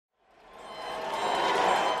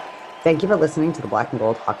Thank you for listening to the Black and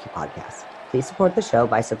Gold Hockey Podcast. Please support the show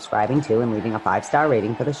by subscribing to and leaving a 5-star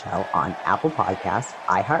rating for the show on Apple Podcasts,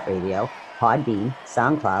 iHeartRadio, Podbean,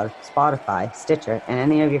 SoundCloud, Spotify, Stitcher, and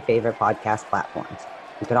any of your favorite podcast platforms.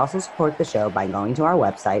 You can also support the show by going to our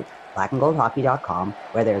website, blackandgoldhockey.com,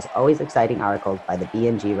 where there's always exciting articles by the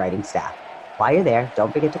B&G writing staff. While you're there,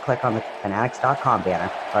 don't forget to click on the Fanatics.com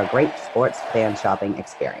banner for a great sports fan shopping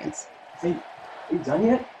experience. Hey, are you done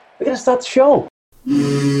yet? We gotta start the show.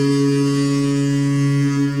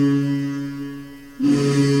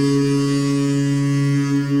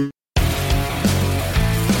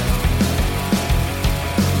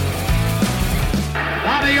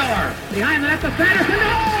 Behind the net to Sanderson, Orr!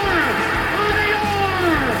 Bobby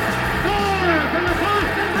Orr! Orr from the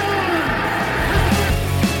Boston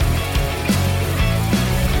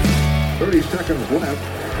Bruins! 30 seconds left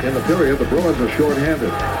in the period. The Bruins are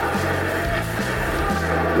shorthanded.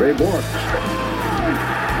 Ray Bourque.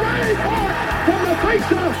 Ray Bourque from the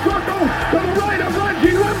face-off circle to the right of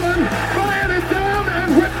Reggie Whitman. Fired it down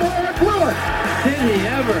and Whitmore blew it. Did he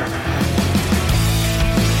ever?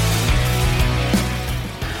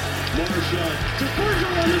 To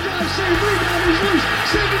Bergeron on the drive, save, rebound, he's loose.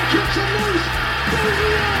 Sagan kicks him loose.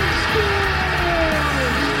 Bergeron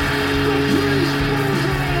scores! The Priest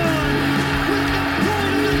Bergeron with the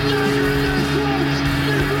point of the dagger in their throats.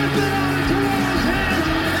 They rip it out of Toronto's hands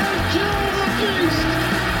and kill the beast.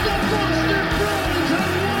 The Boston Bruins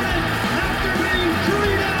have won it after being 3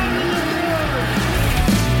 down in the third.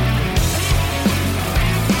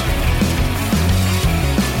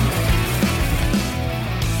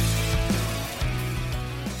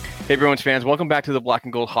 Hey, Bruins fans, welcome back to the Black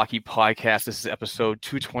and Gold Hockey Podcast. This is episode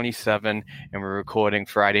 227, and we're recording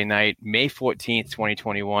Friday night, May 14th,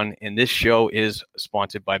 2021, and this show is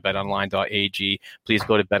sponsored by betonline.ag. Please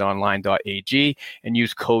go to betonline.ag and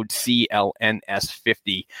use code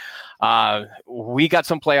CLNS50. We got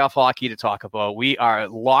some playoff hockey to talk about. We are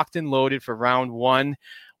locked and loaded for round one.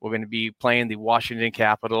 We're going to be playing the Washington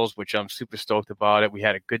Capitals, which I'm super stoked about it. We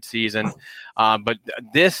had a good season, but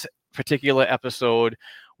this particular episode,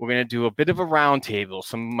 we're going to do a bit of a roundtable.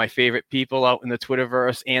 Some of my favorite people out in the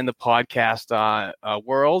Twitterverse and the podcast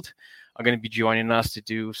world are going to be joining us to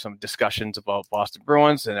do some discussions about Boston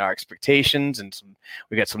Bruins and our expectations. And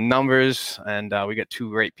we got some numbers, and we got two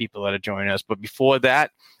great people that are joining us. But before that,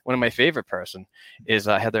 one of my favorite person is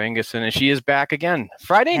Heather Ingerson, and she is back again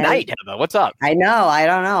Friday night. Heather, what's up? I know. I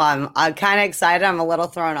don't know. I'm kind of excited. I'm a little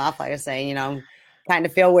thrown off, like I was saying, kind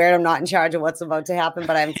of feel weird. I'm not in charge of what's about to happen,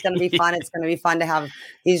 but it's going to be fun. It's going to be fun to have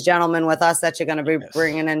these gentlemen with us that you're going to be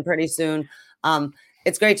bringing in pretty soon.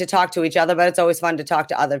 It's great to talk to each other, but it's always fun to talk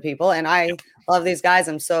to other people. And I love these guys.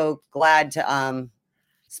 I'm so glad to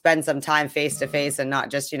spend some time face to face and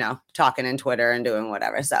not just, talking in Twitter and doing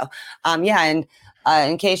whatever. So, and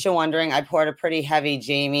in case you're wondering, I poured a pretty heavy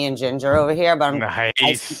Jamie and ginger over here, but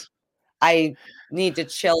Nice. I need to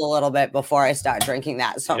chill a little bit before I start drinking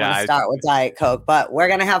that. So I'm going to start with Diet Coke, but we're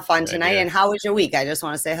going to have fun tonight. And how was your week? I just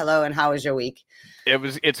want to say hello. And how was your week?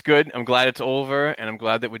 It's good. I'm glad it's over, and I'm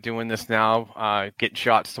glad that we're doing this now, getting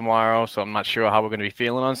shots tomorrow. So I'm not sure how we're going to be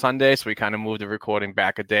feeling on Sunday. So we kind of moved the recording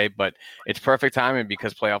back a day, but it's perfect timing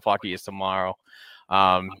because playoff hockey is tomorrow.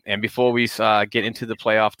 And before we get into the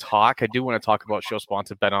playoff talk, I do want to talk about show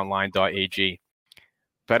sponsor betonline.ag.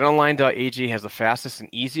 BetOnline.ag has the fastest and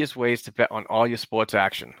easiest ways to bet on all your sports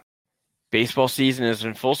action. Baseball season is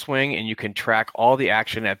in full swing, and you can track all the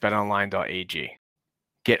action at BetOnline.ag.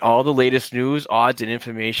 Get all the latest news, odds, and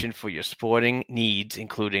information for your sporting needs,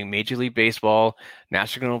 including Major League Baseball,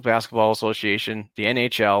 National Basketball Association, the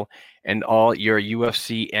NHL, and all your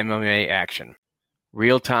UFC MMA action.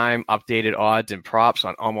 Real-time updated odds and props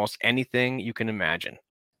on almost anything you can imagine.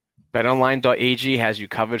 BetOnline.ag has you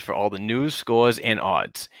covered for all the news, scores, and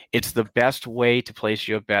odds. It's the best way to place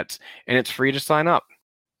your bets, and it's free to sign up.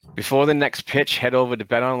 Before the next pitch, head over to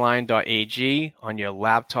betonline.ag on your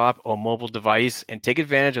laptop or mobile device and take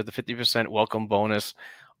advantage of the 50% welcome bonus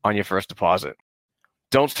on your first deposit.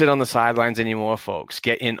 Don't sit on the sidelines anymore, folks.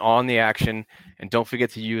 Get in on the action, and don't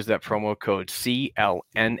forget to use that promo code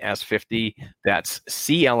CLNS50. That's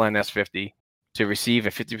CLNS50. To receive a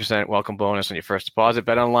 50% welcome bonus on your first deposit.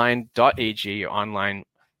 BetOnline.ag, your online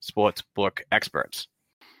sportsbook experts.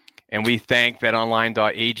 And we thank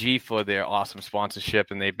BetOnline.ag for their awesome sponsorship,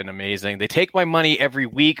 and they've been amazing. They take my money every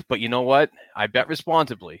week, but you know what? I bet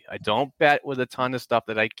responsibly. I don't bet with a ton of stuff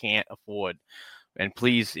that I can't afford. And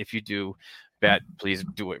please, if you do bet, please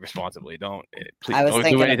do it responsibly. Don't do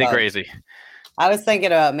anything crazy. I was thinking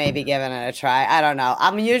about maybe giving it a try. I don't know.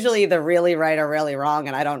 I'm usually either really right or really wrong,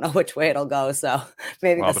 and I don't know which way it'll go. So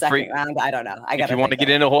maybe the second round. I don't know. If you want to get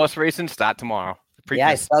into horse racing, start tomorrow. Yeah,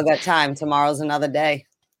 I still got time. Tomorrow's another day.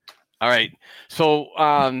 All right. So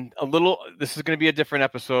this is going to be a different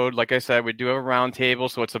episode. Like I said, we do have a round table.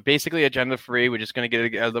 So it's basically agenda free. We're just going to get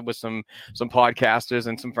together with some podcasters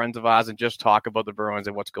and some friends of ours and just talk about the Bruins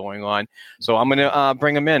and what's going on. So I'm going to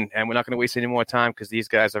bring them in, and we're not going to waste any more time because these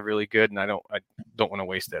guys are really good and I don't want to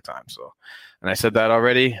waste their time. So, and I said that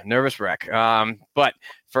already, nervous wreck. But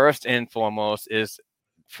first and foremost is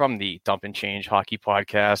from the Dump and Change Hockey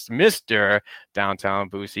Podcast, Mr. Downtown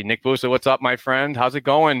Boosie. Nick Busa, what's up, my friend? How's it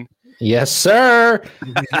going? Yes, sir.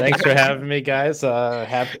 Thanks for having me, guys.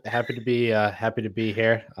 Happy to be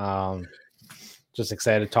here. Just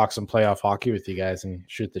excited to talk some playoff hockey with you guys and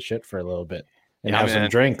shoot the shit for a little bit and have some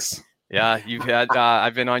drinks. Yeah, you've had.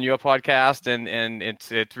 I've been on your podcast, and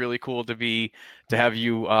it's really cool to have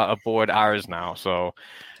you aboard ours now. So,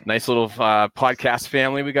 nice little podcast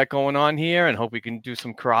family we got going on here, and hope we can do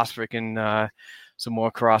some some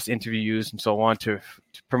more cross interviews and so on to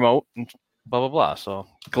promote and blah blah blah. So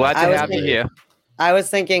glad to have you here. I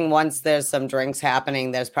was thinking once there's some drinks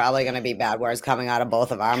happening, there's probably going to be bad words coming out of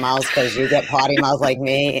both of our mouths because you get potty mouth like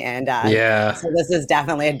me. And so this is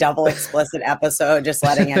definitely a double explicit episode, just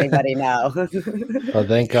letting anybody know. Oh,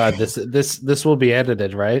 thank God. This will be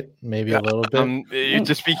edited, right? Maybe a little bit.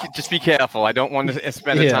 Just be careful. I don't want to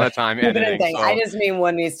spend a ton of time editing. I just mean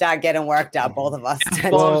when we start getting worked up, both of us.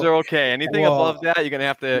 F-bombs are okay. Anything above that, you're going to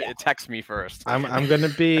have to text me first. I'm going to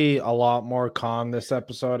be a lot more calm this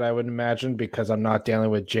episode, I would imagine, because I'm not dealing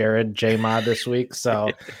with Jared J-Mod this week. So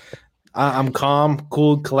I'm calm,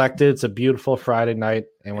 cool, collected. It's a beautiful Friday night,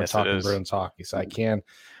 and we're talking Bruins hockey. So I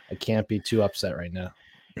can't be too upset right now.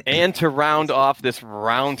 And to round off this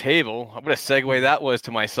round table, what a segue that was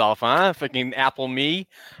to myself, huh? Fucking Apple me,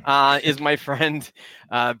 is my friend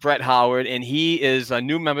Brett Howard, and he is a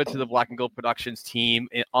new member to the Black and Gold Productions team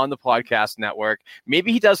on the podcast network.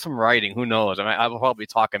 Maybe he does some writing. Who knows? I will probably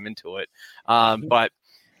talk him into it. But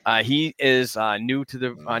he is new to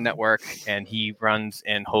the network, and he runs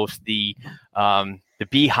and hosts the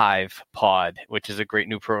Beehive Pod, which is a great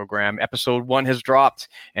new program. Episode 1 has dropped,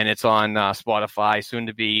 and it's on Spotify, soon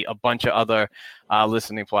to be a bunch of other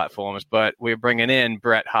listening platforms. But we're bringing in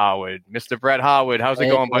Brett Howard. Mr. Brett Howard, how's it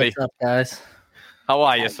going, buddy? What's up, guys? How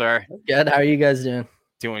are you, sir? Good. How are you guys doing?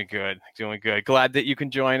 Doing good. Glad that you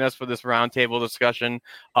can join us for this roundtable discussion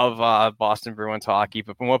of Boston Bruins hockey,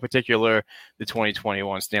 but more particular, the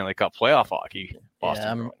 2021 Stanley Cup playoff hockey.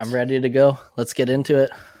 I'm ready to go. Let's get into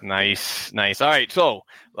it. Nice. All right, so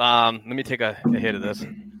let me take a hit of this.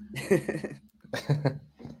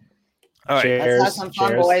 All right, cheers. Let's have some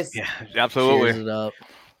fun, boys. Yeah, absolutely. Cheers it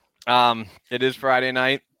up. It is Friday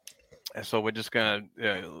night. So we're just gonna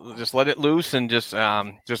just let it loose and just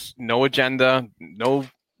no agenda, no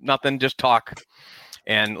nothing, just talk.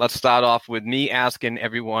 And let's start off with me asking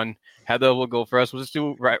everyone. Heather will go first. We'll just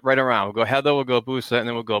do right around. We'll go Heather, we'll go Busa, and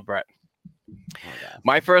then we'll go Brett.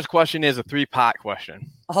 My first question is a 3-part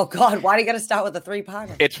question. Oh God, why do you got to start with a 3-part?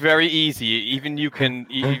 It's very easy. Even you can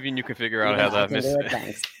figure out Heather.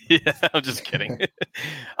 Thanks. Yeah, I'm just kidding.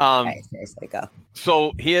 Okay, seriously, go.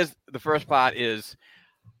 So here's the first part is.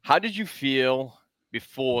 How did you feel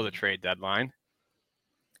before the trade deadline?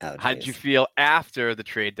 How did you feel after the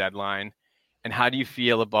trade deadline? And how do you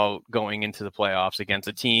feel about going into the playoffs against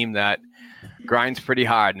a team that grinds pretty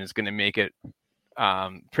hard and is going to make it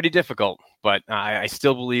pretty difficult? But I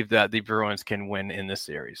still believe that the Bruins can win in this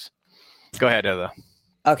series. Go ahead, Heather.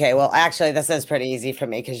 Okay, well, actually, this is pretty easy for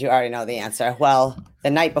me because you already know the answer. Well,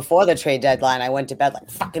 the night before the trade deadline, I went to bed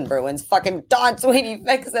like, fucking Bruins, fucking Don Sweeney,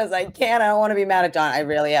 fix this. I don't want to be mad at Don. I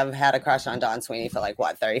really have had a crush on Don Sweeney for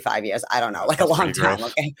 35 years. I don't know, a long time,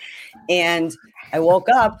 gross. Okay? And I woke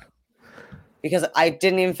up because I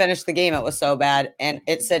didn't even finish the game. It was so bad. And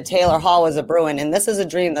it said Taylor Hall was a Bruin. And this is a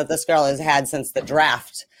dream that this girl has had since the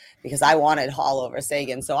draft. Because I wanted Hall over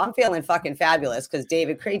Sagan. So I'm feeling fucking fabulous because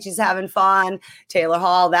David Krejci's having fun. Taylor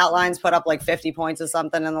Hall, that line's put up 50 points or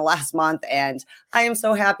something in the last month. And I am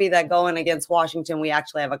so happy that going against Washington, we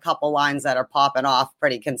actually have a couple lines that are popping off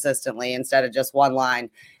pretty consistently instead of just one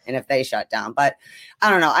line. And if they shut down. But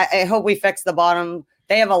I don't know. I hope we fix the bottom.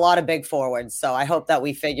 They have a lot of big forwards. So I hope that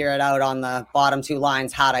we figure it out on the bottom 2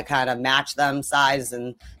 lines, how to kind of match them size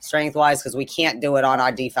and strength wise, because we can't do it on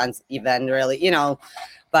our defense even really,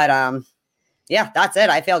 But, yeah, that's it.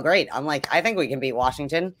 I feel great. I think we can beat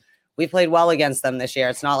Washington. We played well against them this year.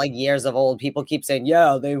 It's not like years of old. People keep saying,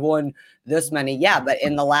 yeah, they've won this many. Yeah, but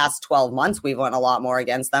in the last 12 months, we've won a lot more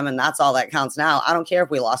against them, and that's all that counts now. I don't care if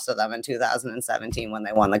we lost to them in 2017 when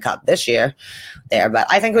they won the Cup this year there, but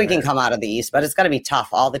I think we can come out of the East, but it's going to be tough.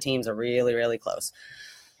 All the teams are really, really close.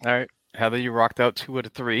 All right. Heather, you rocked out 2 out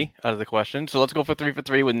of 3 out of the question. So let's go for 3 for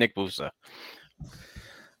 3 with Nick Busa.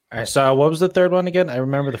 All right, so what was the third one again? I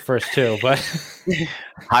remember the first two, but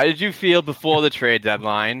How did you feel before the trade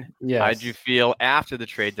deadline? yes. How did you feel after the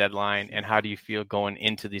trade deadline? And how do you feel going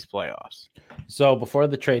into these playoffs? So before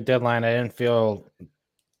the trade deadline, I didn't feel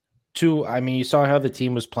too. I mean, you saw how the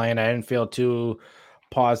team was playing. I didn't feel too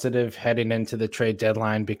positive heading into the trade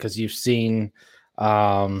deadline because you've seen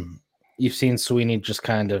Sweeney just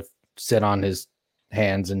kind of sit on his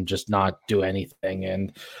hands and just not do anything.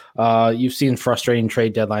 And you've seen frustrating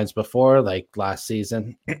trade deadlines before, like last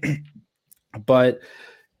season. But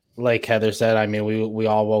like Heather said, I mean, we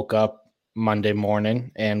all woke up Monday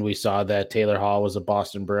morning and we saw that Taylor Hall was a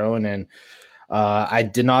Boston Bruin, and I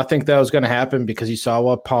did not think that was going to happen because you saw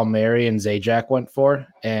what Palmieri and Zajac went for,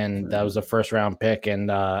 and that was a first round pick. And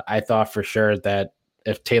I thought for sure that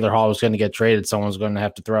if Taylor Hall was going to get traded, someone was going to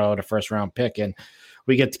have to throw out a first round pick, and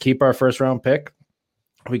we get to keep our first round pick.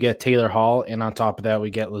 We get Taylor Hall, and on top of that,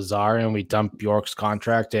 we get Lazar, and we dump Bjork's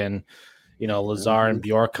contract, and Lazar and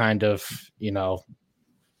Bjork kind of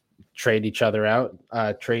trade each other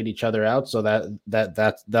out. So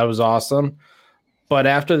that was awesome. But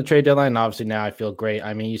after the trade deadline, obviously now I feel great.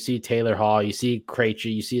 I mean, you see Taylor Hall, you see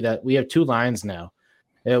Krejci, you see that we have two lines now.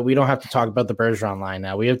 We don't have to talk about the Bergeron line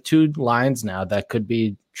now. We have two lines now that could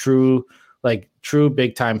be true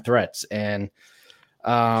big time threats. And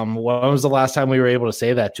when was the last time we were able to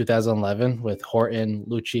say that? 2011 with Horton,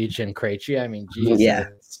 Lucic, and Krejci. I mean, geez, Yeah.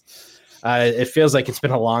 It feels like it's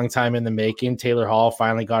been a long time in the making. Taylor Hall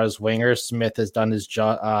finally got his winger. Smith has done his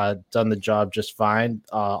job, done the job just fine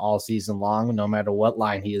all season long, no matter what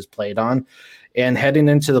line he has played on. And heading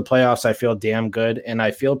into the playoffs, I feel damn good, and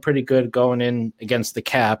I feel pretty good going in against the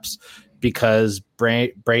Caps because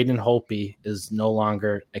Braden Holtby is no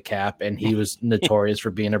longer a Cap, and he was notorious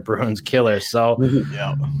for being a Bruins killer. So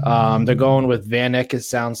they're going with Van Eyck, it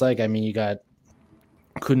sounds like. I mean, you got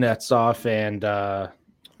Kuznetsov and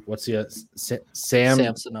what's the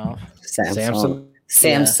Samsonov.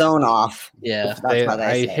 Samsonov. Yeah. That's how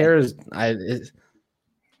they say it.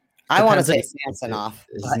 I want to say Samsonov.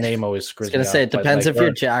 His name always screws I was going me to say, up, it but, depends like, if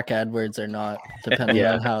you're Jack Edwards or not, depending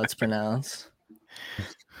on how it's pronounced.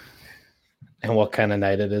 and what kind of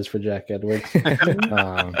night it is for Jack Edwards.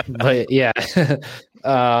 But yeah.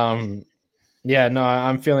 No,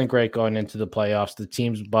 I'm feeling great going into the playoffs. The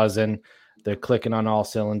team's buzzing. They're clicking on all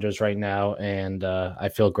cylinders right now, and I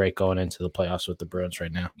feel great going into the playoffs with the Bruins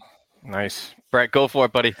right now. Nice. Brett, go for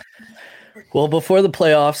it, buddy. Well, before the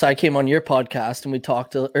playoffs, I came on your podcast and we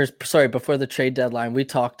talked, before the trade deadline, we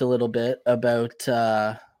talked a little bit about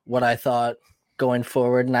what I thought going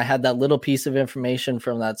forward. And I had that little piece of information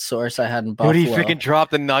from that source I had in Buffalo. Dude, he freaking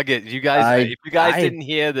dropped the nugget. You guys, if you guys didn't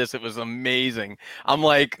hear this, it was amazing. I'm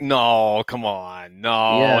like, no, come on. No.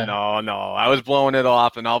 I was blowing it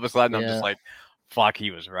off, and all of a sudden I'm just like, fuck, he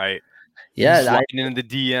was right. Yeah. Sliding into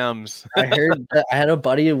the DMs. I heard that I had a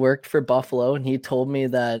buddy who worked for Buffalo, and he told me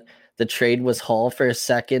that the trade was Hall for a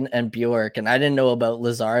second and Bjork. And I didn't know about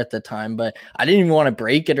Lazar at the time, but I didn't even want to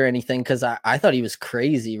break it or anything because I thought he was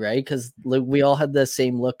crazy, right? Because we all had the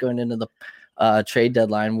same look going into the trade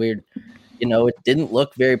deadline. It didn't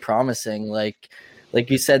look very promising. Like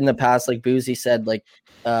you said in the past, like Boozy said,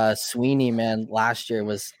 Sweeney, man, last year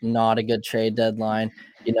was not a good trade deadline.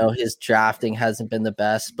 His drafting hasn't been the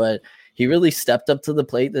best, but he really stepped up to the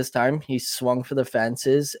plate this time. He swung for the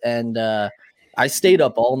fences, and I stayed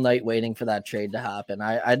up all night waiting for that trade to happen.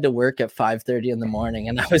 I had to work at 5:30 in the morning,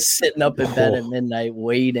 and I was sitting up in bed at midnight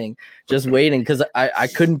waiting because I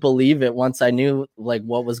couldn't believe it once I knew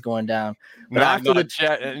what was going down. But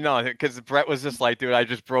because Brett was just like, dude,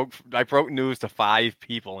 I broke news to 5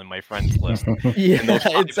 people in my friends list. Yeah, and those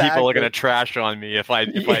 5 people are gonna trash on me if I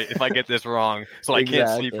get this wrong. So I can't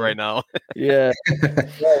sleep right now. Yeah.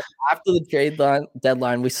 After the trade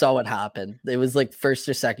deadline, we saw what happened. It was like first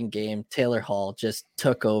or second game. Taylor Hall just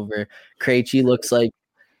took over. Krejci looks like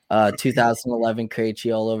 2011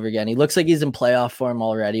 Krejci all over again. He looks like he's in playoff form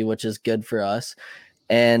already, which is good for us.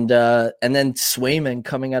 And then Swayman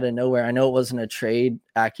coming out of nowhere. I know it wasn't a trade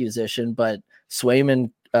acquisition, but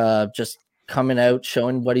Swayman just coming out,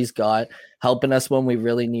 showing what he's got, helping us when we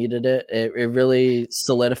really needed it. It really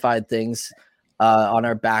solidified things on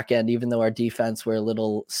our back end, even though our defense were a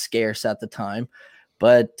little scarce at the time.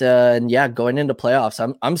 But going into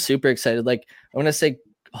playoffs, I'm super excited. Like, I want to say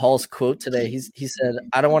Hall's quote today. He said,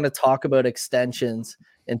 "I don't want to talk about extensions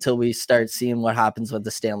until we start seeing what happens with the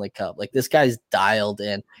Stanley Cup." Like, this guy's dialed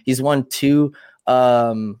in. He's won 2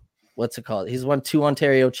 what's it called? He's won 2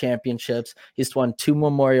 Ontario championships. He's won 2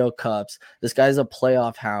 Memorial Cups. This guy's a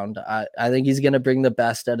playoff hound. I think he's going to bring the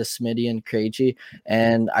best out of Smitty and Krejci,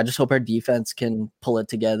 and I just hope our defense can pull it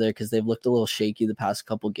together because they've looked a little shaky the past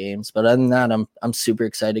couple games. But other than that, I'm super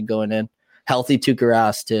excited going in. Healthy Tuukka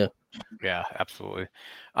Rask too. Yeah, absolutely.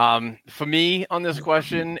 For me on this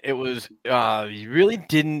question, it was you really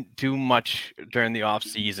didn't do much during the off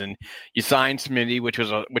season. You signed Smitty, which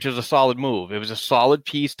was a solid move. It was a solid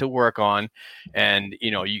piece to work on, and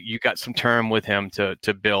you got some term with him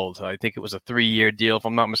to build. I think it was a 3-year deal, if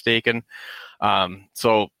I'm not mistaken. But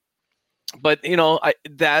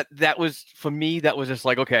that was, for me, that was just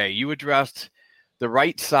like, okay, you addressed the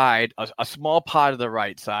right side, a small part of the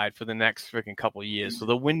right side for the next freaking couple of years. So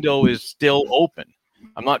the window is still open.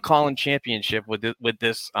 I'm not calling championship with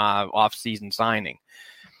this off-season signing,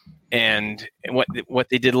 and what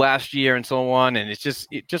they did last year and so on. And it's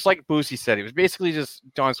just like Boosie said, it was basically just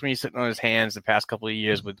Don Sweeney sitting on his hands the past couple of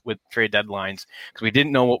years with trade deadlines because we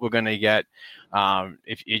didn't know what we're going to get.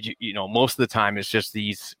 Most of the time it's just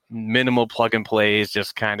these minimal plug and plays,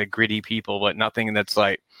 just kind of gritty people, but nothing that's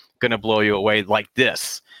like going to blow you away like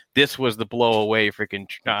this. This was the blow away freaking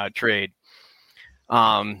trade.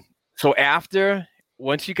 So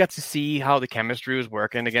once you got to see how the chemistry was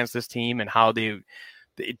working against this team and how they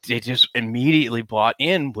just immediately bought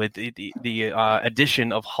in with the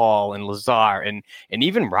addition of Hall and Lazar and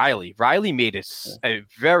even Riley. Riley made a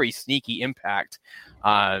very sneaky impact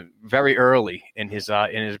very early in his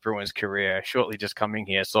Bruins career, shortly just coming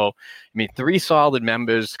here. So, I mean, 3 solid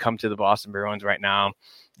members come to the Boston Bruins right now.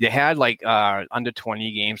 They had like under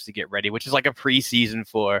 20 games to get ready, which is like a preseason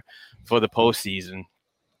for the postseason.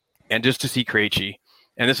 And just to see Krejci.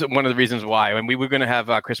 And this is one of the reasons why. And we were going to have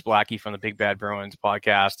Chris Blackie from the Big Bad Bruins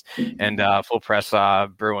podcast and Full Press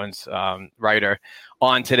Bruins writer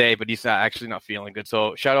on today, but he's actually not feeling good.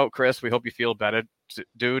 So shout out, Chris. We hope you feel better,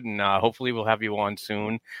 dude. And hopefully we'll have you on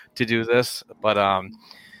soon to do this. But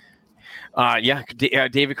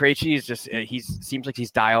David Krejci is just seems like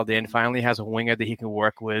he's dialed in. Finally has a winger that he can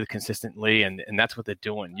work with consistently, and that's what they're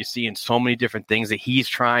doing. You see in so many different things that he's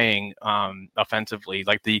trying offensively,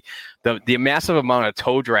 like the massive amount of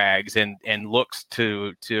toe drags and looks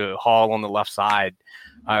to Hall on the left side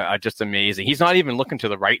are just amazing. He's not even looking to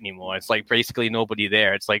the right anymore. It's like basically nobody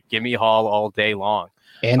there. It's like give me Hall all day long.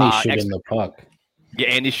 And he's shooting the puck. Yeah,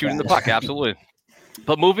 and he's shooting the puck, absolutely.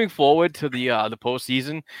 But moving forward to the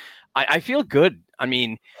postseason, I feel good. I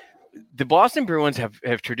mean, the Boston Bruins have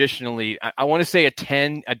traditionally, I want to say a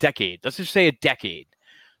decade. Let's just say a decade.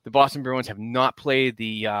 The Boston Bruins have not played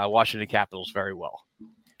the Washington Capitals very well.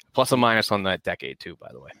 Plus or minus on that decade too, by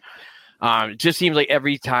the way. It just seems like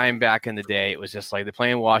every time back in the day, it was just like they're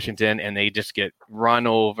playing Washington and they just get run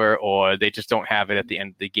over or they just don't have it at the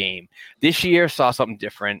end of the game. This year saw something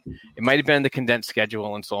different. It might have been the condensed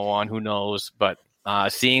schedule and so on. Who knows? But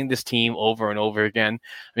seeing this team over and over again.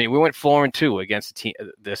 I mean, we went 4-2 against the team,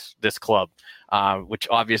 this club, which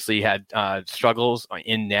obviously had struggles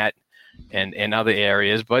in net and other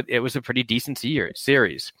areas, but it was a pretty decent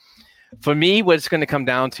series. For me, what it's going to come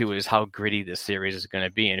down to is how gritty this series is going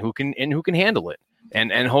to be and who can handle it.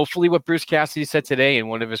 And hopefully, what Bruce Cassidy said today in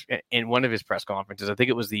one of his press conferences, I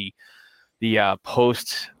think it was the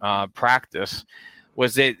post practice,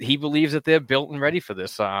 was that he believes that they're built and ready for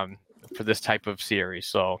this type of series.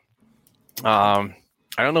 So I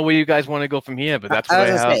don't know where you guys want to go from here, but that's what I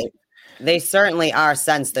have. They certainly are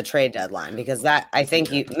since the trade deadline, because that, I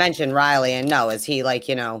think you mentioned Riley, and no, is he like,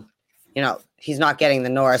 he's not getting the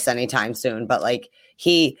Norris anytime soon, but like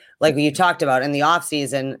you talked about in the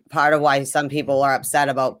offseason, part of why some people are upset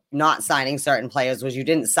about not signing certain players was you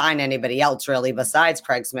didn't sign anybody else really besides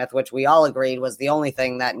Craig Smith, which we all agreed was the only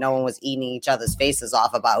thing that no one was eating each other's faces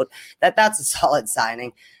off about. That's a solid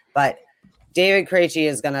signing. But David Krejci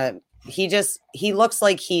is he looks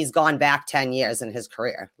like he's gone back 10 years in his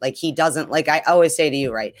career. Like he doesn't, like I always say to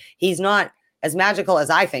you, right? He's not as magical as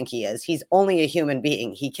I think he is. He's only a human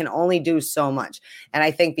being. He can only do so much. And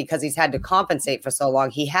I think because he's had to compensate for so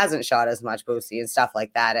long, he hasn't shot as much Boosie and stuff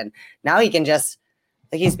like that. And now he can just,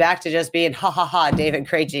 like, he's back to just being David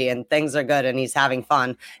Krejci, and things are good and he's having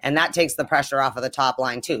fun. And that takes the pressure off of the top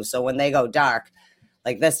line too. So when they go dark,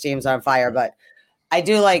 like this team's on fire. But I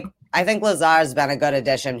think Lazar's been a good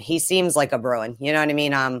addition. He seems like a Bruin. You know what I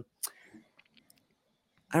mean? I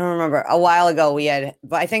don't remember. A while ago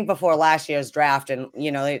but I think before last year's draft, and,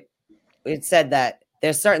 it said that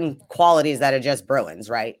there's certain qualities that are just Bruins,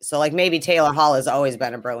 right? So like maybe Taylor Hall has always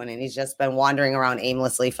been a Bruin and he's just been wandering around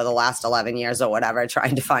aimlessly for the last 11 years or whatever,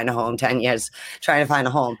 trying to find a home, 10 years, trying to find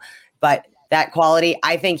a home. But that quality,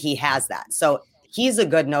 I think he has that. So he's a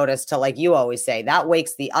good notice to, like you always say, that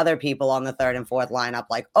wakes the other people on the third and fourth lineup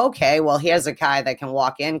like, okay, well, here's a guy that can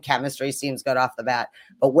walk in. Chemistry seems good off the bat,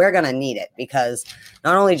 but we're going to need it because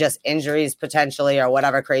not only just injuries potentially or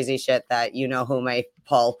whatever crazy shit that who may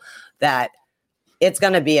pull, that it's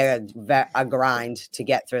going to be a grind to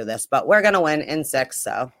get through this, but we're going to win in 6.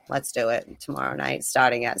 So let's do it tomorrow night,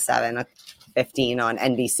 starting at 7:15 on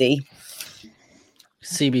NBC.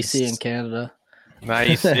 CBC in Canada.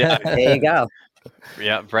 Nice. Yeah. There you go.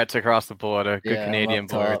 Yeah. Brett's across the border. Good Canadian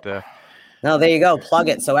boy right there. No, there you go. Plug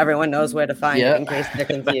it so everyone knows where to find it in case they're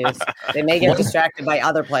confused. They may get distracted by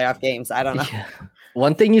other playoff games. I don't know. Yeah.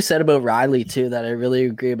 One thing you said about Riley, too, that I really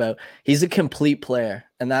agree about, he's a complete player.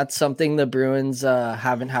 And that's something the Bruins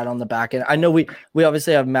haven't had on the back end. I know we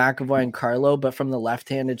obviously have McAvoy and Carlo, but from the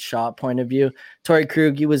left-handed shot point of view, Torrey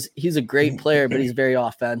Krug, he's a great player, but he's very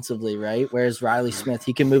offensively, right? Whereas Riley Smith,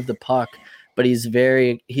 he can move the puck, but he's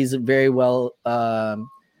very well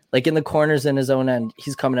like in the corners in his own end,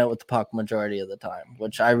 he's coming out with the puck majority of the time,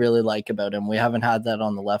 which I really like about him. We haven't had that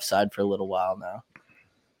on the left side for a little while now.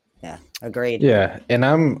 Yeah, agreed. Yeah, and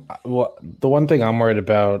the one thing I'm worried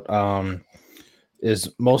about is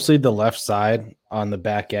mostly the left side on the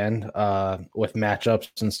back end with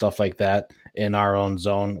matchups and stuff like that in our own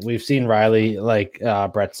zone. We've seen Riley, like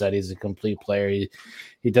Brett said, he's a complete player.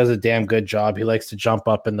 He does a damn good job. He likes to jump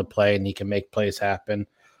up in the play, and he can make plays happen.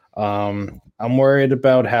 I'm worried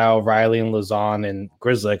about how Riley and Lazon and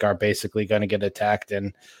Grzelcyk are basically going to get attacked,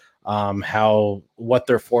 and what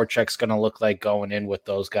their forecheck's going to look like going in with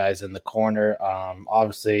those guys in the corner.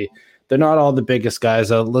 Obviously, they're not all the biggest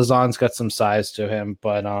guys. Lazon's got some size to him,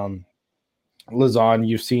 but Lazon,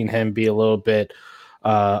 you've seen him be a little bit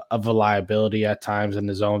of a liability at times in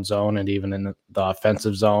his own zone and even in the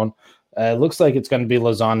offensive zone. It looks like it's going to be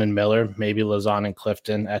Lazon and Miller, maybe Lazon and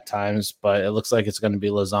Clifton at times, but it looks like it's going to be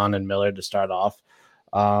Lazon and Miller to start off.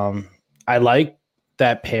 I like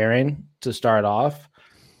that pairing to start off,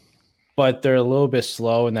 but they're a little bit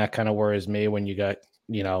slow, and that kind of worries me when you got,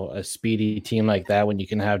 a speedy team like that, when you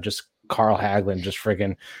can have just Carl Hagelin just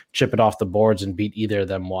friggin' chip it off the boards and beat either of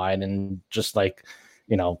them wide, and just like,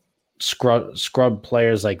 scrub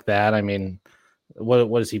players like that. I mean,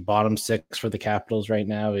 what is he, bottom 6 for the Capitals right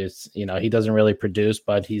now? Is he doesn't really produce,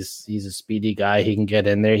 but he's a speedy guy. He can get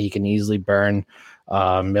in there. He can easily burn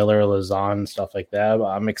Miller, Lazon, stuff like that. But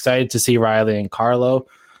I'm excited to see Riley and Carlo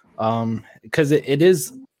because it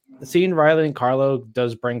is seeing Riley and Carlo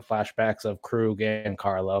does bring flashbacks of Krug and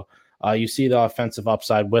Carlo. You see the offensive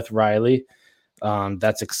upside with Riley.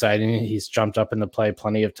 That's exciting. He's jumped up in the play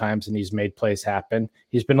plenty of times, and he's made plays happen.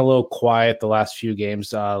 He's been a little quiet the last few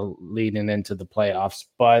games leading into the playoffs,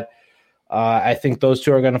 but I think those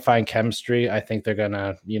two are going to find chemistry. I think they're going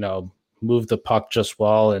to, move the puck just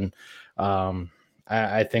well, and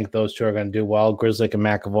I think those two are going to do well. Grzelcyk and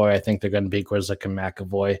McAvoy, I think they're going to be Grzelcyk and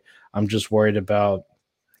McAvoy. I'm just worried about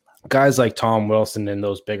guys like Tom Wilson and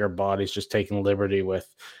those bigger bodies just taking liberty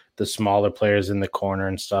with the smaller players in the corner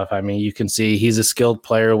and stuff. I mean, you can see he's a skilled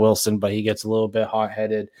player, Wilson, but he gets a little bit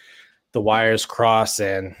hot-headed. The wires cross,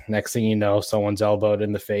 and next thing you know, someone's elbowed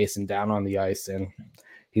in the face and down on the ice, and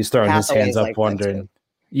he's throwing his hands up, wondering.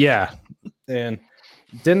 Yeah, and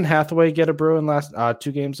didn't Hathaway get a Bruin last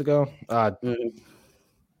 2 games ago?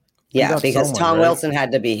 Yeah, because Tom Wilson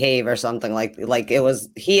had to behave or something like it was.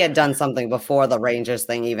 He had done something before the Rangers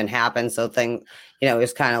thing even happened, so he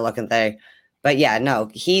was kind of looking there. But yeah, no,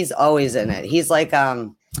 he's always in it. He's like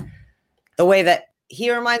the way that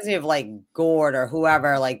he reminds me of like Gord or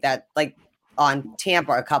whoever like that, like on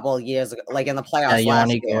Tampa a couple of years ago, like in the playoffs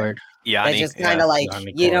last year. Gord. Yeah, it's just kind of like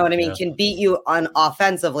know what I mean. Yeah. Can beat you on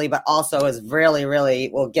offensively, but also is really, really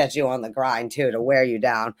will get you on the grind too to wear you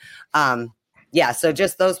down. Yeah, so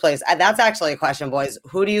just those plays. That's actually a question, boys.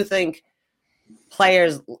 Who do you think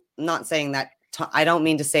players? Not saying that. I don't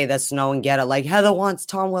mean to say this, Snow and Getta, like Heather wants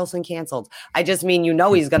Tom Wilson canceled. I just mean,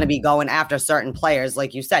 he's going to be going after certain players.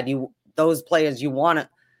 Like you said, those players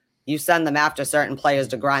you send them after certain players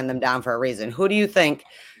to grind them down for a reason. Who do you think,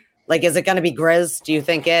 like, is it going to be Grizz? Do you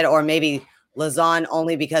think it, or maybe Lazon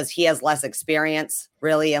only because he has less experience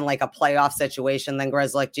really in like a playoff situation than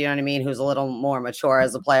Grzelcyk? Do you know what I mean? Who's a little more mature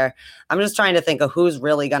as a player. I'm just trying to think of who's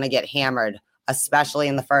really going to get hammered, especially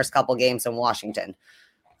in the first couple games in Washington.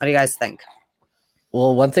 What do you guys think?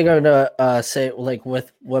 Well, one thing I'm going to say, like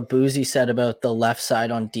with what Boozy said about the left side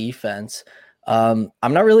on defense, I'm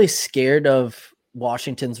not really scared of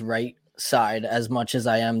Washington's right side as much as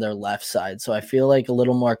I am their left side. So I feel like a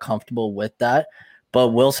little more comfortable with that. But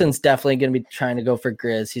Wilson's definitely going to be trying to go for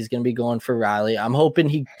Grizz. He's going to be going for Riley. I'm hoping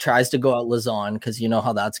he tries to go at Lazon because you know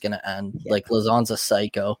how that's going to end. Yeah. Like Lazon's a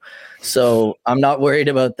psycho. So I'm not worried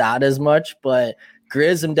about that as much, but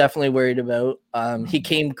Grizz I'm definitely worried about. He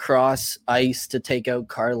came cross ice to take out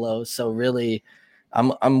Carlo. So really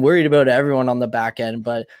I'm worried about everyone on the back end,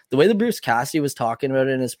 but the way that Bruce Cassidy was talking about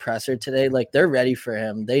it in his presser today, like they're ready for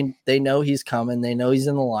him. They know he's coming. They know he's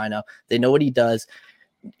in the lineup. They know what he does.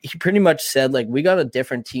 He pretty much said, like, we got a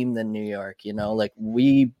different team than New York, you know, like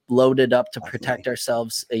we loaded up to protect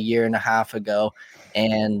ourselves a year and a half ago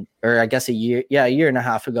or I guess a year and a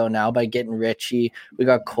half ago now by getting Richie. We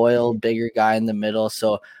got Coyle, bigger guy in the middle.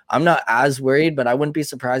 So I'm not as worried, but I wouldn't be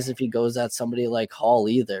surprised if he goes at somebody like Hall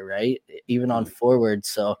either, right? Even on forward.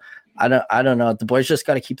 So I don't know. The boys just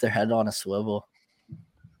got to keep their head on a swivel.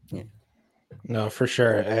 Yeah. No, for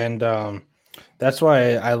sure. And that's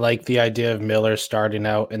why I like the idea of Miller starting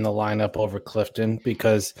out in the lineup over Clifton,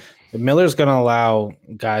 because Miller's going to allow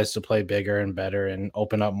guys to play bigger and better and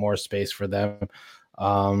open up more space for them.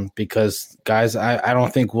 Because guys, I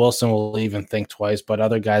don't think Wilson will even think twice, but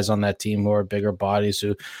other guys on that team who are bigger bodies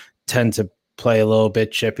who tend to play a little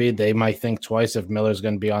bit chippy, they might think twice if Miller's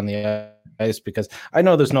going to be on the ice, because I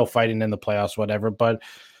know there's no fighting in the playoffs, whatever, but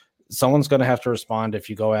someone's going to have to respond if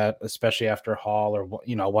you go at, especially after Hall or,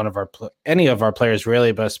 you know, any of our players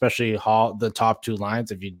really, but especially Hall, the top two lines,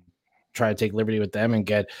 if you try to take liberty with them and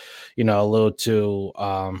get, you know, a little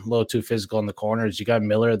too physical in the corners, you got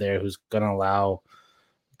Miller there who's going to allow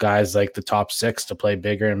guys like the top six to play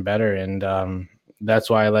bigger and better. And that's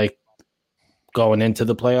why I like going into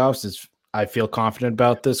the playoffs. I feel confident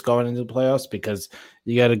about this going into the playoffs because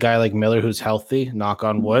you got a guy like Miller who's healthy, knock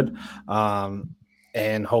on wood.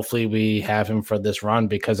 And hopefully we have him for this run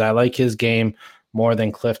because I like his game more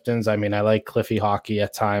than Clifton's. I mean, I like Cliffy hockey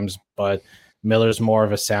at times, but Miller's more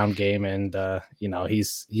of a sound game, and you know,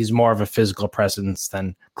 he's more of a physical presence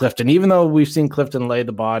than Clifton. Even though we've seen Clifton lay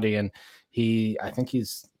the body, and I think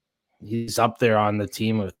he's up there on the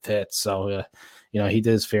team with hits. So you know, he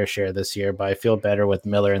did his fair share this year, but I feel better with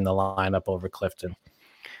Miller in the lineup over Clifton.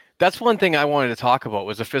 That's one thing I wanted to talk about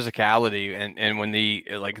was the physicality, and when the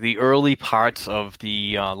early parts of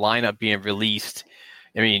the lineup being released.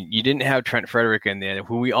 I mean, you didn't have Trent Frederick in there,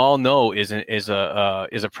 who we all know is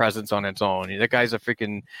a presence on its own. That guy's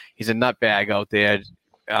he's a nutbag out there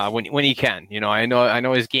when he can. You know, I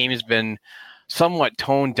know his game has been somewhat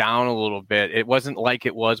toned down a little bit. It wasn't like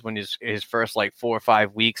it was when his first like 4 or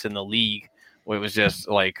 5 weeks in the league, where it was just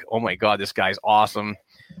like, oh my God, this guy's awesome.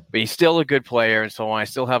 But he's still a good player, and so on. I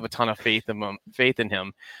still have a ton of faith in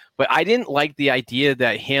him. But I didn't like the idea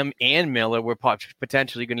that him and Miller were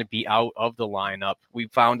potentially going to be out of the lineup. We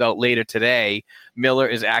found out later today Miller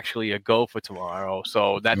is actually a go for tomorrow,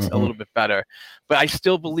 so that's a little bit better. But I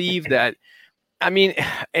still believe that. I mean,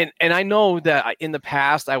 and I know that in the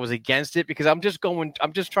past I was against it because I'm just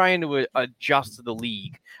trying to adjust to the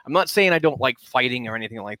league. I'm not saying I don't like fighting or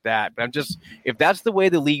anything like that, but if that's the way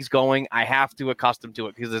the league's going, I have to accustom to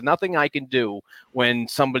it because there's nothing I can do when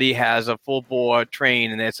somebody has a full bore train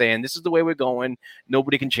and they're saying this is the way we're going.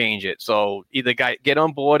 Nobody can change it. So either get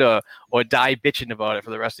on board or die bitching about it for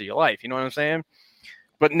the rest of your life. You know what I'm saying?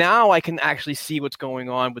 But now I can actually see what's going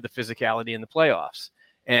on with the physicality in the playoffs.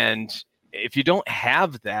 And if you don't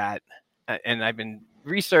have that, and I've been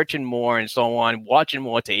researching more and so on, watching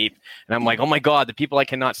more tape, and I'm like, oh my God, the people I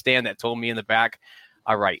cannot stand that told me in the back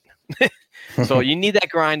are right. So you need that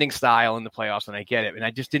grinding style in the playoffs, and I get it. And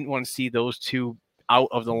I just didn't want to see those two out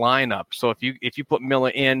of the lineup. So if you put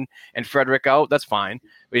Miller in and Frederick out, that's fine.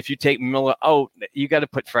 But if you take Miller out, you got to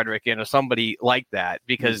put Frederick in or somebody like that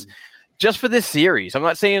because just for this series, I'm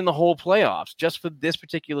not saying the whole playoffs, just for this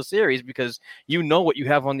particular series, because you know what you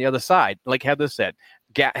have on the other side. Like Heather said,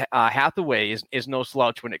 Hathaway is no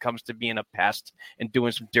slouch when it comes to being a pest and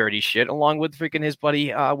doing some dirty shit, along with freaking his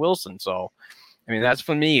buddy Wilson. So, I mean, that's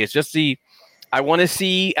for me. It's just I want to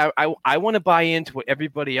see, I want to buy into what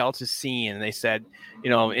everybody else is seeing. And they said,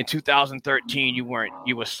 you know, in 2013, you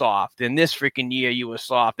were soft. In this freaking year, you were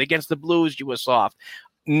soft. Against the Blues, you were soft.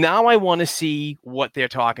 Now I want to see what they're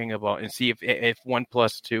talking about and see if 1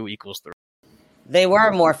 + 2 = 3. They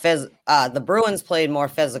were more the Bruins played more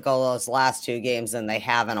physical those last 2 games than they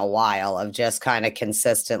have in a while, of just kind of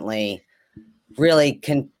consistently really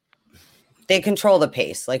they control the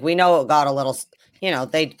pace. Like we know it got a little, you know,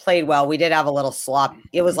 they played well. We did have a little slop.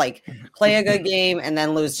 It was like play a good game and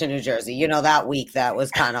then lose to New Jersey. You know, that week that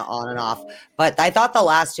was kind of on and off. But I thought the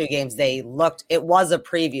last 2 games it was a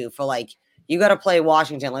preview for like, you got to play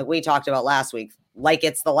Washington like we talked about last week. Like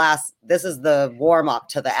this is the warm up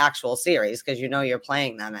to the actual series because you know you're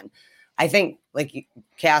playing them. And I think like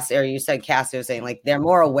Cassie, or you said Cassie was saying, like, they're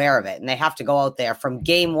more aware of it, and they have to go out there from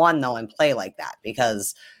game one though and play like that,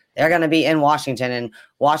 because they're going to be in Washington, and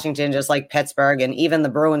Washington, just like Pittsburgh and even the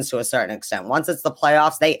Bruins to a certain extent, once it's the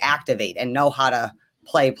playoffs, they activate and know how to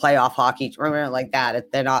play playoff hockey like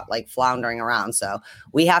that. They're not like floundering around. So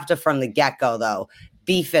we have to, from the get-go though,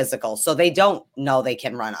 be physical so they don't know they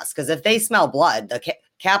can run us. Because if they smell blood, the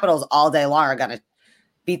Capitals all day long are going to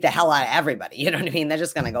beat the hell out of everybody. You know what I mean? They're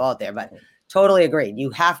just going to go out there. But totally agreed. You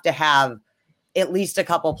have to have at least a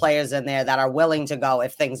couple players in there that are willing to go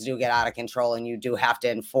if things do get out of control and you do have to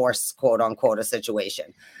enforce, quote unquote, a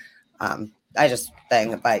situation. I just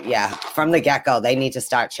think, but yeah, from the get-go, they need to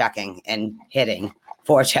start checking and hitting,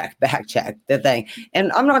 forecheck, back check, the thing.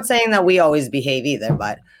 And I'm not saying that we always behave either,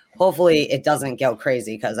 but hopefully it doesn't go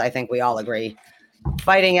crazy, because I think we all agree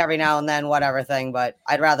fighting every now and then, whatever thing, but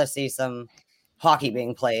I'd rather see some hockey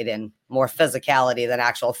being played and more physicality than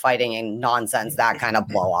actual fighting and nonsense, that kind of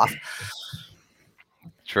blow off.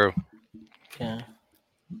 True. Yeah.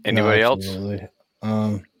 Anybody else?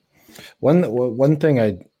 One thing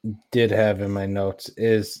I did have in my notes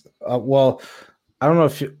is, well, I don't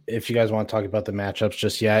know if you guys want to talk about the matchups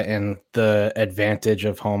just yet, and the advantage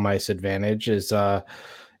of home ice advantage is, how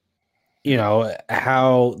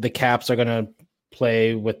the Caps are going to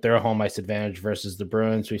play with their home ice advantage versus the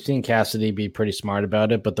Bruins. We've seen Cassidy be pretty smart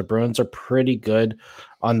about it, but the Bruins are pretty good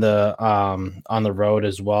on the road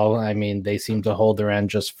as well. I mean, they seem to hold their end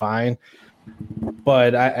just fine.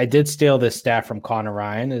 But I did steal this stat from Connor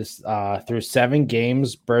Ryan. Is through 7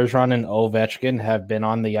 games, Bergeron and Ovechkin have been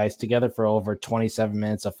on the ice together for over 27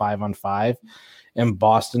 minutes of 5-on-5, and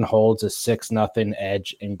Boston holds a 6-0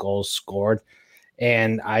 edge in goals scored.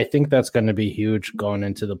 And I think that's going to be huge going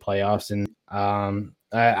into the playoffs. And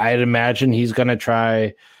I'd imagine he's going to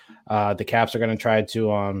try. The Caps are going to try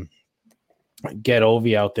to get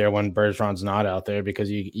Ovi out there when Bergeron's not out there,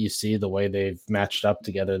 because you see the way they've matched up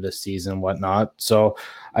together this season and whatnot. So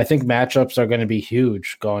I think matchups are going to be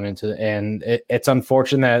huge going into, and it's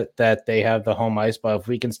unfortunate that they have the home ice, but if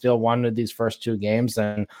we can steal one of these first 2 games,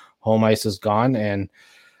 then home ice is gone, and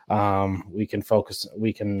we can focus,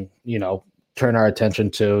 we can, turn our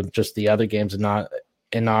attention to just the other games and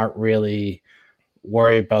not really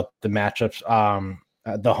worry about the matchups,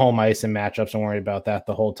 the home ice and matchups, and worry about that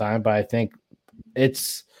the whole time. But I think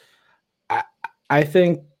I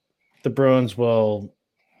think the Bruins will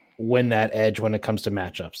win that edge when it comes to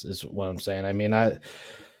matchups, is what I'm saying. I mean,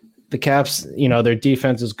 the Caps, their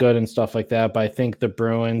defense is good and stuff like that, but I think the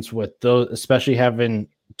Bruins, with those, especially having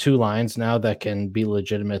 2 lines now that can be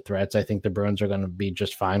legitimate threats, I think the Bruins are going to be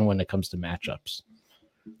just fine when it comes to matchups.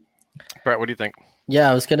 Brett, what do you think? Yeah,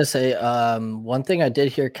 I was going to say, one thing I did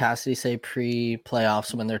hear Cassidy say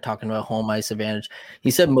pre-playoffs when they're talking about home ice advantage, he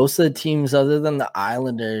said most of the teams other than the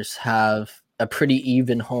Islanders have a pretty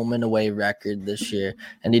even home and away record this year,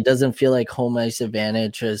 and he doesn't feel like home ice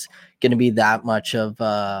advantage is going to be that much of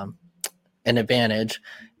an advantage.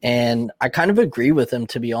 And I kind of agree with him,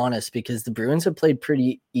 to be honest, because the Bruins have played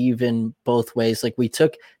pretty even both ways. Like, we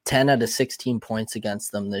took 10 out of 16 points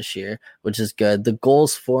against them this year, which is good. The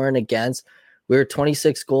goals for and against, we were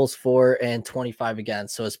 26 goals for and 25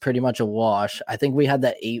 against, so it's pretty much a wash. I think we had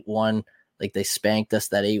that 8-1, like they spanked us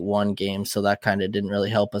that 8-1 game, so that kind of didn't really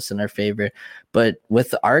help us in our favor. But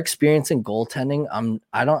with our experience in goaltending,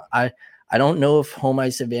 I don't know if home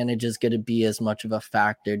ice advantage is going to be as much of a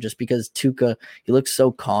factor, just because Tuukka, he looks so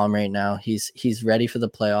calm right now. He's ready for the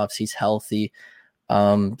playoffs. He's healthy.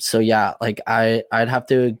 So yeah, like I'd have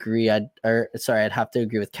to agree. I'd have to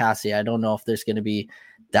agree with Cassie. I don't know if there's going to be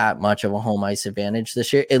that much of a home ice advantage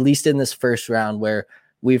this year, at least in this first round, where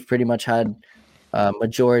we've pretty much had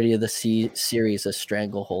majority of the series a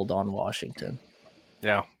stranglehold on Washington.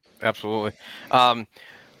 Yeah, absolutely.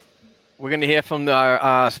 We're going to hear from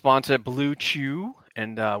our sponsor, Blue Chew,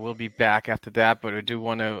 and we'll be back after that. But I do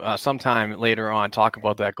want to sometime later on talk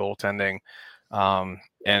about that goaltending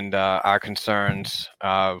and our concerns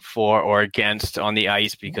for or against on the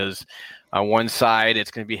ice, because on one side it's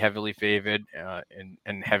going to be heavily favored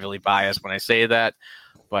and heavily biased when I say that.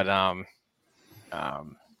 But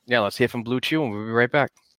yeah, let's hear from Blue Chew, and we'll be right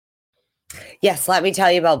back. Yes, let me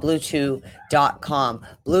tell you about BlueChew.com.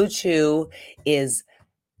 Blue Chew is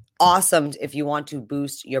awesome if you want to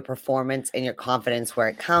boost your performance and your confidence where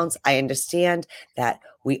it counts. I understand that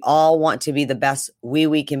we all want to be the best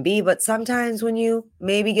we can be, but sometimes when you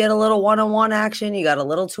maybe get a little one-on-one action, you got a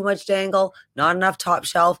little too much dangle, not enough top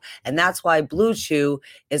shelf, and that's why Blue Chew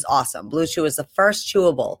is awesome. Blue Chew is the first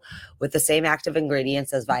chewable with the same active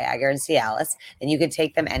ingredients as Viagra and Cialis, and you can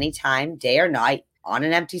take them anytime, day or night, on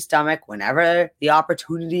an empty stomach, whenever the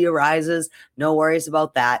opportunity arises. No worries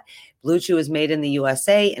about that. Blue Chew is made in the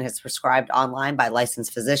USA and it's prescribed online by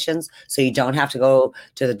licensed physicians, so you don't have to go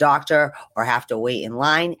to the doctor or have to wait in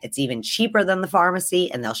line. It's even cheaper than the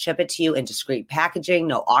pharmacy, and they'll ship it to you in discreet packaging,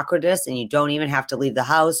 no awkwardness, and you don't even have to leave the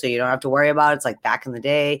house, so you don't have to worry about it. It's like back in the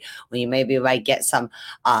day when you maybe might get some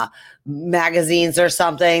magazines or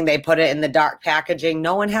something. They put it in the dark packaging.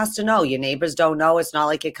 No one has to know. Your neighbors don't know. It's not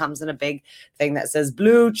like it comes in a big thing that says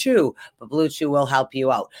Blue Chew, but Blue Chew will help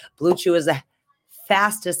you out. Blue Chew is the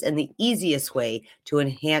fastest and the easiest way to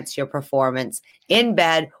enhance your performance in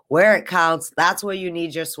bed where it counts. That's where you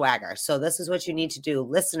need your swagger. So this is what you need to do.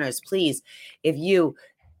 Listeners, please, if you,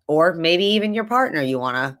 or maybe even your partner, you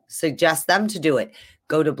want to suggest them to do it,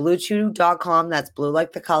 go to bluechew.com. That's blue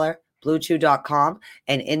like the color, bluechew.com.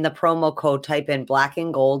 And in the promo code, type in black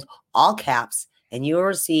and gold, all caps, and you will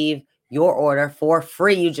receive your order for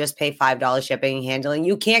free. You just pay $5 shipping and handling.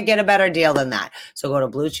 You can't get a better deal than that. So go to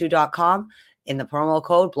bluechew.com in the promo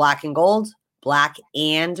code black and gold,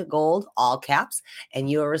 all caps, and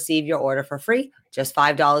you will receive your order for free. Just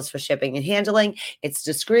 $5 for shipping and handling. It's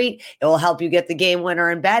discreet. It will help you get the game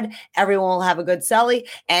winner in bed. Everyone will have a good celly.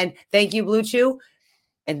 And thank you, Blue Chew.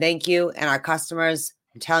 And thank you. And our customers,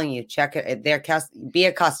 I'm telling you, check it. Be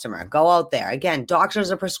a customer. Go out there. Again,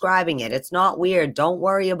 doctors are prescribing it. It's not weird. Don't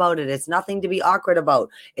worry about it. It's nothing to be awkward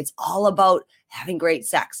about. It's all about having great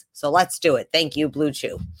sex. So let's do it. Thank you, Blue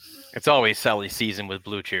Chew. It's always Sally season with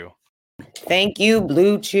Blue Chew. Thank you,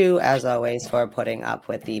 Blue Chew, as always, for putting up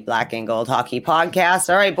with the Black and Gold Hockey Podcast.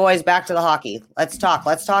 All right, boys, back to the hockey. Let's talk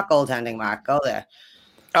goaltending, Mark. Go there.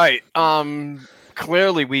 All right.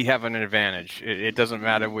 Clearly, we have an advantage. It doesn't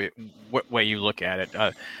matter what way you look at it.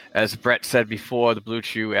 As Brett said before, the Blue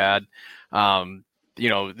Chew ad,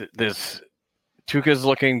 this Tuukka's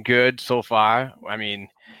looking good so far. I mean,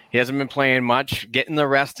 he hasn't been playing much, getting the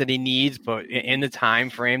rest that he needs, but in the time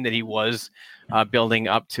frame that he was building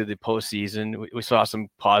up to the postseason, we saw some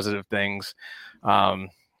positive things.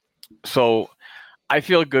 So I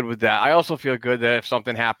feel good with that. I also feel good that if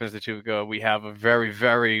something happens to Tuukka, we have a very,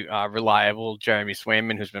 very reliable Jeremy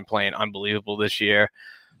Swayman who's been playing unbelievable this year,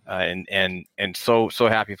 and so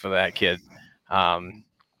happy for that kid.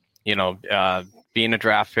 Being a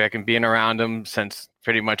draft pick and being around him since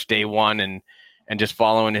pretty much day one and just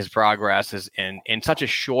following his progress in such a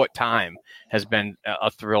short time has been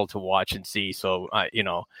a thrill to watch and see. So, I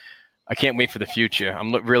can't wait for the future.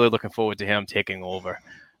 I'm really looking forward to him taking over.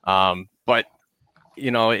 But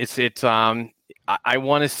I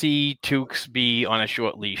want to see Tukes be on a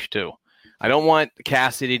short leash too. I don't want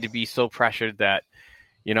Cassidy to be so pressured that,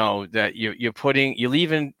 that you're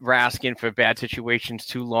leaving Raskin for bad situations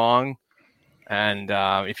too long. And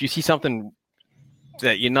if you see something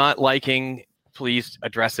that you're not liking, please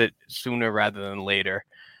address it sooner rather than later,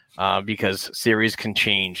 because series can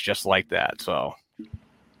change just like that. So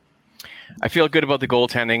I feel good about the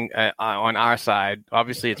goaltending on our side.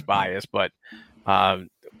 Obviously, it's biased, but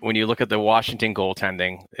when you look at the Washington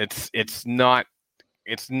goaltending, it's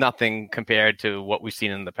nothing compared to what we've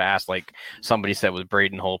seen in the past. Like somebody said with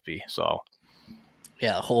Braden Holtby. So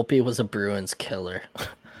yeah, Holtby was a Bruins killer.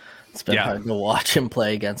 It's been hard to watch him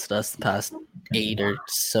play against us the past 8 or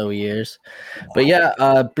so years. But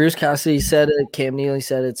yeah, Bruce Cassidy said it. Cam Neely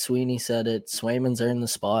said it. Sweeney said it. Swayman's earned the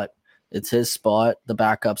spot. It's his spot, the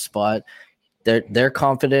backup spot. They're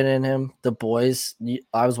confident in him. The boys,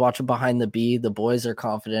 I was watching Behind the B. The boys are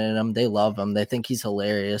confident in him. They love him. They think he's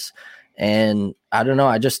hilarious. And I don't know.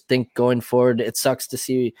 I just think going forward, it sucks to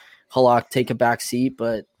see Halak take a back seat.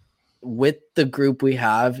 But with the group we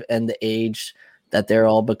have and the age that they're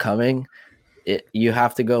all becoming, you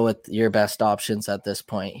have to go with your best options at this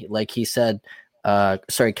point. Like he said,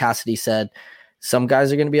 Cassidy said, some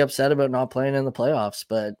guys are going to be upset about not playing in the playoffs,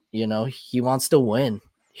 but he wants to win.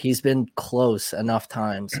 He's been close enough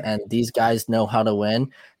times, and these guys know how to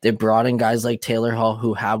win. They brought in guys like Taylor Hall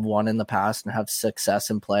who have won in the past and have success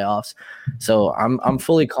in playoffs. So I'm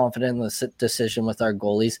fully confident in the decision with our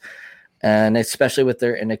goalies, and especially with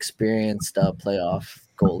their inexperienced playoff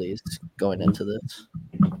goalies going into this.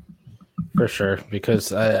 For sure, because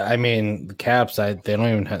the Caps, they don't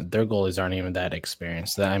even have, their goalies aren't even that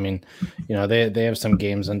experienced. They have some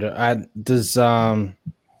games under.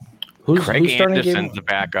 Who's Anderson's the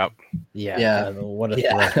backup? Yeah. What a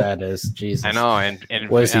threat that is! Jesus, I know. And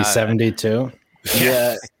was he 72?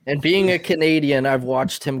 Yeah, and being a Canadian, I've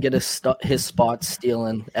watched him get his spot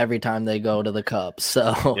stealing every time they go to the Cup.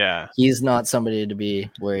 So yeah, he's not somebody to be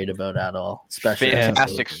worried about at all. Especially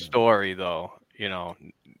fantastic story, though.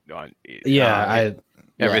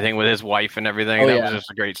 Everything with his wife and everything. Was just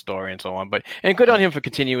a great story and so on. And good on him for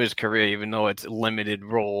continuing his career, even though it's a limited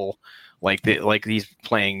role, like he's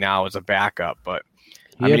playing now as a backup. But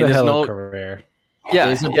He had a there's hell of no a career. yeah,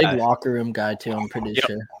 He's a yeah. big locker room guy too. I'm pretty Yep.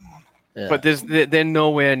 sure. Yeah. But they're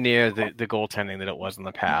nowhere near the goaltending that it was in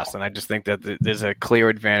the past, and I just think that there's a clear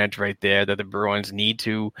advantage right there that the Bruins need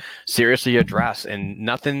to seriously address. And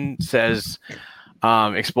nothing says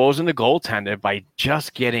exposing the goaltender by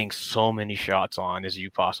just getting so many shots on as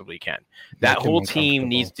you possibly can. That Make him whole team uncomfortable.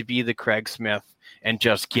 needs to be the Craig Smith and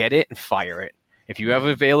just get it and fire it. If you have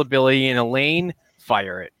availability in a lane,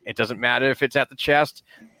 fire it. It doesn't matter if it's at the chest.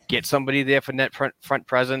 Get somebody there for net front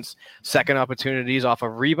presence, second opportunities off a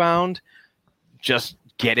rebound. Just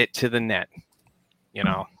get it to the net,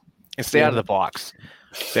 and stay out of the box.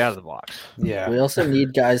 Stay out of the box. Yeah. We also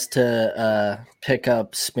need guys to pick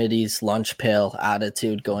up Smitty's lunch pail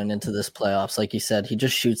attitude going into this playoffs. Like you said, he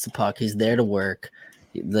just shoots the puck. He's there to work.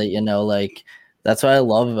 That's what I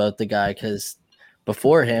love about the guy, because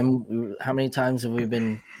before him, how many times have we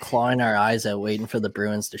been clawing our eyes out waiting for the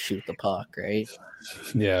Bruins to shoot the puck, right?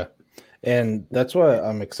 Yeah. And that's what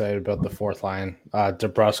I'm excited about the fourth line.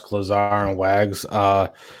 DeBrusk, Lazar, and Wags.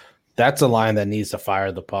 That's a line that needs to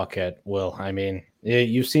fire the puck at will. I mean,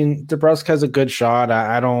 you've seen DeBrusk has a good shot.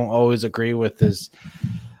 I don't always agree with his,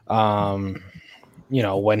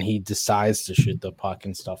 when he decides to shoot the puck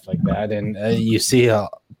and stuff like that. And you see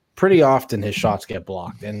pretty often his shots get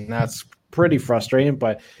blocked, and that's pretty frustrating.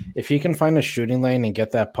 But if he can find a shooting lane and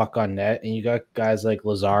get that puck on net, and you got guys like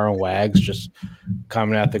Lazar and Wags just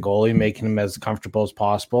coming at the goalie, making him as comfortable as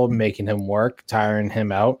possible, making him work, tiring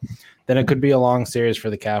him out, then it could be a long series for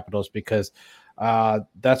the Capitals, because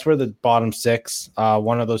that's where the bottom six,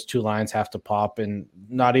 one of those two lines have to pop, and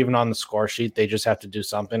not even on the score sheet. They just have to do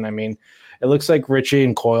something. I mean, it looks like Richie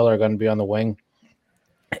and Coyle are going to be on the wing,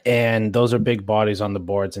 and those are big bodies on the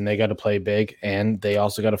boards, and they got to play big, and they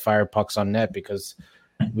also got to fire pucks on net, because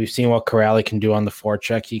we've seen what Corrali can do on the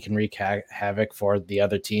forecheck. He can wreak havoc for the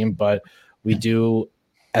other team, but we do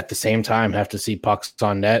at the same time have to see pucks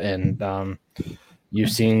on net. And you've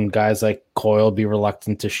seen guys like Coyle be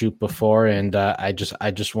reluctant to shoot before, and I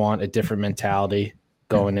just want a different mentality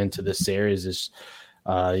going into this series. Is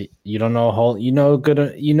you don't know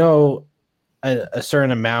a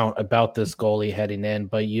certain amount about this goalie heading in,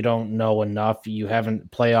 but you don't know enough. You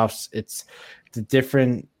haven't playoffs. It's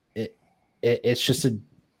different. It's just a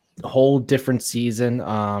whole different season.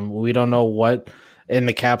 We don't know what, and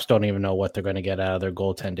the Caps don't even know what they're going to get out of their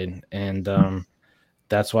goaltending. And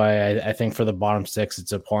that's why I think for the bottom six,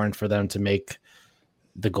 it's important for them to make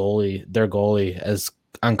their goalie as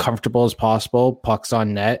uncomfortable as possible, pucks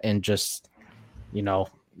on net, and just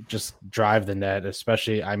drive the net.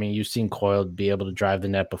 Especially, I mean, you've seen Coyle be able to drive the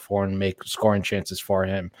net before and make scoring chances for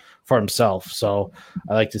himself. So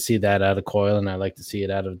I like to see that out of Coyle, and I like to see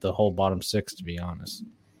it out of the whole bottom six, to be honest.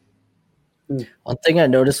 One thing I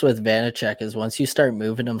noticed with Vanacek is once you start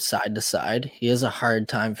moving him side to side, he has a hard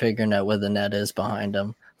time figuring out where the net is behind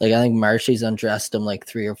him. Like, I think Marshy's undressed him like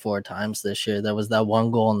 3 or 4 times this year. There was that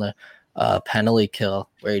one goal in the penalty kill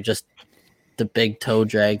where he just the big toe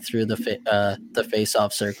drag through the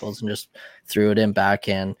face-off circles and just threw it in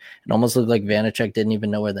backhand. It almost looked like Vanacek didn't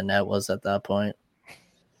even know where the net was at that point.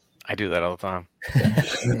 I do that all the time.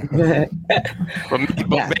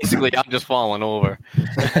 but basically, I'm just falling over.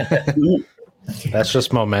 That's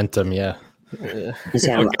just momentum, yeah. I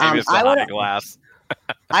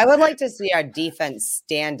would like to see our defense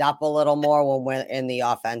stand up a little more when we're in the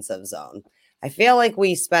offensive zone. I feel like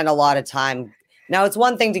we spend a lot of time. Now, it's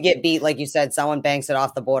one thing to get beat, like you said, someone banks it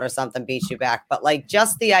off the board or something beats you back. But like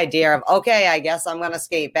just the idea of, okay, I guess I'm going to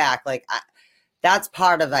skate back. Like that's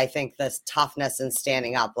part of, I think, this toughness and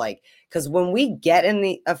standing up. Like, because when we get in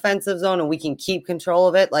the offensive zone and we can keep control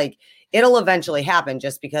of it, like it'll eventually happen,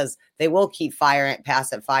 just because they will keep firing,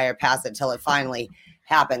 pass it till it finally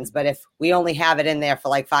happens. But if we only have it in there for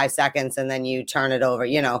like 5 seconds and then you turn it over,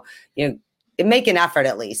 you make an effort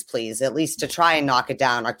at least, please, at least to try and knock it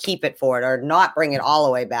down or keep it for it or not bring it all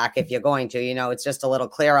the way back if you're going to, it's just a little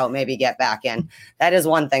clear out, maybe get back in. That is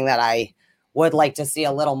one thing that I would like to see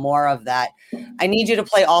a little more of that. I need you to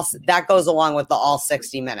play that goes along with the all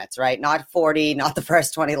 60 minutes, right? Not 40, not the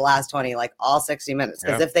first 20, the last 20, like all 60 minutes.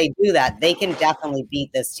 Because if they do that, they can definitely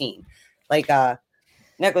beat this team. Like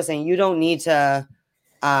Nick was saying, you don't need to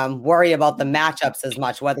worry about the matchups as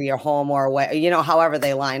much, whether you're home or away, however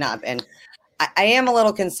they line up. And I am a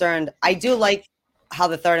little concerned. I do like how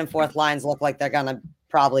the third and fourth lines look like they're going to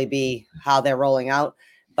probably be how they're rolling out.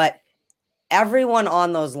 But everyone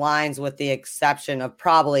on those lines, with the exception of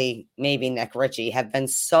probably maybe Nick Ritchie, have been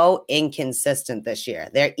so inconsistent this year.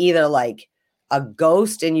 They're either like a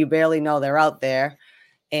ghost and you barely know they're out there.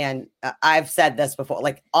 And I've said this before,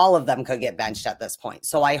 like all of them could get benched at this point.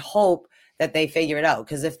 So I hope that they figure it out.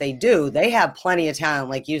 Because if they do, they have plenty of talent,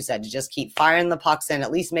 like you said, to just keep firing the pucks in,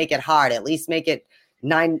 at least make it hard, at least make it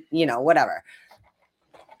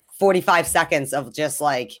 45 seconds of just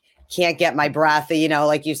like, can't get my breath,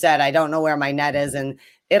 like you said, I don't know where my net is, and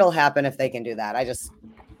it'll happen if they can do that.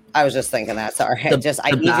 I was just thinking that. Sorry. I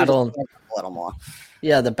need you to a little more.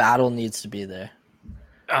 Yeah, the battle needs to be there.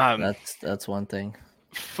 That's one thing.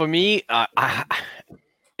 For me,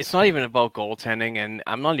 it's not even about goaltending, and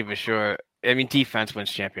I'm not even sure. I mean, defense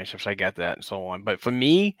wins championships. I get that and so on. But for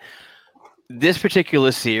me, this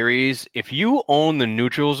particular series, if you own the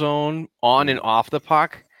neutral zone on and off the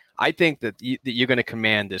puck, I think that you're going to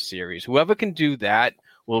command this series. Whoever can do that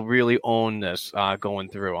will really own this going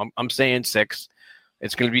through. I'm saying 6.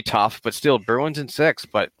 It's going to be tough, but still, Bruins in 6.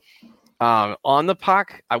 But on the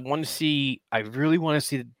puck, I really want to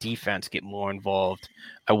see the defense get more involved.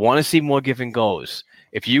 I want to see more give and goes.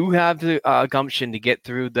 If you have the gumption to get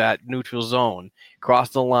through that neutral zone, cross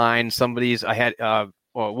the line, somebody's ahead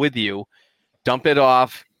or with you, dump it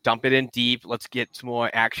off, dump it in deep. Let's get some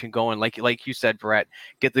more action going. Like you said, Brett,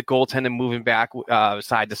 get the goaltender moving back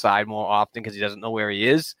side to side more often because he doesn't know where he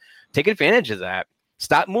is. Take advantage of that.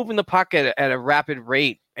 Stop moving the puck at a rapid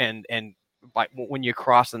rate and when you're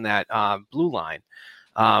crossing that blue line.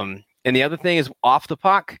 And the other thing is off the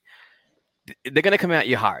puck, they're going to come at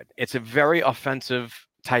you hard. It's a very offensive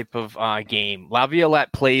type of game.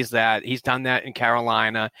 Laviolette plays that. He's done that in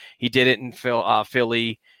Carolina. He did it in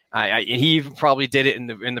Philly. He even probably did it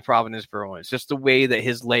in the Providence Bruins. Just the way that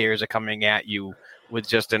his layers are coming at you with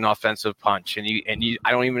just an offensive punch, and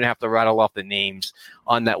I don't even have to rattle off the names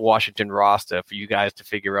on that Washington roster for you guys to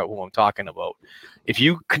figure out who I'm talking about. If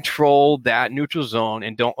you control that neutral zone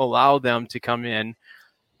and don't allow them to come in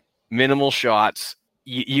minimal shots,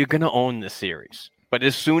 you're going to own this series. But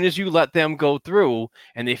as soon as you let them go through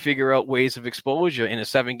and they figure out ways of exposure in a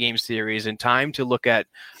 7-game series and time to look at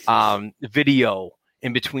video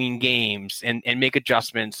in between games and make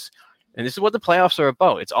adjustments. And this is what the playoffs are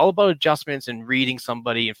about. It's all about adjustments and reading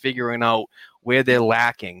somebody and figuring out where they're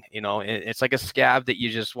lacking. It's like a scab that you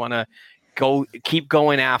just want to keep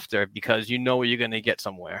going after because you know you're going to get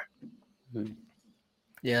somewhere.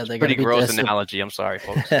 Yeah, they pretty gross analogy. I'm sorry,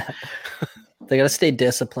 folks. They got to stay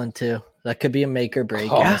disciplined too. That could be a make or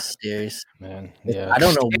break in this series. Man, yeah. I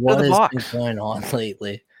don't know what has been going on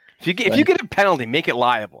lately. If you get a penalty, make it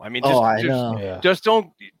liable. I mean, just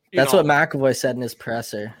don't. That's what McAvoy said in his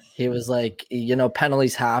presser. He was like,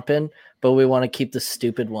 penalties happen, but we want to keep the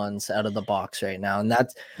stupid ones out of the box right now. And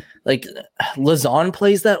that's like Lauzon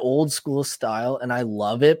plays that old school style, and I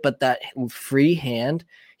love it. But that free hand,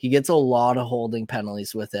 he gets a lot of holding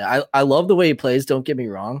penalties with it. I love the way he plays. Don't get me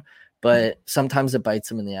wrong, but sometimes it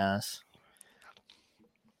bites him in the ass.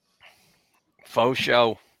 Faux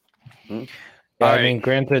show. Yeah, I mean,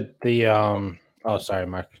 granted, the oh, sorry,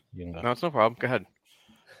 Mark. You can go. No, it's no problem. Go ahead.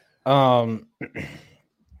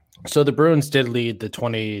 So the Bruins did lead the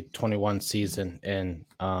 2021 season in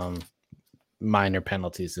minor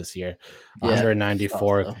penalties this year.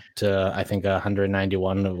 194 to I think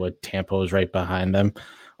 191. With Tampa was right behind them.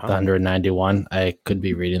 The 191. I could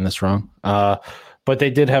be reading this wrong. But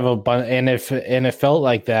they did have a bunch, and it felt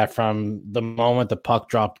like that from the moment the puck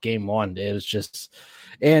dropped game one. It was just,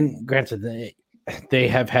 and granted, they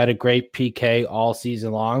have had a great PK all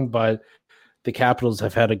season long, but the Capitals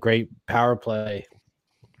have had a great power play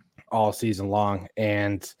all season long,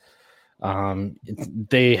 and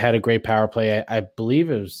they had a great power play. I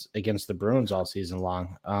believe it was against the Bruins all season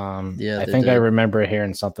long. I think I remember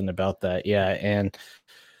hearing something about that. Yeah, and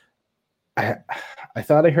I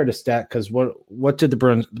thought I heard a stat because what did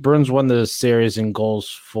the Bruins won the series in goals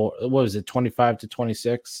for? What was it, 25 to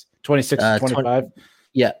 26, 26 to 25?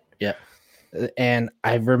 Yeah. And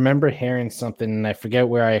I remember hearing something, and I forget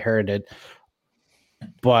where I heard it,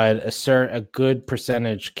 but a good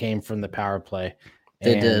percentage came from the power play.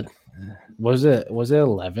 They did. Was it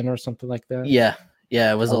 11 or something like that? Yeah,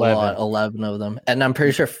 it was 11. A lot, 11 of them, and I'm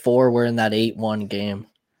pretty sure 4 were in that 8-1 game.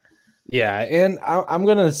 Yeah, and I'm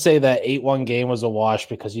gonna say that 8-1 game was a wash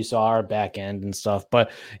because you saw our back end and stuff.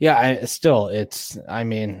 But yeah, that's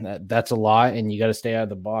a lot, and you got to stay out of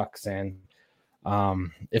the box. And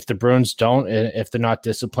if the Bruins don't, if they're not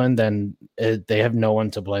disciplined, then they have no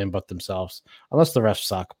one to blame but themselves, unless the refs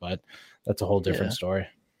suck. But that's a whole different story.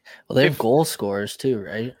 Well, they have goal scorers too,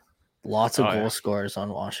 right? Lots of goal scorers on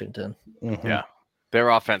Washington. Mm-hmm. Yeah. Their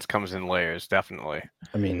offense comes in layers, definitely.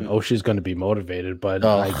 I mean, Oshie's going to be motivated, but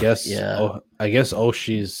I guess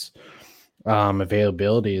Oshie's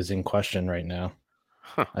availability is in question right now.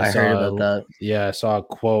 I heard about that. Yeah, I saw a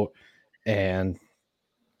quote, and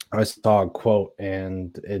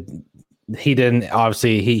he didn't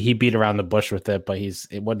obviously he beat around the bush with it, but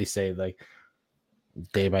what did he say, like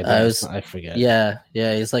day by day? I forget. Yeah.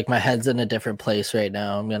 He's like, my head's in a different place right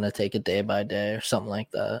now. I'm gonna take it day by day or something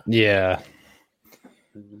like that. Yeah.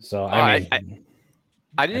 So I mean,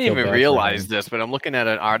 I didn't even realize this, but I'm looking at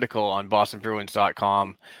an article on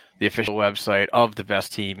BostonBruins.com, the official website of the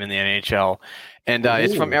best team in the NHL. And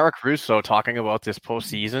it's from Eric Russo talking about this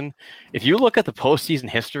postseason. If you look at the postseason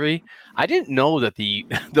history, I didn't know that the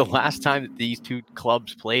last time that these two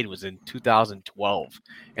clubs played was in 2012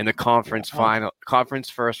 in the conference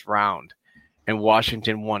first round, and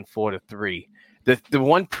Washington won 4-3. The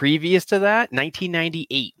one previous to that,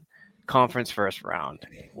 1998 conference first round,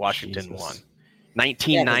 Washington won.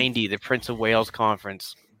 1990, the Prince of Wales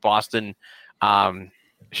Conference, Boston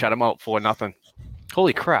shut them out 4-0.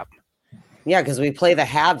 Holy crap! Yeah, because we play the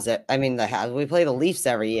Habs. We play the Leafs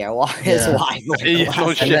every year. Why?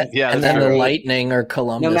 And then the Lightning or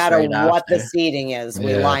Columbus. No matter right what after. the seeding is,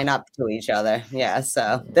 we line up to each other. Yeah,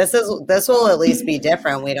 so this will at least be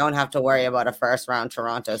different. We don't have to worry about a first round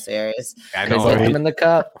Toronto series. I Put know. them in the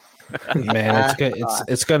cup. Man,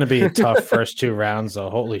 it's going to be a tough first two rounds, though.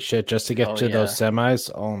 Holy shit, just to get to those semis.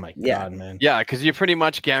 Oh my god, man. Yeah, because you're pretty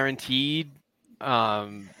much guaranteed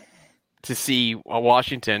to see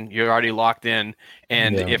Washington. You're already locked in,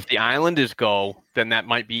 and if the Islanders go, then that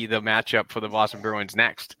might be the matchup for the Boston Bruins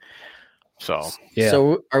next. So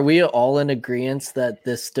So are we all in agreement that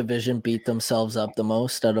this division beat themselves up the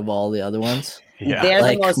most out of all the other ones? Yeah, They're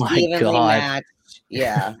Like, the most my evenly God. matched.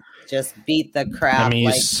 Yeah, just beat the crap. I mean,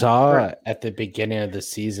 you saw at the beginning of the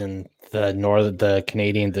season, the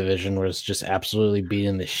Canadian division was just absolutely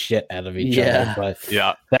beating the shit out of each other. But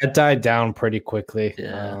that died down pretty quickly.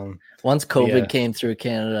 Yeah. Once COVID came through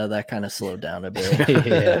Canada, that kind of slowed down a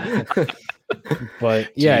bit.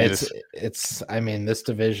 But it's. I mean, this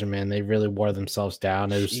division, man, they really wore themselves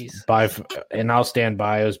down. It was and I'll stand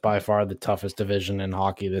by. It was by far the toughest division in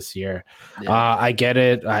hockey this year. Yeah. I get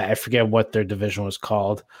it. I forget what their division was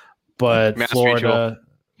called, but Florida.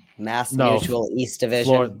 Mutual East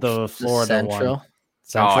Division. The Florida Central. one.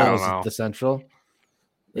 Central I don't was know. it the Central?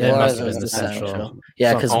 Yeah, It must have was been the the Central.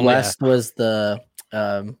 Yeah, because Something- West was the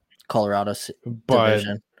Colorado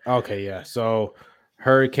division. Okay, yeah. So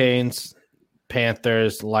Hurricanes,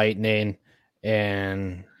 Panthers, Lightning,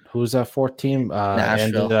 and who's that fourth team? Nashville.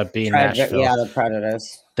 Ended up being Nashville. Yeah, the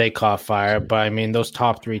Predators. They caught fire, but I mean, those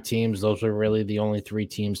top three teams, those were really the only three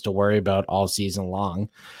teams to worry about all season long.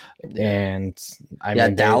 And I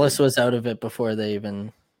mean, Dallas was out of it before they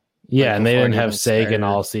even. Yeah, and they before didn't it have even Sagan started.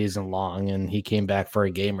 all season long, and he came back for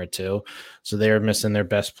a game or two. So they were missing their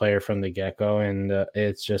best player from the get-go, and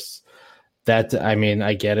it's just that. I mean,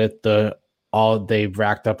 I get it. They've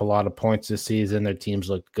racked up a lot of points this season. Their teams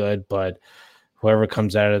looked good, but whoever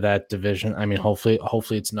comes out of that division, I mean, hopefully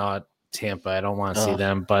it's not Tampa. I don't want to see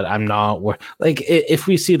them, but I'm not like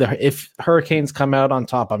if Hurricanes come out on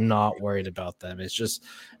top, I'm not worried about them. It's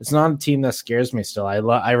not a team that scares me still.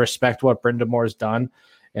 I respect what Brindamore's done.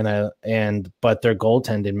 But their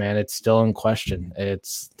goaltending, man, it's still in question. Their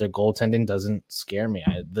goaltending doesn't scare me.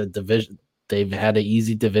 The division, they've had an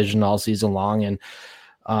easy division all season long, and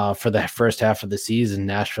for the first half of the season,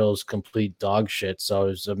 Nashville's complete dog shit. So it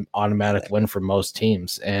was an automatic win for most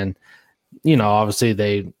teams. And obviously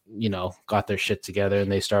they got their shit together and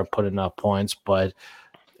they start putting up points. But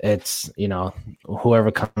it's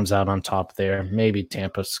whoever comes out on top there. Maybe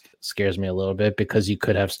Tampa scares me a little bit because you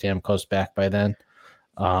could have Stamkos back by then.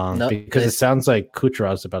 Because it sounds like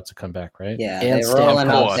Kucherov's about to come back, right? Yeah, And they're rolling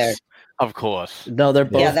out there. Of course. No, they're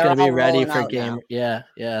both they're going to be all ready rolling for out game. now.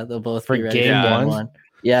 Yeah, they'll both For be ready game for one?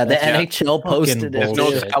 Yeah, the Yeah. NHL posted it. There's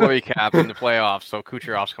no Bullshit. salary cap in the playoffs, so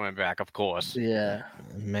Kucherov's coming back, of course. Yeah,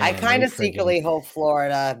 Man, I kind of they secretly hope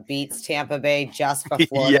Florida beats Tampa Bay just for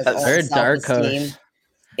Florida's Yes. own They're dark self-esteem. horse.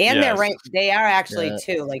 And Yes. they're ranked. They are actually Yeah.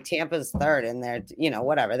 too. Like Tampa's third, and they're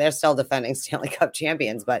whatever. They're still defending Stanley Cup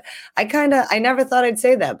champions. But I never thought I'd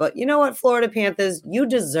say that. But you know what, Florida Panthers, you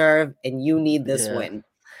deserve and you need this Yeah. win.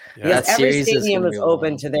 Yeah. Because That every series is stadium gonna is be open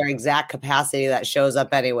wild. to their exact capacity that shows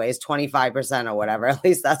up anyways, 25% or whatever. At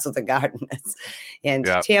least that's what the Garden is. And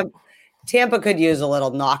Yeah. Tampa could use a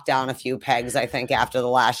little knock down a few pegs, I think, after the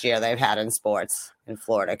last year they've had in sports. And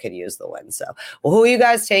Florida could use the win. So, well, who are you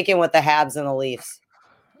guys taking with the Habs and the Leafs?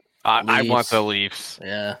 I want Leafs. the Leafs.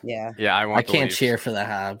 yeah. Yeah. Yeah, I want I the can't Leafs. cheer for the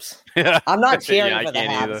Habs. I'm not Yeah, cheering I for the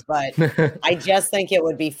can't Habs, either. but I just think it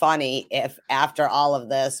would be funny if after all of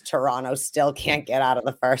this, Toronto still can't get out of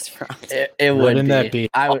the first round. It would Wouldn't that be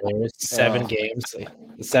I would. hilarious? 7 Oh. games?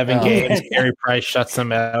 7 Oh. games. Carey Price shuts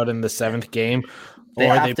them out in the 7th game. They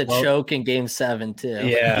Or have they to blow- choke in Game 7 too.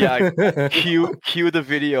 Yeah, cue the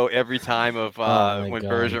video every time of my when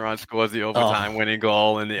God. Bergeron scores the overtime winning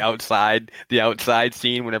goal and the outside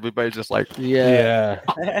scene when everybody's just like, Yeah.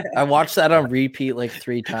 I watched that on repeat like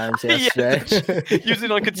 3 times yesterday. using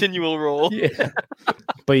on continual roll. Yeah.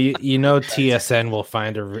 But you know TSN will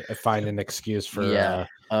find an excuse for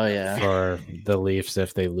for the Leafs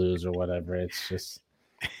if they lose or whatever. It's just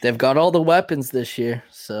They've got all the weapons this year,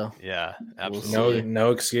 so Yeah, absolutely.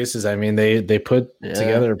 no excuses. I mean, they put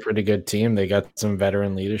together a pretty good team. They got some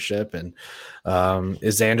veteran leadership, and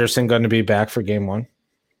is Anderson going to be back for Game 1?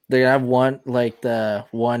 They're gonna have one like the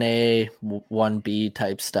 1A, 1B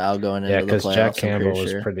type style going into the because playoffs. Jack Campbell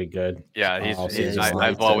was pretty good. Yeah,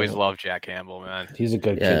 I've always loved Jack Campbell, man. He's a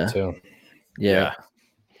good kid too. Yeah.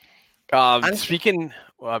 Speaking.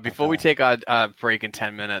 Before we take a break in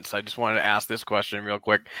 10 minutes, I just wanted to ask this question real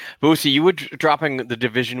quick. Boosie, you were dropping the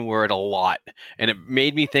division word a lot, and it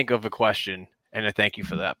made me think of a question, and I thank you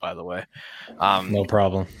for that, by the way. No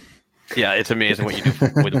problem. Yeah, it's amazing what you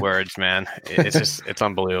do with words, man. It's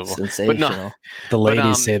unbelievable. Sensational. But no, The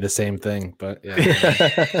ladies say the same thing, but yeah.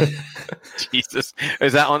 Jesus.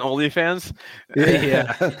 Is that on OnlyFans?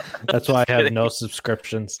 Yeah. That's why I have no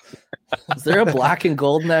subscriptions. Is there a Black and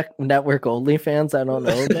Gold Network OnlyFans? I don't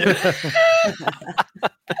know.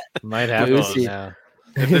 Might have those now.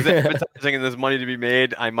 If there's advertising and there's money to be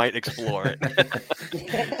made, I might explore it.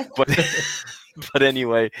 But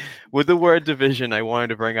anyway, with the word division, I wanted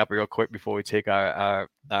to bring up real quick before we take our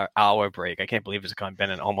hour break. I can't believe it's been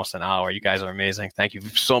in almost an hour. You guys are amazing. Thank you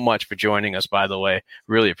so much for joining us, by the way.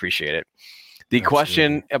 Really appreciate it. The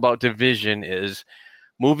question about division is,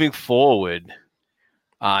 moving forward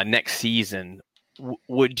next season,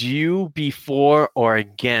 would you be for or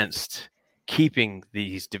against keeping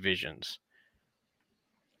these divisions?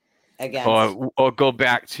 Against. Or go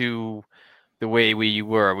back to the way we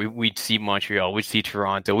were. We'd see Montreal, we'd see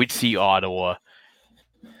Toronto, we'd see Ottawa.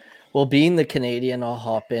 Well, being the Canadian, I'll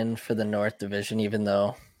hop in for the North Division, even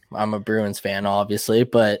though I'm a Bruins fan, obviously.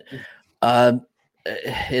 But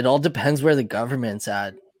it all depends where the government's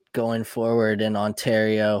at going forward in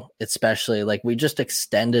Ontario, especially. Like, we just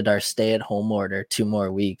extended our stay-at-home order 2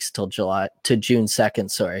 more weeks till June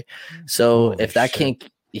 2nd. Sorry. So if that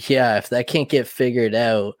can't get figured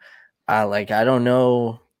out, I don't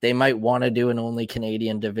know. They might want to do an only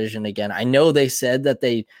Canadian division again. I know they said that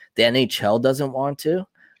the NHL doesn't want to,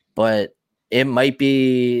 but it might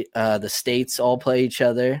be the states all play each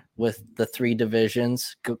other with the 3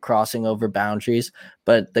 divisions crossing over boundaries,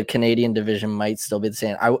 but the Canadian division might still be the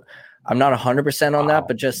same. I'm not 100% on that,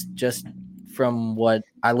 but just from what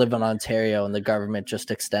I live in Ontario and the government just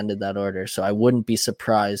extended that order. So I wouldn't be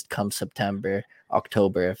surprised come September,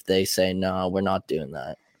 October, if they say, no, we're not doing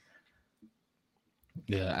that.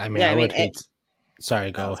 Yeah, I mean,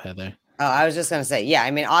 sorry, go ahead there. Oh, I was just going to say, yeah,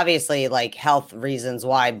 I mean, obviously, like health reasons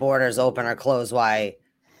why borders open or close, why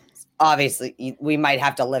obviously we might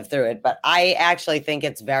have to live through it. But I actually think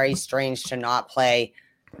it's very strange to not play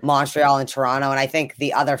Montreal and Toronto. And I think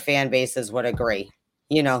the other fan bases would agree,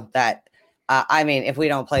 that, I mean, if we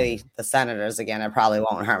don't play the Senators again, it probably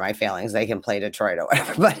won't hurt my feelings. They can play Detroit or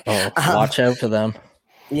whatever. But watch out for them.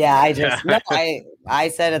 Yeah, I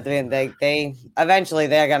said at the end, they eventually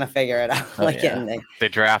they're gonna figure it out. They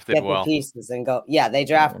drafted get well. The pieces and go. Yeah, they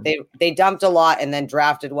dumped a lot and then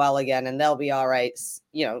drafted well again, and they'll be all right.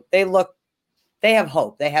 They have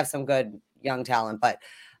hope. They have some good young talent, but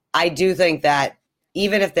I do think that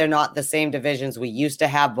even if they're not the same divisions we used to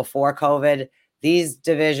have before COVID, these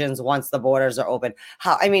divisions, once the borders are open,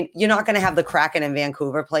 you're not going to have the Kraken and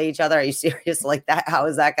Vancouver play each other. Are you serious? Like that? How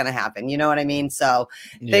is that going to happen? You know what I mean? So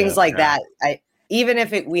things like that. Even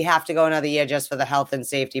if we have to go another year just for the health and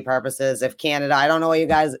safety purposes, if Canada, I don't know you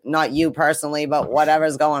guys, not you personally, but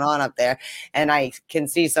whatever's going on up there. And I can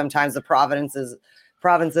see sometimes the provinces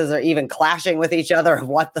are even clashing with each other of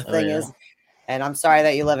what the thing is. And I'm sorry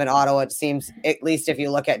that you live in Ottawa. It seems, at least if you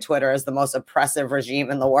look at Twitter, as the most oppressive regime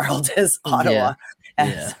in the world is Ottawa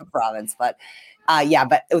as a province. But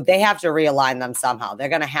but they have to realign them somehow. They're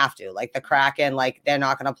going to have to. Like the Kraken, they're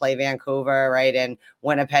not going to play Vancouver, right? And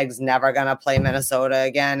Winnipeg's never going to play Minnesota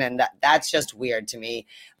again. And that's just weird to me,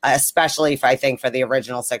 especially if I think for the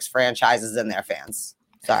original 6 franchises and their fans.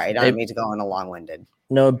 Sorry, I don't mean to go on a long-winded.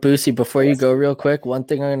 No, Boosie, before you go real quick, one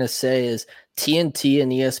thing I'm going to say is TNT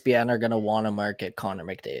and ESPN are going to want to market Connor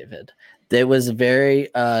McDavid. It was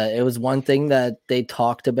one thing that they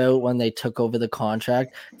talked about when they took over the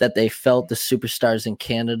contract, that they felt the superstars in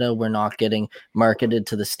Canada were not getting marketed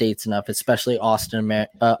to the States enough, especially Austin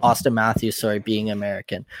Matthews, being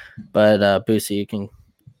American. But Boosie, you can.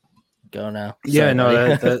 go now. Yeah, Sorry,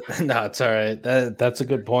 no, buddy. no, it's all right. That's a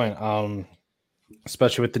good point.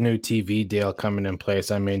 Especially with the new TV deal coming in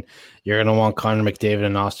place. I mean, you're gonna want Connor McDavid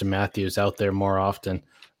and Austin Matthews out there more often.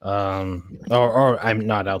 Or I'm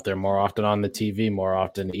not out there more often on the TV more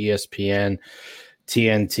often. ESPN,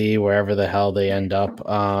 TNT, wherever the hell they end up.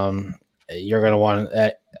 You're gonna want.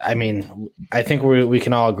 I mean, I think we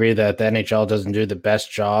can all agree that the NHL doesn't do the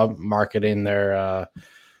best job marketing their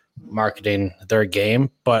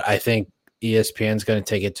game, but I think ESPN is going to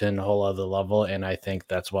take it to a whole other level, and I think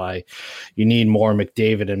that's why you need more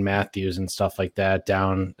McDavid and Matthews and stuff like that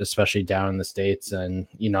down, especially down in the States, and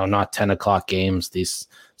not 10 o'clock games, these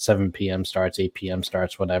 7 p.m. starts, 8 p.m.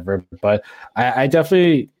 starts, whatever. But I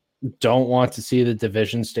definitely don't want to see the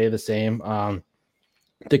division stay the same.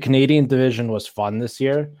 The Canadian division was fun this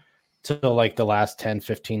year till like the last 10,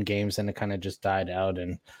 15 games, and it kind of just died out,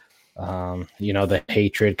 and the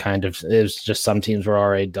hatred kind of, it was just some teams were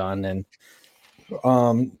already done. And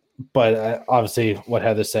but obviously what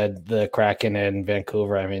Heather said, the Kraken and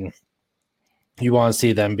Vancouver, I mean, you want to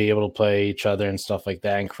see them be able to play each other and stuff like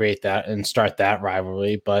that and create that and start that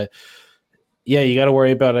rivalry. But yeah, you got to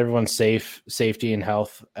worry about everyone's safety and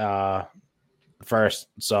health first.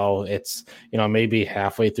 So it's, maybe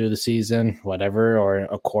halfway through the season, whatever, or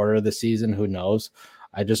a quarter of the season, who knows.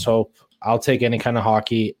 I just hope. I'll take any kind of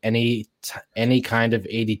hockey, any kind of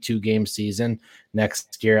 82 game season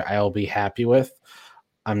next year. I'll be happy with.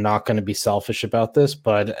 I'm not going to be selfish about this,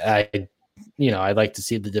 but I'd like to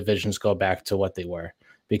see the divisions go back to what they were,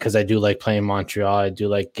 because I do like playing Montreal. I do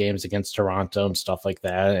like games against Toronto and stuff like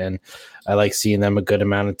that, and I like seeing them a good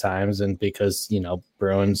amount of times. And because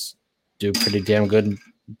Bruins do pretty damn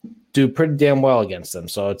well against them,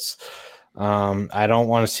 so it's I don't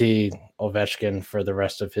want to see Ovechkin for the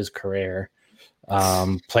rest of his career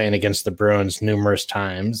playing against the Bruins numerous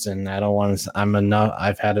times, and I don't want to.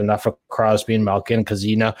 I've had enough of Crosby and Malkin, because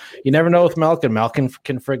you never know with Malkin. Malkin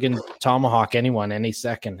can friggin' tomahawk anyone any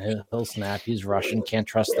second. He'll snap. He's Russian. Can't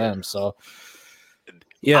trust them. So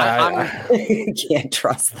yeah, I can't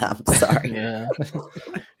trust them. Sorry. Yeah.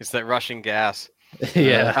 It's that Russian gas.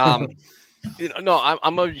 yeah. No,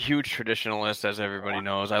 I'm a huge traditionalist, as everybody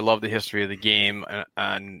knows. I love the history of the game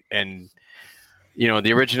and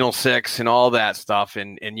the original six and all that stuff.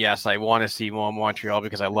 And yes, I want to see more Montreal,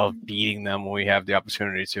 because I love beating them when we have the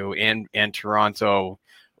opportunity to, and Toronto,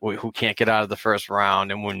 who can't get out of the first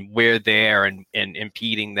round. And when we're there and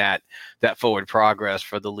impeding that forward progress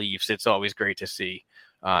for the Leafs, it's always great to see,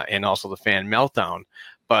 and also the fan meltdown.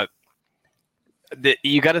 But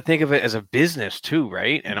you got to think of it as a business too,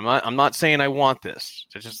 right? And I'm not saying I want this.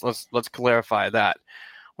 So just let's clarify that.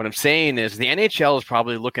 What I'm saying is the NHL is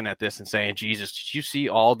probably looking at this and saying, Jesus, did you see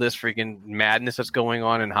all this freaking madness that's going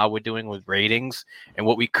on and how we're doing with ratings and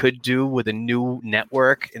what we could do with a new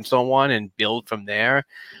network and so on, and build from there?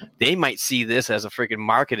 They might see this as a freaking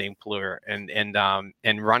marketing ploy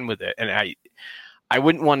and run with it. And I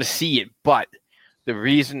wouldn't want to see it, but the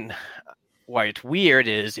reason why it's weird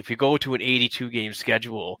is if you go to an 82 game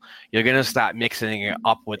schedule, you're going to start mixing it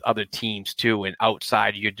up with other teams too, and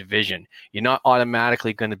outside your division. You're not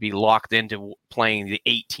automatically going to be locked into playing the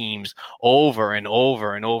 8 teams over and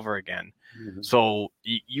over and over again. Mm-hmm. So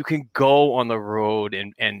you can go on the road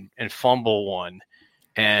and fumble one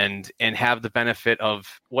and have the benefit of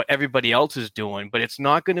what everybody else is doing, but it's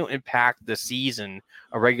not going to impact the season,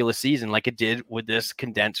 a regular season, like it did with this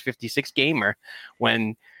condensed 56 gamer,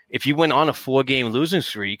 when if you went on a 4-game losing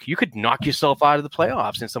streak, you could knock yourself out of the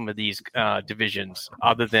playoffs in some of these divisions,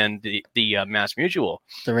 other than the Mass Mutual.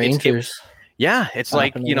 The Rangers. It's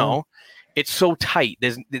like, it's so tight.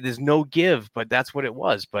 There's no give, but that's what it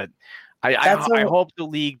was. But I hope the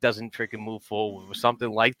league doesn't freaking move forward with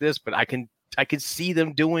something like this. But I can see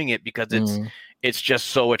them doing it, because it's just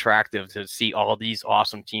so attractive to see all these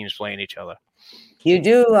awesome teams playing each other. You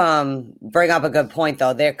do bring up a good point,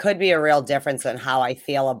 though. There could be a real difference in how I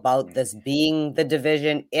feel about this being the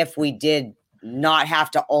division if we did not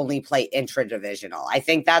have to only play intra-divisional. I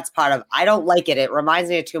think that's part of – I don't like it. It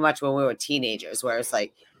reminds me of too much when we were teenagers, where it's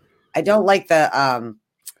like I don't like the I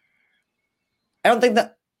don't think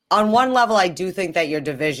that – on one level, I do think that your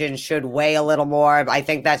division should weigh a little more. I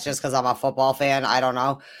think that's just because I'm a football fan. I don't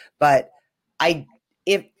know. But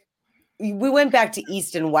if we went back to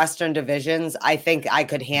East and Western divisions, I think I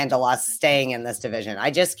could handle us staying in this division.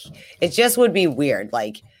 It just would be weird.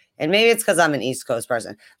 Like, and maybe it's because I'm an East Coast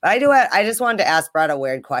person, but I just wanted to ask Brett a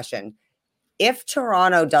weird question. If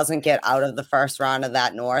Toronto doesn't get out of the first round of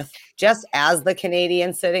that North, just as the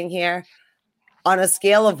Canadian sitting here, on a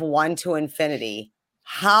scale of 1 to infinity,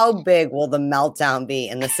 how big will the meltdown be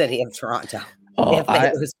in the city of Toronto? Oh, if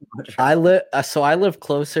they lose Montreal. I live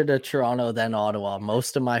closer to Toronto than Ottawa.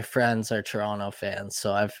 Most of my friends are Toronto fans,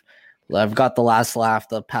 so I've got the last laugh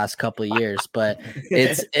the past couple of years, but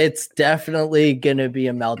it's definitely gonna be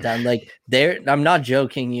a meltdown. Like I'm not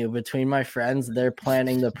joking you. Between my friends, they're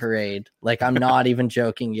planning the parade. Like I'm not even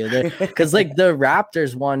joking you. Because like the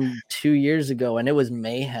Raptors won 2 years ago, and it was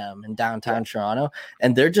mayhem in downtown Toronto,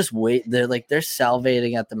 and they're just they're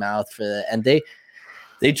salivating at the mouth for that, and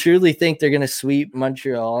they truly think they're going to sweep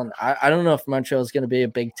Montreal. And I don't know if Montreal is going to be a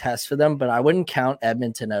big test for them, but I wouldn't count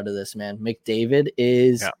Edmonton out of this, man. McDavid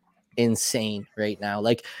is insane right now.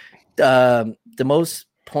 Like the most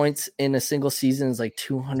points in a single season is like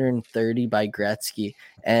 230 by Gretzky.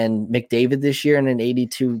 And McDavid this year in an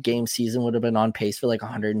 82 game season would have been on pace for like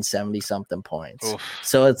 170 something points. Oof.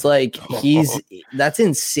 So it's like that's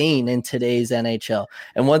insane in today's NHL.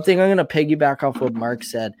 And one thing I'm going to piggyback off what Mark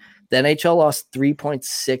said, the NHL lost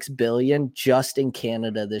 $3.6 billion just in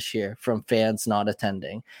Canada this year from fans not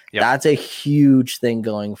attending. Yep. That's a huge thing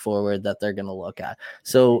going forward that they're going to look at.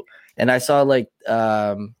 So, and I saw like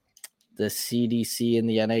the CDC and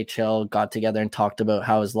the NHL got together and talked about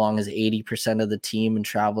how as long as 80% of the team and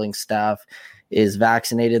traveling staff is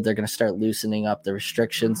vaccinated, they're going to start loosening up the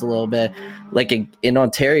restrictions a little bit. Like in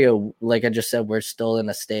Ontario, like I just said, we're still in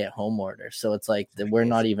a stay-at-home order. So it's like we're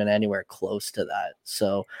not even anywhere close to that.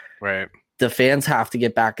 So the fans have to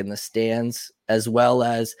get back in the stands, as well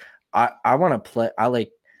as I want to play. I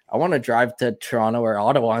want to drive to Toronto or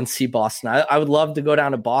Ottawa and see Boston. I would love to go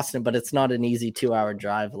down to Boston, but it's not an easy 2-hour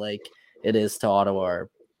drive like it is to Ottawa or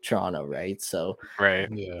Toronto, right? So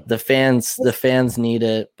the fans need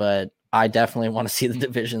it, but I definitely want to see the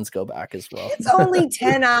divisions go back as well. It's only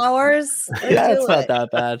 10 hours. It's not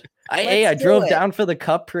that bad. I drove down for the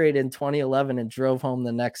Cup parade in 2011 and drove home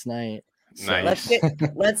the next night. So nice.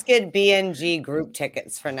 Let's get BNG group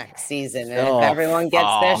tickets for next season. And if everyone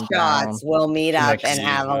gets their shots, we'll meet up and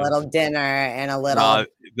have a little dinner and a little.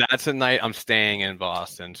 That's a night I'm staying in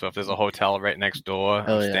Boston. So if there's a hotel right next door,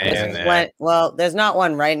 I'm staying there. Well, there's not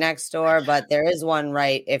one right next door, but there is one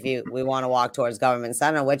right if we want to walk towards Government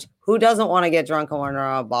Center, which who doesn't want to get drunk when we're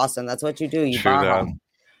around Boston? That's what you do. You bar home.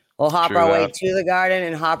 We'll hop our way to the Garden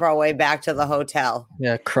and hop our way back to the hotel.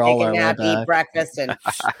 Yeah, crawl our way back. Eat breakfast and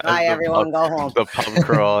bye, everyone, go home. The pub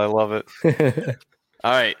crawl, I love it.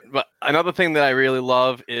 All right, but another thing that I really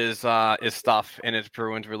love is stuff, and it's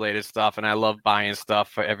Bruins related stuff, and I love buying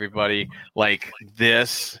stuff for everybody like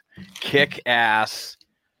this kick-ass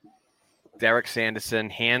Derek Sanderson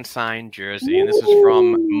hand-signed jersey, and this is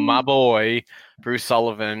from my boy Bruce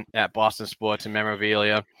Sullivan at Boston Sports and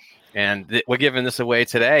Memorabilia. And we're giving this away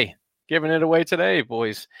today. Giving it away today,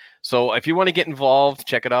 boys. So if you want to get involved,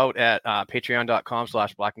 check it out at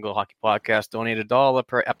patreon.com/Black and Gold Hockey Podcast. Donate $1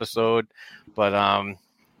 per episode. But I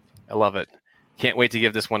love it. Can't wait to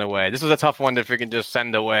give this one away. This is a tough one to freaking just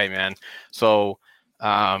send away, man. So,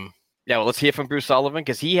 well, let's hear from Bruce Sullivan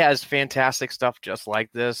because he has fantastic stuff just like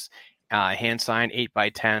this. Hand-signed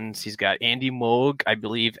 8x10s. He's got Andy Moog, I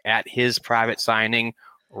believe, at his private signing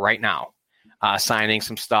right now. Signing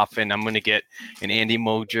some stuff, and I'm going to get an Andy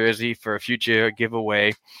Moog jersey for a future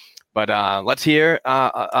giveaway. But let's hear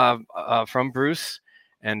from Bruce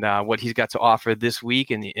and what he's got to offer this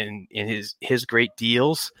week in his great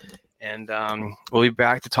deals. And we'll be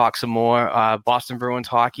back to talk some more Boston Bruins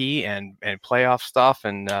hockey and playoff stuff,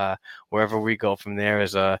 and wherever we go from there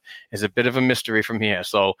is a bit of a mystery from here.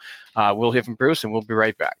 So we'll hear from Bruce, and we'll be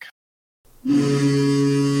right back.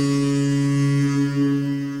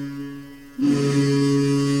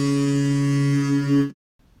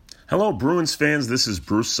 Hello, Bruins fans. This is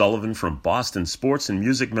Bruce Sullivan from Boston Sports and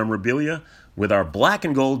Music Memorabilia with our Black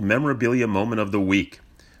and Gold Memorabilia Moment of the Week.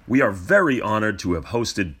 We are very honored to have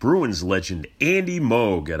hosted Bruins legend Andy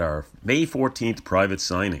Moog at our May 14th private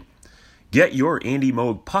signing. Get your Andy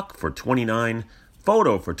Moog puck for $29,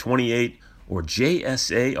 photo for $28, or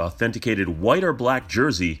JSA authenticated white or black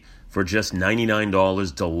jersey for just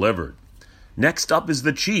 $99 delivered. Next up is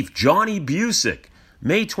the Chief, Johnny Busick,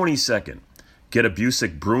 May 22nd. Get a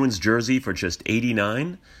Busick Bruins jersey for just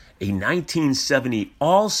 $89, a 1970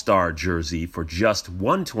 All-Star jersey for just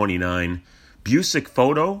 $129, Busick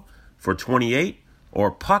photo for $28,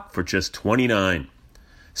 or puck for just $29.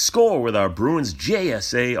 Score with our Bruins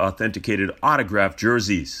JSA authenticated autographed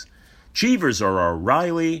jerseys. Cheevers are our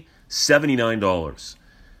Riley, $79.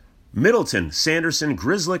 Middleton, Sanderson,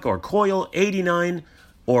 Grzelcyk, or Coyle, $89.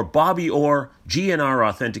 Or Bobby Orr GNR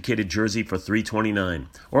authenticated jersey for $329.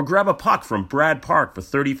 Or grab a puck from Brad Park for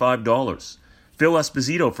 $35. Phil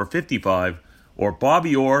Esposito for $55. Or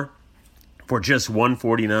Bobby Orr for just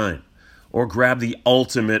 $149. or grab the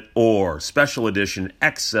Ultimate Ore Special Edition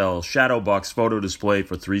XL Shadow Box photo display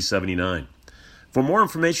for $379. For more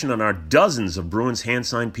information on our dozens of Bruins hand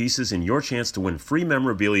signed pieces and your chance to win free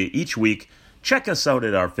memorabilia each week, check us out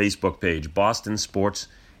at our Facebook page, Boston Sports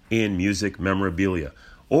and Music Memorabilia,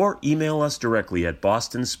 or email us directly at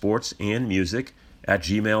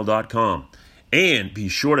bostonsportsandmusic@gmail.com. And be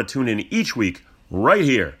sure to tune in each week right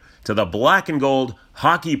here to the Black and Gold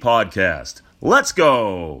Hockey Podcast. Let's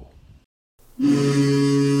go!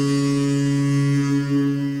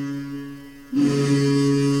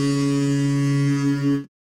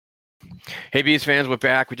 Hey, Bees fans, we're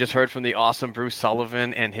back. We just heard from the awesome Bruce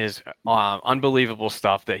Sullivan and his unbelievable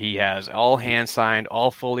stuff that he has, all hand signed,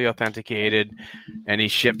 all fully authenticated, and he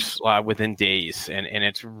ships within days, and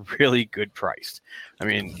it's really good priced. I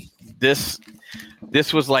mean, this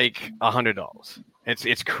was like $100.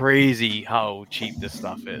 It's crazy how cheap this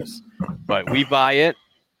stuff is, but we buy it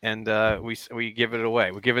and we give it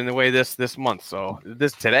away. We're giving it away this month, so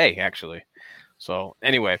this today actually. So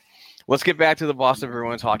anyway. Let's get back to the Boston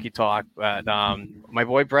Bruins hockey talk. My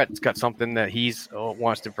boy Brett's got something that he's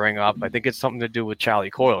wants to bring up. I think it's something to do with Charlie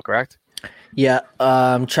Coyle, correct? Yeah,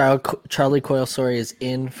 Charlie Coyle, is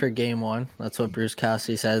in for game one. That's what Bruce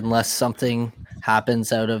Cassidy said. Unless something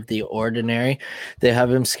happens out of the ordinary, they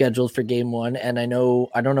have him scheduled for game one. And I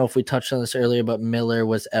don't know if we touched on this earlier, but Miller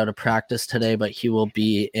was out of practice today, but he will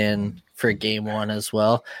be in for game one as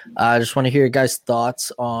well. I just want to hear your guys'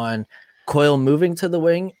 thoughts on Coyle moving to the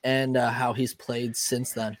wing and how he's played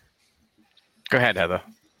since then. Go ahead, Heather.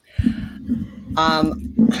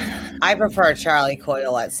 I prefer Charlie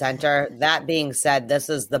Coyle at center. That being said, this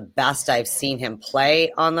is the best I've seen him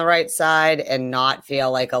play on the right side and not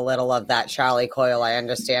feel like a little of that Charlie Coyle. I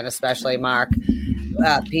understand, especially Mark,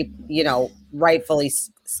 people, rightfully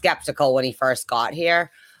skeptical when he first got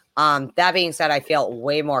here. That being said, I feel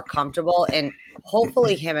way more comfortable, and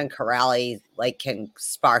hopefully him and Corrali can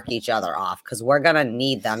spark each other off, because we're gonna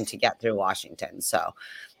need them to get through Washington. So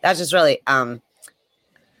that's just really I'm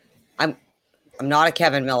not a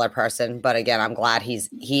Kevin Miller person, but again, I'm glad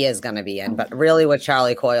he is going to be in. But really, with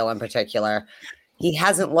Charlie Coyle in particular, he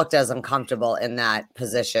hasn't looked as uncomfortable in that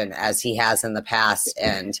position as he has in the past.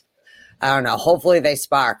 And I don't know. Hopefully they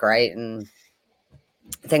spark, right, and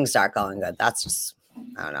things start going good. That's just,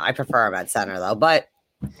 I don't know. I prefer him at center though, but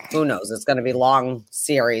who knows? It's going to be a long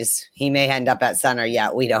series. He may end up at center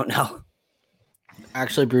yet. We don't know.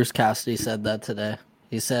 Actually, Bruce Cassidy said that today.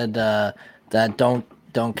 He said that don't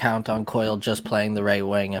count on Coyle just playing the right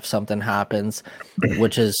wing if something happens,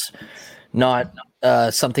 which is not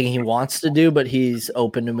something he wants to do, but he's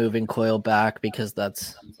open to moving Coyle back because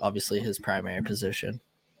that's obviously his primary position.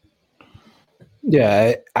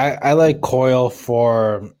 Yeah, I like Coyle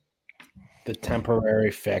for the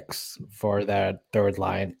temporary fix for that third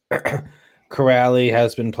line. Corrali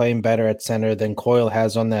has been playing better at center than Coyle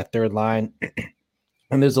has on that third line.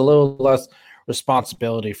 And there's a little less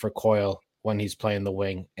responsibility for Coyle when he's playing the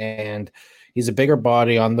wing. And he's a bigger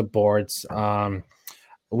body on the boards.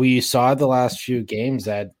 We saw the last few games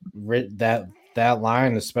that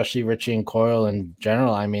line, especially Richie and Coyle in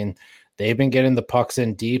general, I mean, they've been getting the pucks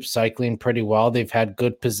in deep, cycling pretty well. They've had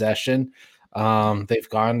good possession. They've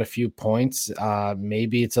gotten a few points.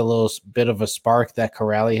 Maybe it's a little bit of a spark that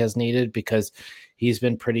Corrali has needed, because he's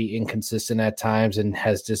been pretty inconsistent at times and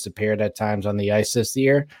has disappeared at times on the ice this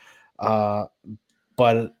year. But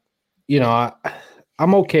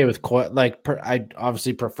I'm okay with Coyle. I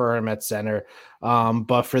obviously prefer him at center.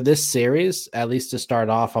 But for this series, at least to start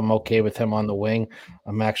off, I'm okay with him on the wing.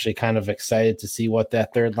 I'm actually kind of excited to see what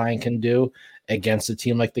that third line can do against a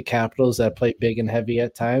team like the Capitals that play big and heavy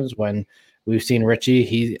at times. When we've seen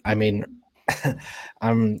Richie,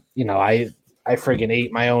 I friggin'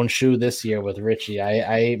 ate my own shoe this year with Richie.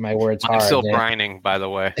 I ate my words hard. I'm still brining, by the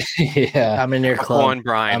way. Yeah. I'm in your club. Corn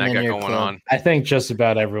brine I got going club. on. I think just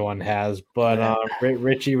about everyone has. But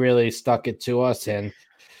Richie really stuck it to us, and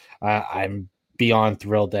I'm beyond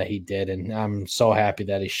thrilled that he did. And I'm so happy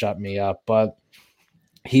that he shut me up. But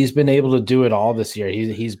he's been able to do it all this year.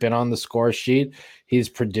 He's been on the score sheet. He's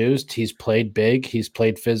produced. He's played big. He's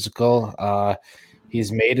played physical.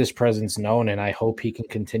 He's made his presence known, and I hope he can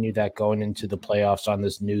continue that going into the playoffs on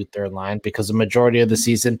this new third line, because the majority of the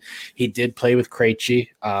season he did play with Krejci.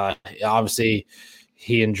 Obviously,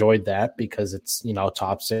 he enjoyed that because it's,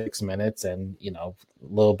 top 6 minutes and, a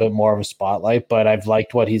little bit more of a spotlight. But I've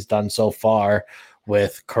liked what he's done so far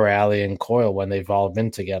with Corrali and Coyle when they've all been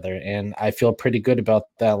together. And I feel pretty good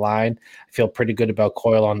about that line. I feel pretty good about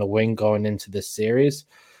Coyle on the wing going into this series.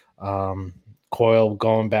 Coyle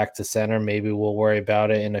going back to center, maybe we'll worry about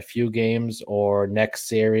it in a few games or next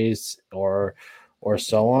series or or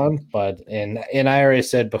so on. But and I already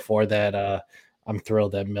said before that I'm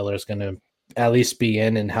thrilled that Miller's going to at least be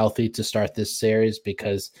in and healthy to start this series,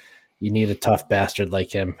 because you need a tough bastard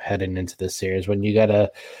like him heading into this series. When you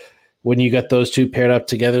got those two paired up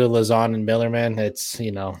together, Lauzon and Miller, man, it's,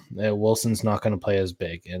 Wilson's not going to play as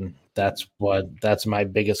big. And that's my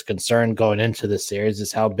biggest concern going into this series,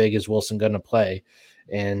 is how big is Wilson going to play?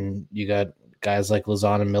 And you got guys like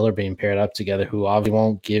Lauzon and Miller being paired up together, who obviously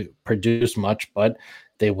won't produce much, but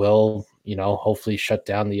they will, hopefully shut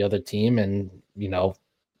down the other team and,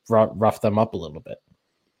 rough them up a little bit.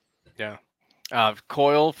 Yeah.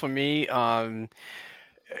 Coyle for me,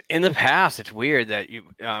 in the past, it's weird that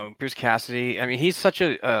Bruce Cassidy, I mean, he's such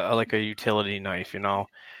a utility knife, you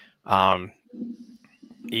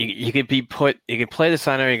could play the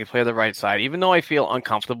center, you could play the right side. Even though I feel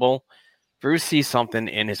uncomfortable, Bruce sees something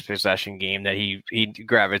in his possession game that he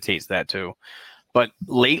gravitates that to. But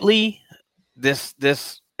lately, this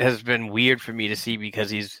has been weird for me to see, because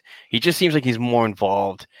he just seems like he's more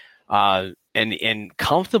involved and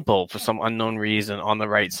comfortable for some unknown reason on the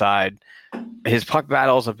right side. His puck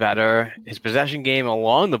battles are better. His possession game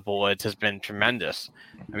along the boards has been tremendous.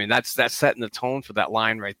 I mean, that's setting the tone for that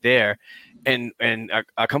line right there. And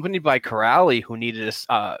accompanied by Corrali, who needed this,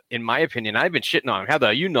 in my opinion, I've been shitting on him.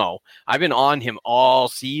 Heather, I've been on him all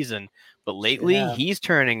season, but lately he's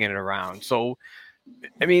turning it around. So,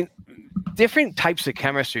 I mean, different types of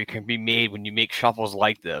chemistry can be made when you make shuffles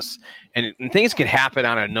like this, and things can happen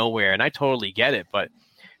out of nowhere. And I totally get it, but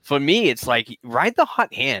for me, it's like, ride the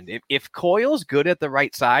hot hand. If Coyle's good at the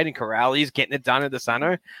right side and Corrali's getting it done at the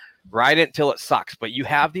center, ride it until it sucks. But you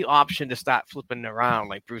have the option to start flipping it around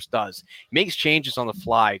like Bruce does. He makes changes on the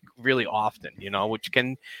fly really often, which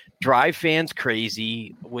can drive fans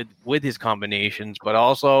crazy with his combinations, but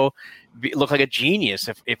also look like a genius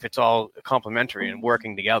if it's all complementary and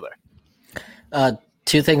working together.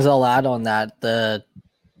 Two things I'll add on that. The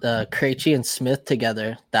Krejci and Smith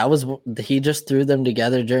together, he just threw them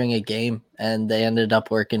together during a game and they ended up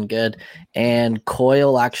working good. And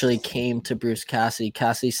Coyle actually came to Bruce Cassidy.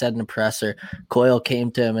 Cassidy said in a presser, Coyle came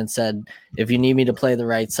to him and said, if you need me to play the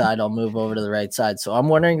right side, I'll move over to the right side. So I'm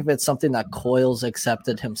wondering if it's something that Coyle's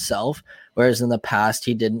accepted himself, whereas in the past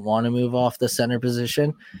he didn't want to move off the center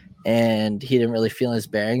position and he didn't really feel his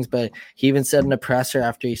bearings. But he even said in a presser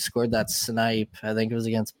after he scored that snipe, I think it was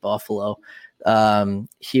against Buffalo,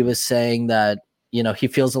 he was saying that, he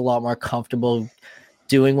feels a lot more comfortable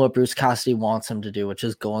doing what Bruce Cassidy wants him to do, which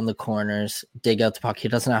is go in the corners, dig out the puck. He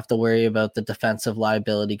doesn't have to worry about the defensive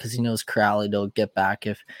liability because he knows Corrali will get back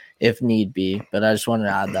if need be. But I just wanted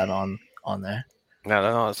to add that on there.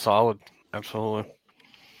 No, it's solid. Absolutely.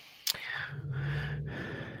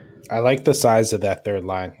 I like the size of that third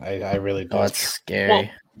line. I really do. Oh, it's scary. Well,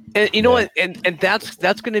 and you know what? And that's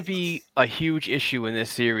going to be a huge issue in this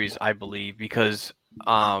series, I believe, because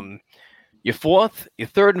your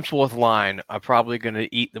third and fourth line are probably going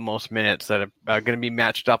to eat the most minutes that are going to be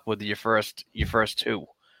matched up with your first two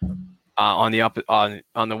on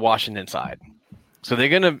the Washington side. So they're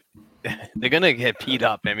gonna get beat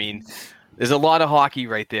up. I mean, there's a lot of hockey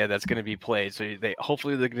right there that's going to be played. So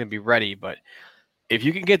hopefully they're going to be ready, but if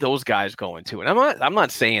you can get those guys going too, and I'm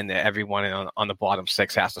not saying that everyone on the bottom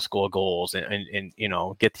six has to score goals and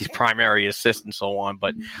get these primary assists and so on,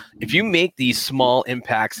 but if you make these small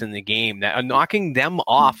impacts in the game that are knocking them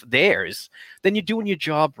off theirs, then you're doing your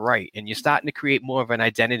job right, and you're starting to create more of an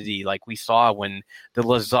identity like we saw when the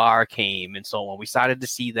Lazar came and so on. We started to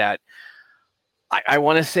see that. I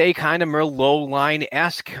want to say kind of Merlot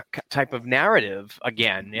line-esque type of narrative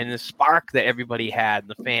again, and the spark that everybody had,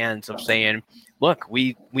 the fans, of saying, look,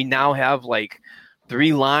 we now have like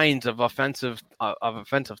 3 lines of offensive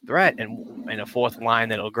threat and a fourth line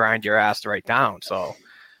that'll grind your ass right down. So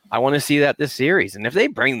I want to see that this series. And if they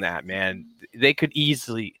bring that, man, they could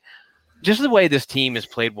easily, just the way this team has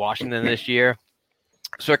played Washington this year,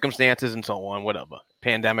 circumstances and so on, whatever,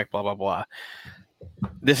 pandemic, blah, blah, blah.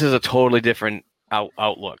 This is a totally different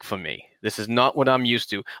outlook for me. This is not what I'm used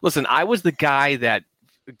to. Listen, I was the guy that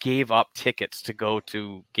gave up tickets to go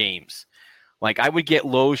to games. Like, I would get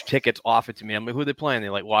Loge tickets offered to me. I'm like, who are they playing?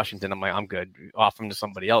 They're like, Washington. I'm like, I'm good. Offer them to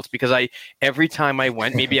somebody else. Because every time I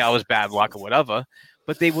went, maybe I was bad luck or whatever,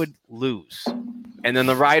 but they would lose. And then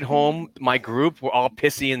the ride home, my group were all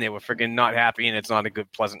pissy and they were freaking not happy, and it's not a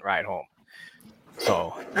good, pleasant ride home.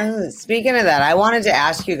 So, speaking of that, I wanted to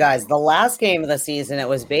ask you guys, the last game of the season, it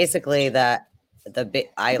was basically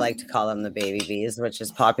I like to call them the Baby Bees, which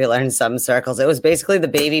is popular in some circles. It was basically the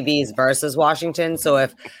Baby Bees versus Washington. So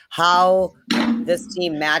how this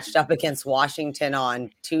team matched up against Washington on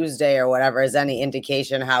Tuesday or whatever is any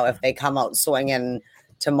indication, how if they come out swinging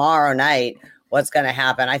tomorrow night, what's going to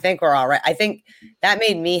happen. I think we're all right. I think that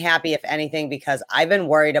made me happy, if anything, because I've been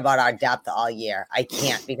worried about our depth all year. I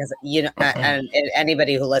can't because, and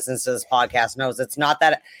anybody who listens to this podcast knows it's not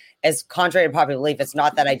that, as contrary to popular belief, it's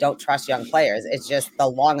not that I don't trust young players. It's just the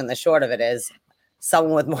long and the short of it is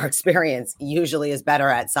someone with more experience usually is better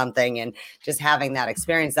at something, and just having that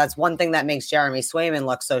experience. That's one thing that makes Jeremy Swayman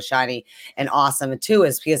look so shiny and awesome too,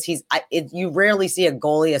 is because you rarely see a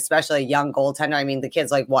goalie, especially a young goaltender. I mean, the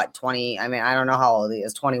kid's like what, 20? I mean, I don't know how old he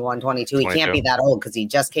is, 21, 22. He can't be that old because he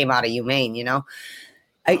just came out of UMaine,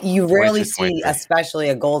 you rarely see, especially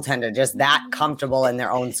a goaltender, just that comfortable in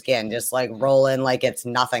their own skin, just like rolling like it's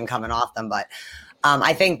nothing coming off them. But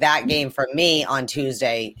I think that game for me on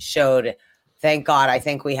Tuesday showed, thank God, I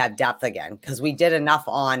think we had depth again, because we did enough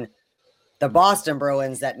on the Boston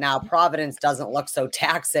Bruins that now Providence doesn't look so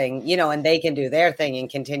taxing, and they can do their thing and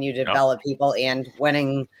continue to develop people and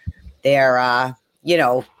winning their, I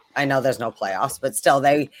know there's no playoffs, but still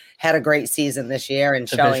they had a great season this year and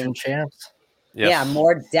showing champs. Yes. Yeah,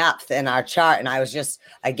 more depth in our chart. And I was just,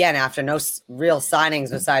 again, after no real signings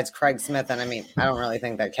besides Craig Smith. And I mean, I don't really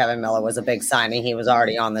think that Kevin Miller was a big signing. He was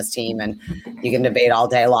already on this team, and you can debate all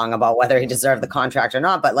day long about whether he deserved the contract or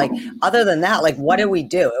not. But other than that, what did we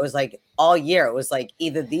do? It was all year. It was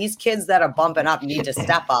either these kids that are bumping up need to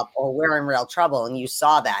step up or we're in real trouble. And you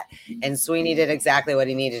saw that. And Sweeney did exactly what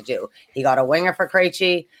he needed to do. He got a winger for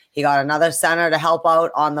Krejci. He got another center to help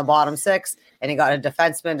out on the bottom six. And he got a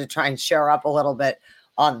defenseman to try and shore up a little bit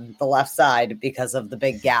on the left side because of the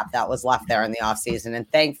big gap that was left there in the offseason. And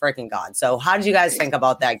thank freaking God. So how did you guys think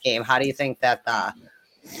about that game? How do you think that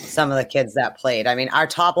some of the kids that played? I mean, our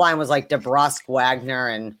top line was DeBrusk, Wagner,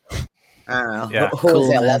 and I don't know. Who was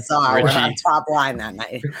it? Lazar was our top line that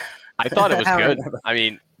night. I thought it was good. I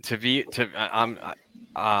mean,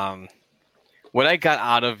 what I got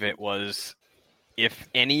out of it was, if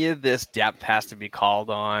any of this depth has to be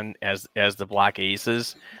called on as the Black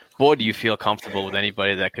Aces, boy, do you feel comfortable with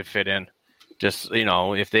anybody that could fit in. Just,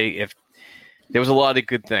 if there was a lot of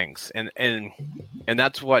good things, and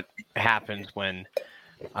that's what happens when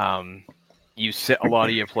you sit a lot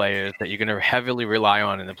of your players that you're going to heavily rely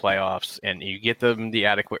on in the playoffs, and you get them the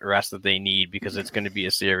adequate rest that they need, because it's going to be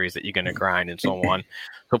a series that you're going to grind and so on.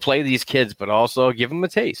 So play these kids, but also give them a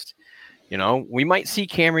taste. We might see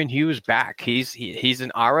Cameron Hughes back. He's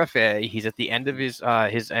an RFA. He's at the end of his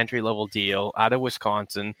entry level deal out of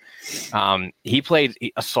Wisconsin. He played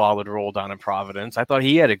a solid role down in Providence. I thought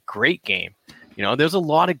he had a great game. There's a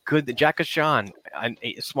lot of good. Jack Ashan,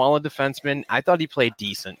 a smaller defenseman, I thought he played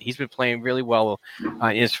decent. He's been playing really well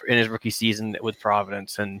in his rookie season with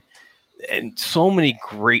Providence, and so many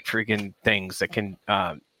great freaking things that can.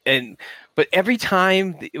 But every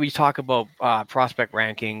time we talk about prospect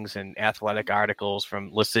rankings and athletic articles from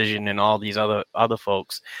Lecision and all these other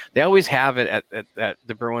folks, they always have it at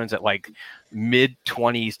the Bruins at mid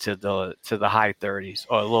 20s to the high 30s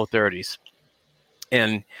or low 30s,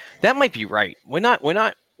 and that might be right. We're not.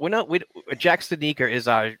 Jack Studnicka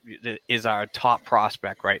is our top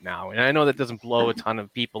prospect right now, and I know that doesn't blow a ton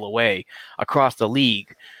of people away across the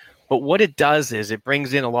league. But what it does is it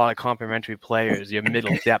brings in a lot of complementary players, your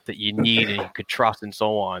middle depth that you need and you could trust and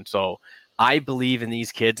so on. So I believe in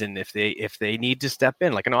these kids, and if they need to step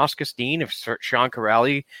in, like an Oscar Steen, if Sean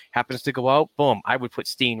Corelli happens to go out, boom, I would put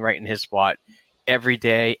Steen right in his spot every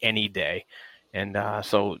day, any day. And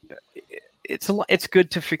so it's good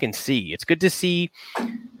to freaking see. It's good to see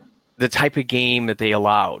the type of game that they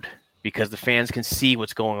allowed, because the fans can see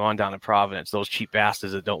what's going on down in Providence. Those cheap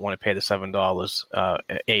bastards that don't want to pay the $7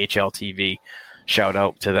 AHL TV. Shout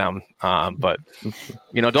out to them. But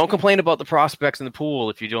don't complain about the prospects in the pool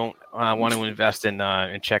if you don't want to invest in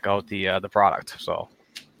and check out the product. So,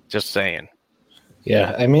 just saying.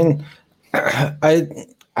 Yeah, I mean, I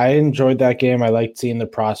enjoyed that game. I liked seeing the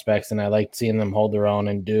prospects, and I liked seeing them hold their own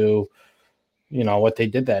and do, what they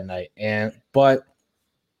did that night. But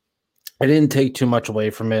I didn't take too much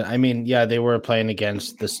away from it. I mean, yeah, they were playing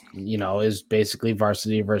against this, is basically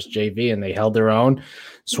varsity versus JV, and they held their own.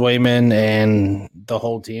 Swayman and the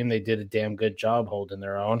whole team, they did a damn good job holding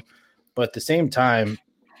their own. But at the same time,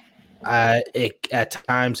 at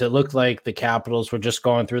times it looked like the Capitals were just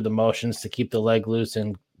going through the motions to keep the leg loose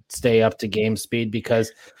and stay up to game speed,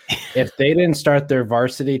 because if they didn't start their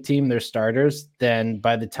varsity team, their starters, then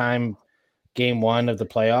by the time game one of the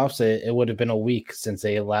playoffs, it would have been a week since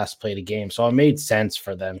they last played a game. So it made sense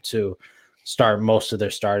for them to start most of their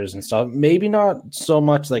starters and stuff. Maybe not so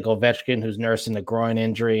much like Ovechkin, who's nursing a groin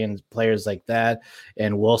injury, and players like that,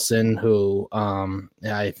 and Wilson, who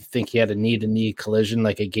I think he had a knee-to-knee collision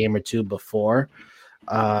like a game or two before.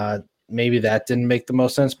 Maybe that didn't make the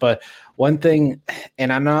most sense. But one thing,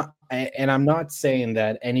 and and I'm not saying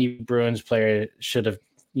that any Bruins player should have,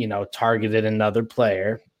 targeted another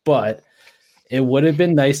player, but it would have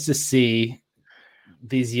been nice to see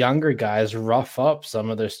these younger guys rough up some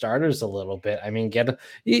of their starters a little bit. I mean,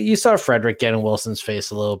 you saw Frederick get in Wilson's face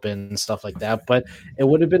a little bit and stuff like that, but it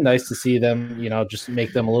would have been nice to see them, just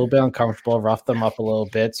make them a little bit uncomfortable, rough them up a little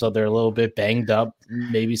bit so they're a little bit banged up,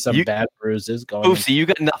 maybe some bad bruises going. Oopsie, you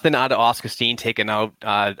got nothing out of Oscar Steen taking out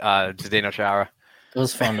Zdeno Chara. It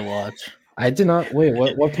was fun to watch. I did not wait.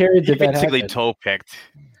 What period did that basically happen? toe picked.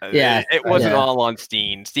 Yeah, it wasn't all on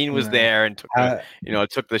Steen. Steen was there and took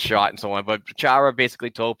took the shot and so on. But Chara basically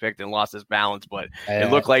toe picked and lost his balance. But it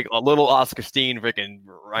looked like a little Oscar Steen freaking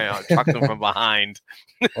trucked him from behind.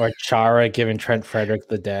 Or Chara giving Trent Frederick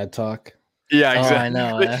the dad talk. Yeah, exactly. I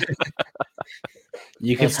know.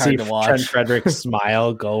 You can see Trent Frederick's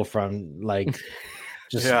smile go from like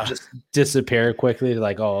just disappear quickly to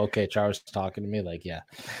like, oh, okay, Chara's talking to me. Like, yeah,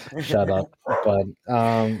 shut up. But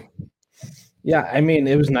yeah, I mean,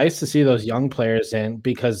 it was nice to see those young players in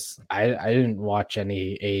because I didn't watch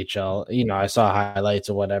any AHL. I saw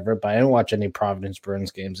highlights or whatever, but I didn't watch any Providence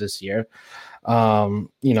Bruins games this year.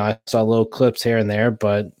 I saw little clips here and there,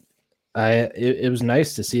 but it was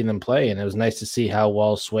nice to see them play, and it was nice to see how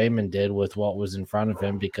well Swayman did with what was in front of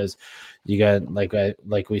him because you got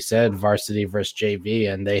like we said, varsity versus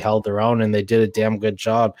JV, and they held their own and they did a damn good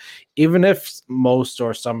job. Even if most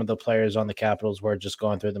or some of the players on the Capitals were just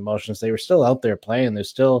going through the motions, they were still out there playing. They're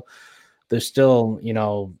still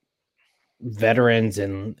veterans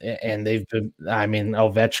and they've been. I mean,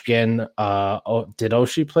 Ovechkin. Did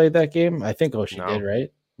Oshie play that game? I think Oshie did,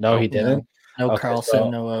 right? No, he didn't. No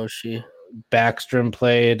Carlson, no Oshie. Backstrom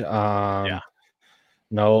played.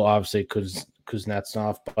 No, obviously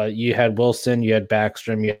Kuznetsov, but you had Wilson, you had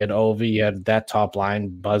Backstrom, you had Ovi, you had that top line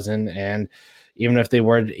buzzing, and even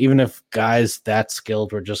if guys that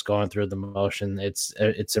skilled were just going through the motion,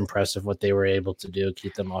 it's impressive what they were able to do,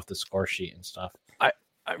 keep them off the score sheet and stuff.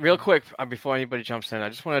 Real quick, before anybody jumps in, I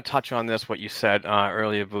just want to touch on this. What you said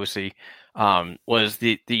earlier, Boosie, was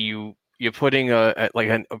you're putting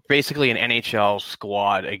basically an NHL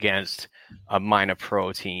squad against a minor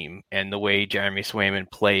pro team, and the way Jeremy Swayman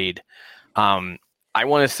played. I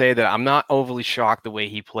want to say that I'm not overly shocked the way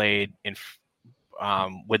he played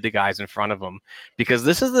with the guys in front of him, because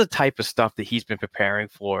this is the type of stuff that he's been preparing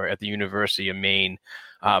for at the University of Maine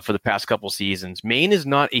for the past couple seasons. Maine is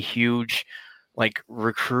not a huge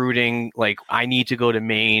recruiting, I need to go to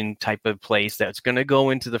Maine type of place that's going to go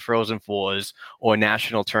into the Frozen Fours or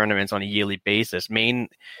national tournaments on a yearly basis. Maine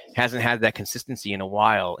hasn't had that consistency in a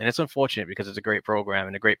while, and it's unfortunate because it's a great program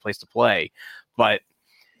and a great place to play. But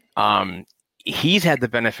he's had the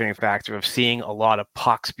benefiting factor of seeing a lot of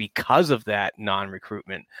pucks because of that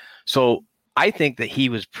non-recruitment. So I think that he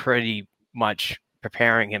was pretty much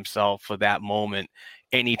preparing himself for that moment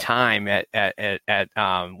anytime at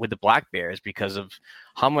with the Black Bears, because of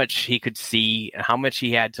how much he could see and how much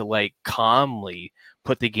he had to calmly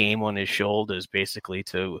put the game on his shoulders, basically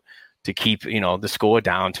to keep the score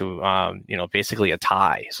down to basically a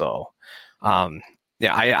tie. So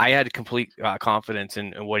I had complete confidence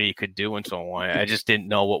in what he could do and so on. I just didn't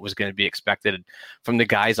know what was going to be expected from the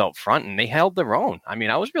guys out front, and they held their own. I mean,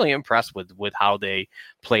 I was really impressed with how they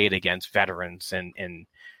played against veterans and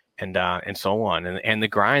so on, and the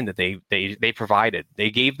grind that they provided.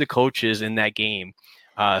 They gave the coaches in that game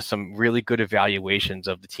some really good evaluations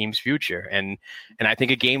of the team's future, and I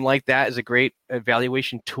think a game like that is a great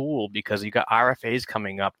evaluation tool, because you got RFAs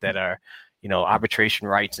coming up that are arbitration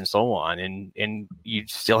rights and so on, and you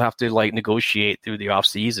still have to negotiate through the off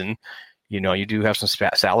season. You do have some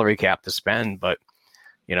salary cap to spend, but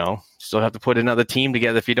still have to put another team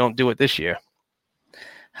together if you don't do it this year.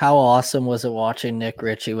 How awesome was it watching Nick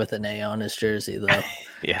Ritchie with an A on his jersey, though?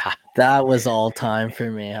 Yeah. That was all time for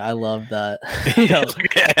me. I love that. Yeah,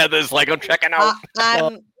 there's I'm checking out.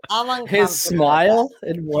 I'm uncomfortable. His smile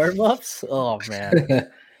in warm-ups. Oh, man.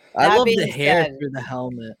 I love the hair through the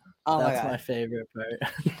helmet. Oh, that's my favorite part.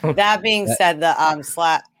 That being said, the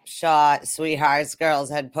Slapshot Sweethearts girls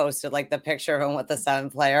had posted the picture of him with the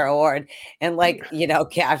 7-player award and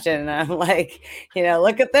caption, and I'm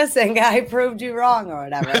look at this thing, guy proved you wrong or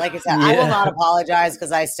whatever. Like I said, I will not apologize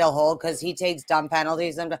because I still hold, because he takes dumb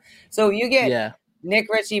penalties. And so you get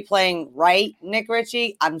Nick Ritchie playing right. Nick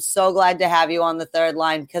Ritchie, I'm so glad to have you on the third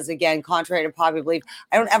line, because again, contrary to popular belief,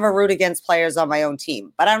 I don't ever root against players on my own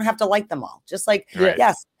team, but I don't have to like them all. Just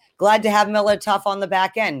yes, glad to have Miller Tough on the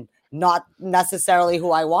back end. Not necessarily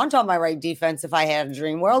who I want on my right defense if I had a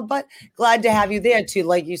dream world, but glad to have you there too.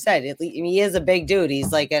 Like you said, he is a big dude.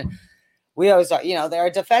 He's we always are, they're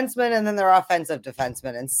a defenseman and then they're offensive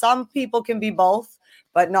defenseman. And some people can be both,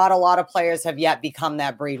 but not a lot of players have yet become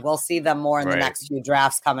that breed. We'll see them more in the next few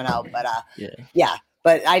drafts coming out. But yeah.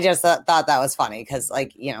 But I just thought that was funny because, I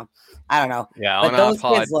don't know. Yeah, but those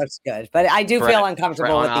kids looked good. But I do feel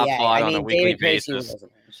uncomfortable with the A. I mean, David Krejci was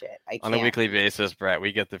shit. On a weekly basis, Brett,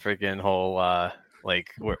 we get the freaking whole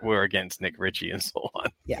we're against Nick Ritchie and so on.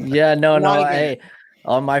 Yeah. No. Hey,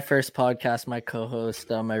 on my first podcast, my co-host,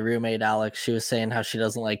 my roommate Alex, she was saying how she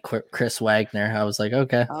doesn't like Chris Wagner. I was like,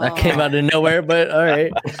 okay, that came out of nowhere, but all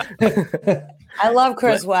right. I love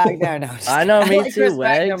Chris Wagner. No, I know, me too.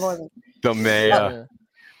 The mayor.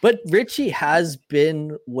 But Ritchie has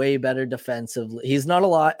been way better defensively. He's not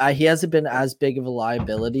he hasn't been as big of a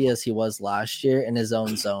liability as he was last year in his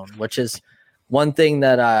own zone, which is one thing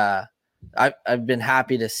that I've been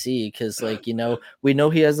happy to see because, we know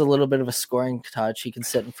he has a little bit of a scoring touch. He can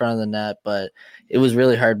sit in front of the net, but it was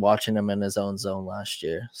really hard watching him in his own zone last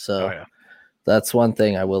year. So that's one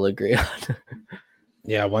thing I will agree on.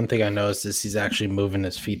 Yeah, one thing I noticed is he's actually moving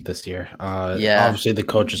his feet this year. Obviously the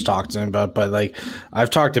coaches talked to him about, but I've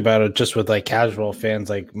talked about it just with casual fans,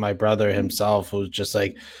 like my brother himself, who's just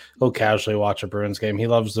he'll casually watch a Bruins game. He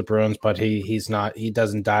loves the Bruins, but he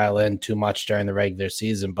doesn't dial in too much during the regular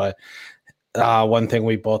season. But one thing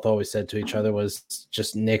we both always said to each other was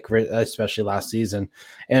just Nick, especially last season,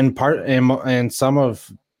 and some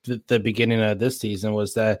of the beginning of this season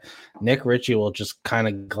was that Nick Ritchie will just kind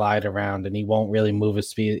of glide around and he won't really move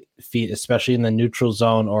his feet, especially in the neutral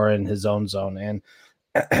zone or in his own zone.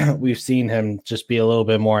 And we've seen him just be a little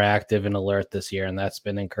bit more active and alert this year, and that's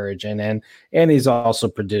been encouraging. And he's also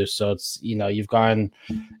produced. So it's, you've gone,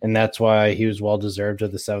 and that's why he was well deserved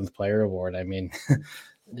of the 7th player award. I mean,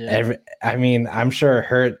 I'm sure it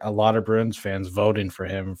hurt a lot of Bruins fans voting for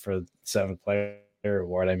him for the 7th player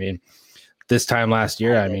award. I mean, this time last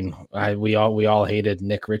year, we all hated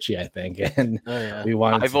Nick Ritchie, I think, and we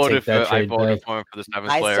wanted. I voted for him for the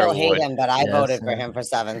 7th player. I still hate him, but I voted for him for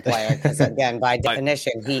 7th player because, again, by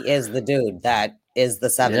definition, he is the dude that is the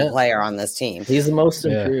 7th player on this team. He's the most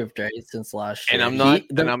improved, right, since last year. And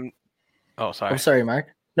I'm sorry. I'm sorry, Mark.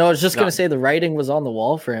 No, I was just gonna say the writing was on the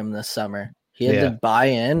wall for him this summer. He had to buy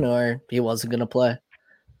in, or he wasn't gonna play.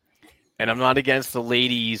 And I'm not against the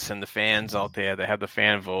ladies and the fans out there that have the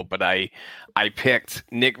fan vote, but I picked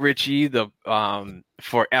Nick Ritchie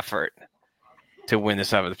for effort to win the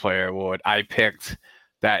 7th player award. I picked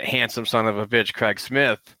that handsome son of a bitch, Craig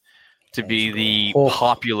Smith, to be the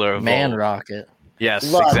popular man vote. Rocket. Yes,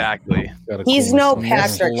 exactly. He's no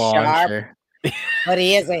Patrick Sharp, but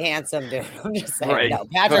he is a handsome dude. I'm just saying. Right. No,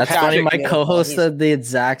 Patrick That's funny. My co-host said the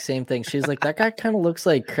exact same thing. She's like, that guy kind of looks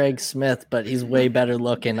like Craig Smith, but he's way better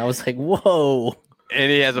looking. I was like, whoa.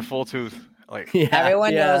 And he has a full tooth.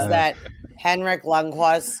 Everyone knows that Henrik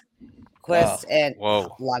Lundqvist and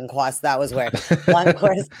Lundqvist. That was weird.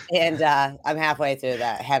 Lundqvist and I'm halfway through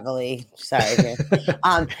that heavily. Sorry.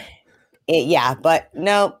 But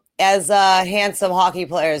no. As handsome hockey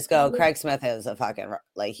players go, Craig Smith is a fucking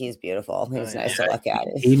he's beautiful. He's nice to look at.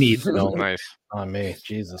 He needs no nice on me,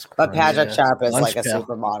 Jesus Christ. But Patrick Sharp is like a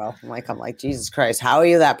supermodel. I'm like, Jesus Christ, how are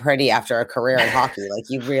you that pretty after a career in hockey?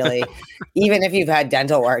 You really, even if you've had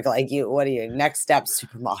dental work, what are you? Next step,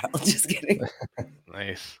 supermodel. Just kidding.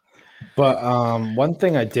 Nice. But one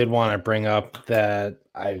thing I did want to bring up that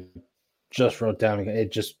I just wrote down,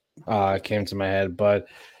 it just came to my head, but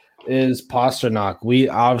is Pastrnak.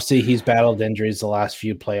 He's battled injuries the last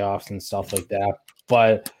few playoffs and stuff like that.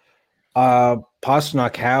 But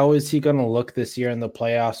Pastrnak, how is he going to look this year in the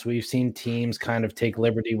playoffs? We've seen teams kind of take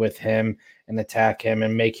liberty with him and attack him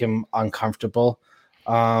and make him uncomfortable.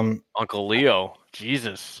 Uncle Leo,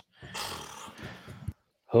 Jesus.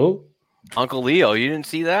 Who? Uncle Leo. You didn't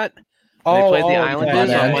see that? They played the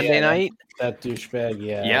Islanders on Monday night. That douchebag.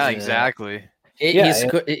 Yeah, exactly.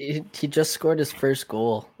 He just scored his first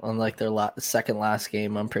goal on their second last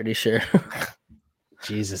game, I'm pretty sure.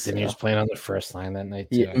 Jesus, and he was playing on the first line that night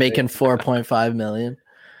too. Making $4.5 million.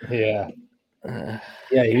 Yeah.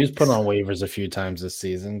 He was put on waivers a few times this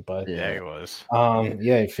season, but he was.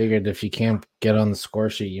 I figured if you can't get on the score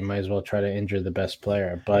sheet, you might as well try to injure the best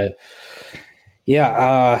player. But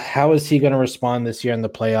how is he going to respond this year in the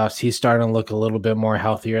playoffs? He's starting to look a little bit more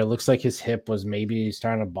healthier. It looks like his hip was maybe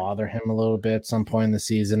starting to bother him a little bit at some point in the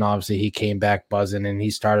season. Obviously, he came back buzzing and he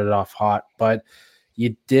started off hot, but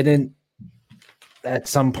you didn't. At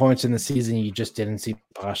some points in the season, you just didn't see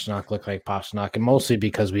Pastrnak look like Pastrnak, and mostly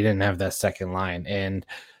because we didn't have that second line, and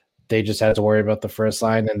they just had to worry about the first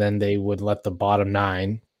line, and then they would let the bottom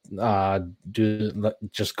 9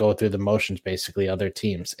 just go through the motions, basically, other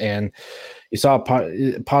teams. And you saw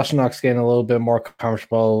Pasternak's getting a little bit more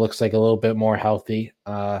comfortable. It looks like a little bit more healthy.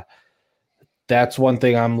 That's one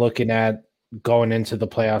thing I'm looking at going into the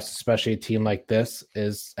playoffs, especially a team like this,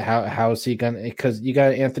 is how is he going to, because you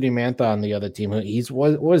got Anthony Mantha on the other team. What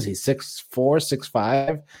is he, 6'4",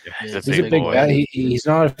 6'5"? He's a big guy. He's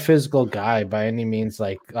not a physical guy by any means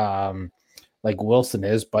like Wilson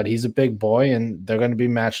is, but he's a big boy, and they're going to be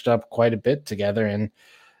matched up quite a bit together. And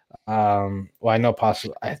I know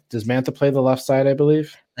does Mantha play the left side, I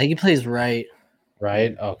believe? I think he plays right.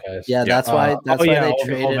 Right. Okay. Yeah, that's why they traded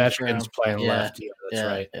Ovechkin's playing left. Yeah, that's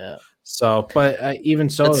right. Yeah. So, but even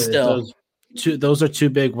so, But still, those are two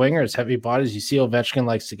big wingers, heavy bodies. You see, Ovechkin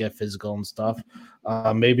likes to get physical and stuff.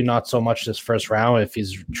 Maybe not so much this first round if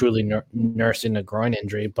he's truly nursing a groin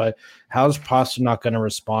injury. But how's Pastrnak going to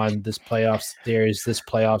respond this playoff series, this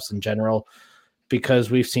playoffs in general?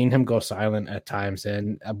 Because we've seen him go silent at times,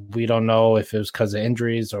 and we don't know if it was because of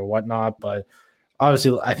injuries or whatnot. But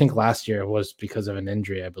obviously, I think last year was because of an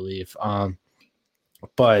injury, I believe.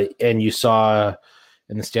 But you saw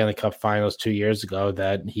in the Stanley Cup Finals 2 years ago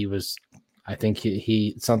that he was, I think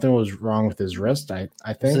he something was wrong with his wrist. I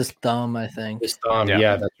think his thumb. I think his thumb.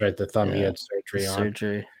 Yeah, that's right. The thumb. He had surgery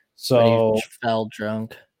on. So he fell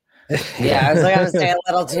drunk. Yeah, I was going to say a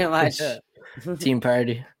little too much. Team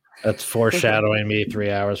party. That's foreshadowing me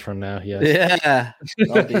 3 hours from now. Yes. Yeah,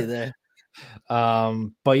 I'll be there.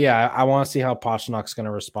 But yeah, I want to see how Pasternak's going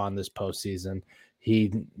to respond this postseason.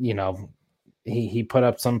 He put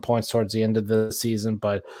up some points towards the end of the season,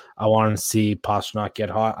 but I want to see Pastrnak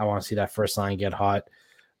get hot. I want to see that first line get hot.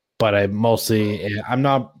 But I'm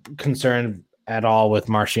not concerned at all with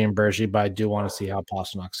Marshy and Bergie, but I do want to see how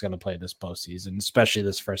Pasternak's going to play this postseason, especially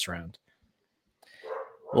this first round.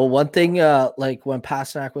 Well, one thing, like when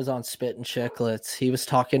Pastrnak was on Spit and Chicklets, he was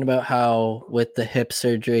talking about how with the hip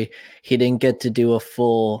surgery, he didn't get to do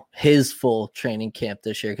his full training camp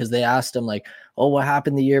this year because they asked him like, oh, what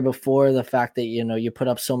happened the year before? The fact that, you put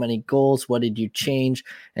up so many goals, what did you change?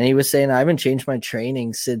 And he was saying, I haven't changed my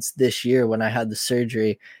training since this year when I had the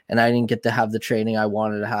surgery and I didn't get to have the training I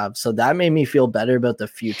wanted to have. So that made me feel better about the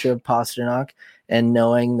future of Pastrnak. And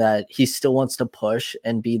knowing that he still wants to push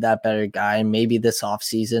and be that better guy. And maybe this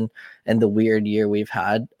offseason and the weird year we've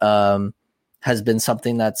had has been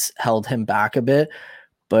something that's held him back a bit.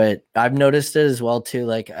 But I've noticed it as well, too.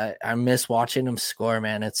 Like, I miss watching him score,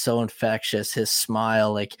 man. It's so infectious. His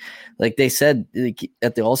smile. Like they said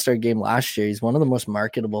at the All-Star game last year, he's one of the most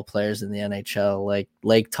marketable players in the NHL. Like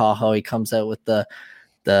Lake Tahoe, he comes out with the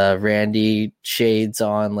Randy shades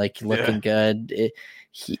on, like looking good.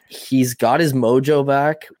 He's got his mojo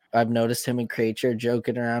back. I've noticed him and Krejci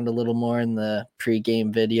joking around a little more in the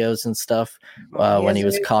pregame videos and stuff when he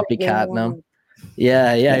was copycatting them.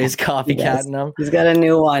 Yeah, he's copycatting them. He's got a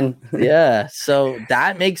new one. Yeah, so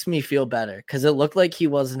that makes me feel better because it looked like he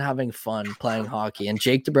wasn't having fun playing hockey. And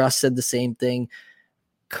Jake DeBrusk said the same thing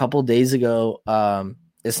a couple days ago.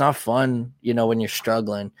 It's not fun, when you're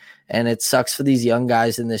struggling. And it sucks for these young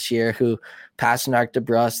guys in this year who Pastrnak,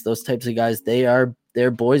 DeBrusk, those types of guys, they're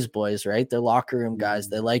boys, right? They're locker room guys.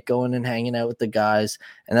 They like going and hanging out with the guys,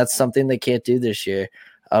 and that's something they can't do this year.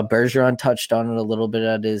 Bergeron touched on it a little bit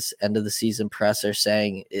at his end of the season presser,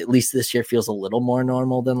 saying at least this year feels a little more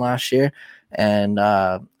normal than last year. And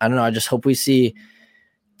I don't know. I just hope we see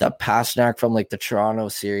the Pastrnak from like the Toronto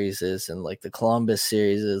series and like the Columbus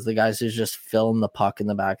series, the guys who's just filling the puck in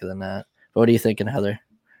the back of the net. What are you thinking, Heather?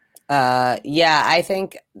 Yeah, I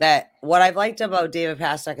think that what I've liked about David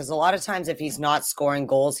Pastrnak is a lot of times if he's not scoring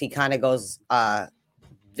goals, he kind of goes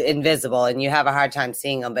invisible and you have a hard time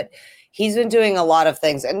seeing him. But he's been doing a lot of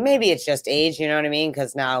things, and maybe it's just age, you know what I mean?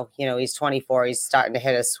 Because now, he's 24, he's starting to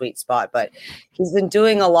hit a sweet spot, but he's been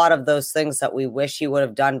doing a lot of those things that we wish he would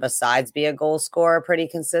have done besides be a goal scorer pretty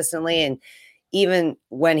consistently. And even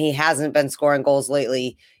when he hasn't been scoring goals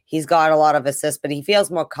lately, he's got a lot of assists, but he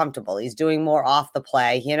feels more comfortable. He's doing more off the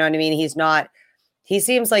play. You know what I mean? He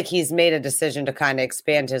seems like he's made a decision to kind of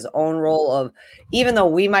expand his own role of, even though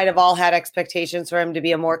we might have all had expectations for him to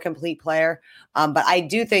be a more complete player. But I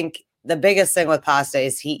do think the biggest thing with Pasta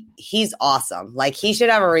is he's awesome. Like, he should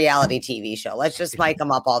have a reality TV show. Let's just mic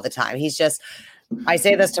him up all the time. I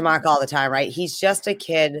say this to Mark all the time, right? He's just a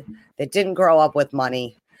kid that didn't grow up with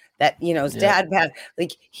money. That, his dad had,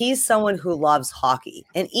 like, he's someone who loves hockey.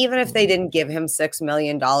 And even if they didn't give him $6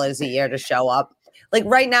 million a year to show up, like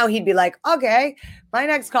right now he'd be like, okay, my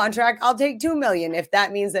next contract, I'll take $2 million. If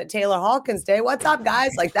that means that Taylor Hall can stay, what's up,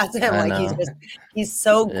 guys? Like, that's him. Like, he's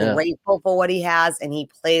so grateful for what he has, and he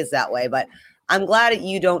plays that way. But I'm glad that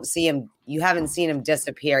you haven't seen him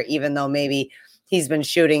disappear, even though maybe he's been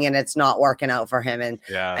shooting and it's not working out for him. And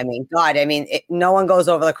Yeah. I mean, God, no one goes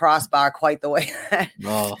over the crossbar quite the way that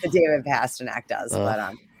Oh. David Pasternak does. Oh.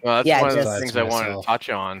 But Well, that's Yeah, one of the just- things I wanted to myself. touch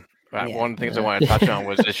on. Yeah. One of the things I wanted to touch on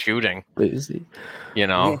was the shooting. Boozy. You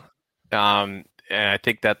know, and I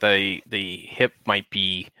think that the hip might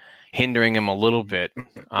be hindering him a little bit. You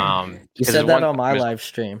 'cause said his that one- on my his- live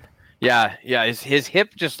stream. Yeah. His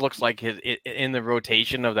hip just looks like in the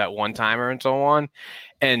rotation of that one timer and so on,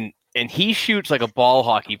 and he shoots like a ball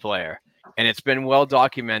hockey player, and it's been well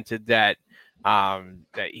documented that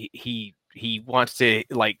that he wants to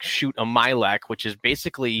like shoot a Milek, which is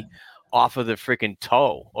basically off of the freaking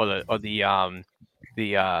toe or the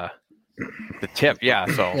tip. Yeah.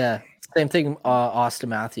 So Yeah. Same thing Austin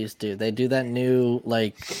Matthews do. They do that new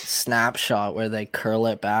like snapshot where they curl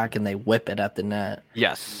it back and they whip it at the net.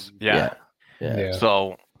 yes. Yeah. Yeah.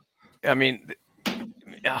 So, I mean,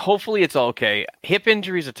 hopefully it's okay. Hip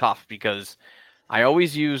injuries are tough because I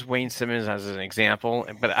always use Wayne Simmons as an example,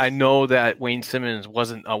 but I know that Wayne Simmons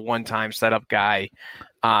wasn't a one-time setup guy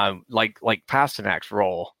like Pasternak's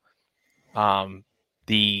role.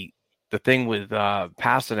 The thing with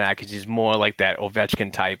Pasternak is he's more like that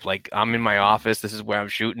Ovechkin type. Like, I'm in my office, this is where I'm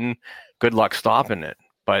shooting. Good luck stopping it.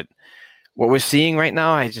 But what we're seeing right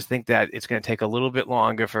now, I just think that it's going to take a little bit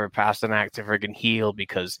longer for Pasternak to friggin' heal,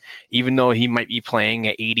 because even though he might be playing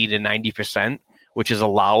at 80 to 90%, which is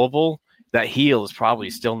allowable, that heel is probably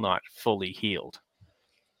still not fully healed.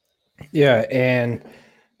 Yeah, and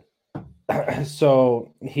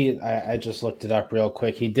so I just looked it up real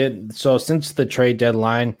quick. He did so since the trade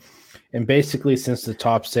deadline, and basically since the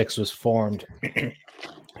top six was formed,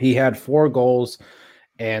 he had 4 goals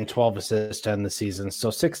and 12 assists to end the season. So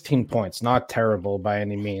 16 points, not terrible by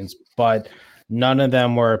any means, but none of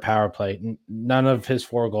them were a power play. None of his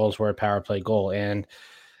 4 goals were a power play goal, and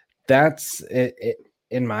that's it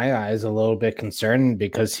in my eyes a little bit concerning,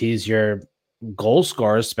 because he's your goal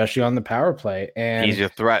scorer, especially on the power play, and He's your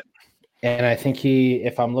threat. and I think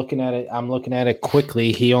I'm looking at it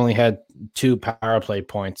quickly, he only had 2 power play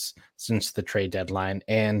points since the trade deadline,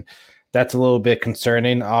 and that's a little bit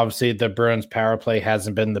concerning. Obviously, the Bruins power play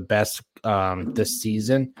hasn't been the best this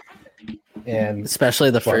season, and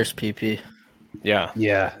Especially the first PP. Yeah.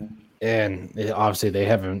 yeah, and obviously they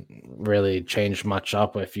haven't really changed much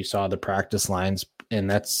up if you saw the practice lines, and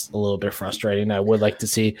that's a little bit frustrating. I would like to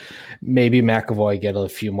see maybe McAvoy get a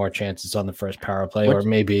few more chances on the first power play, or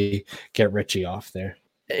maybe get Richie off there.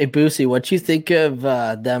 Hey, Boosie, what you think of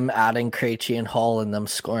them adding Krejci and Hall and them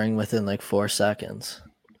scoring within like 4 seconds?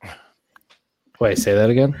 Wait, say that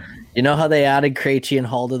again? You know how they added Krejci and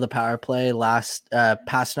Hall to the power play last?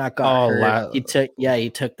 Pasternak got hurt. He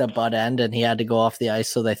took the butt end and he had to go off the ice,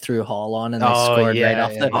 so they threw Hall on and they scored right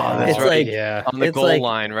off the. Oh, that's it's right. like Yeah, On the it's goal like-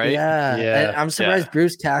 line, right? Yeah, Yeah. and I'm surprised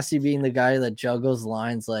Bruce Cassidy being the guy that juggles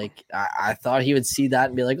lines. Like I thought he would see that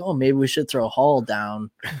and be like, "Oh, maybe we should throw Hall down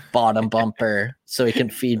bottom bumper so he can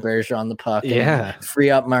feed Bergeron the puck." and Yeah. free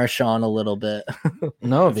up Marchand a little bit.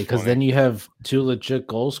 no, That's because funny. then you have 2 legit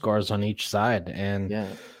goal scorers on each side, and Yeah,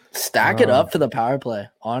 stack it up for the power play.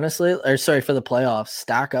 Honestly, or sorry, for the playoffs,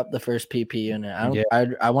 stack up the first PP unit.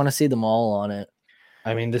 I want to see them all on it.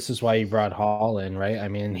 I mean, this is why you brought Hall in, right? I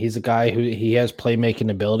mean, he's a guy who he has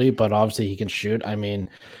playmaking ability, but obviously he can shoot. I mean,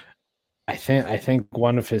 I think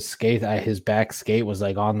one of his his back skate was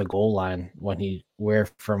like on the goal line when where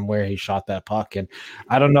he shot that puck, and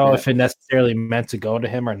I don't know if it necessarily meant to go to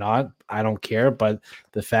him or not. I don't care, but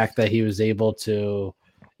the fact that he was able to,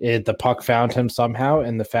 the puck found him somehow,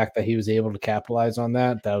 and the fact that he was able to capitalize on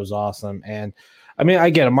that was awesome. And I mean, I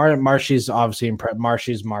get it. Marshy's obviously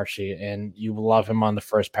Marshy's Marshy, and you love him on the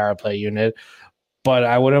first power play unit, but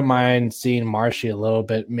I wouldn't mind seeing Marshy a little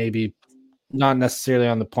bit, maybe not necessarily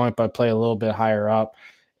on the point, but play a little bit higher up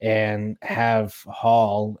and have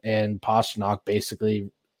Hall and Pasternak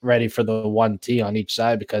basically ready for the 1T on each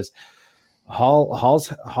side, because Hall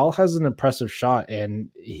has an impressive shot, and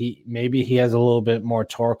he has a little bit more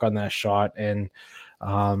torque on that shot, and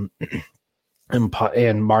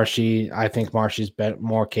Marshy, I think Marshy's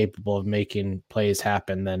more capable of making plays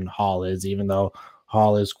happen than Hall is, even though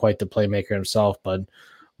Hall is quite the playmaker himself, but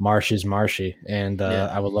Marshy's Marshy, and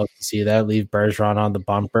I would love to see that. Leave Bergeron on the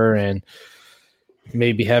bumper, and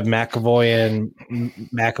maybe have McAvoy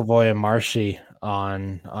and Marshy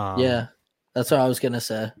on. That's what I was gonna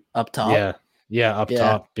say. Up top. Up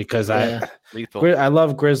top, because Lethal. I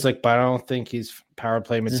love Grizzly, but I don't think he's power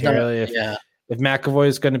play material. If McAvoy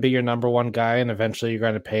is going to be your number 1 guy, and eventually you're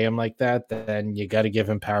going to pay him like that, then you got to give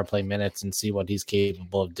him power play minutes and see what he's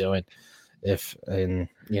capable of doing.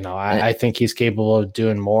 I think he's capable of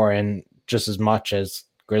doing more and just as much as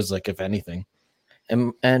Grizzly, if anything.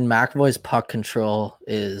 And McAvoy's puck control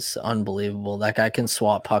is unbelievable. That guy can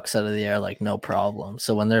swat pucks out of the air like no problem.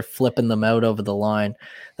 So when they're flipping them out over the line,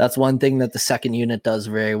 that's one thing that the second unit does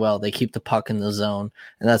very well. They keep the puck in the zone,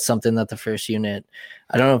 and that's something that the first unit,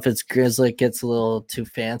 I don't know if it's Grizzly gets a little too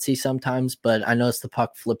fancy sometimes, but I noticed the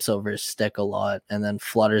puck flips over his stick a lot and then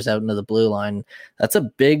flutters out into the blue line. That's a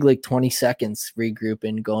big 20 seconds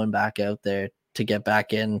regrouping, going back out there to get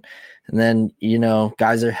back in. And then,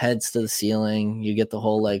 guys are heads to the ceiling. You get the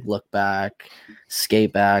whole look back,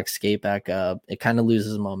 skate back up. It kind of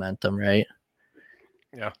loses momentum, right?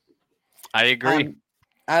 Yeah, I agree.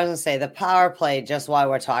 I was gonna say the power play, just while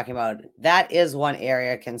we're talking about, that is one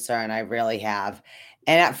area of concern I really have.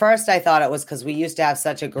 And at first I thought it was because we used to have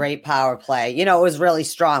such a great power play. It was really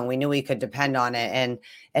strong. We knew we could depend on it. And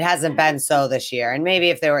it hasn't been so this year. And maybe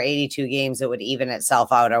if there were 82 games, it would even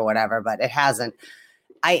itself out or whatever, but it hasn't.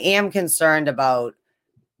 I am concerned about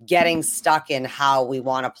getting stuck in how we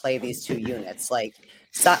want to play these two units.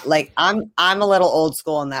 I'm a little old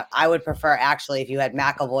school in that I would prefer actually if you had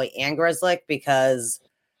McAvoy and Grzelcyk, because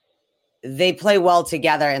they play well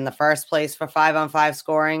together in the first place for 5-on-5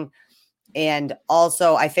 scoring. And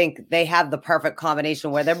also, I think they have the perfect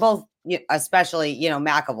combination where they're both, especially,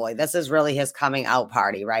 McAvoy, this is really his coming out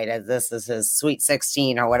party, right? As this is his Sweet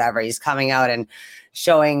 16 or whatever. He's coming out and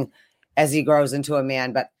showing as he grows into a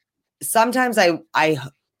man. But sometimes I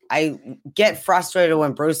get frustrated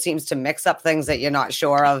when Bruce seems to mix up things that you're not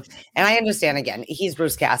sure of. And I understand, again, he's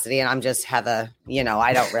Bruce Cassidy and I'm just Heather,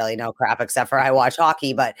 I don't really know crap except for I watch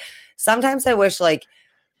hockey. But sometimes I wish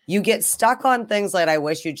you get stuck on things I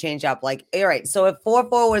wish you'd change up. All right, so if 4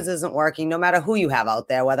 forwards isn't working, no matter who you have out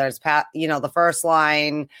there, whether it's the first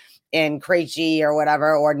line in Krejci or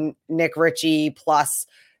whatever, or Nick Ritchie plus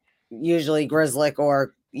usually Grzelcyk,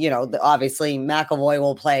 or obviously McAvoy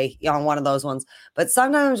will play on one of those ones. But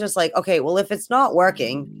sometimes just okay, well, if it's not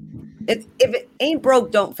working, if it ain't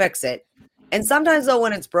broke, don't fix it. And sometimes though,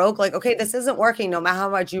 when it's broke, okay, this isn't working, no matter how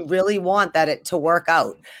much you really want it to work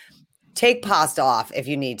out. Take pasta off if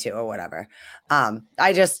you need to or whatever.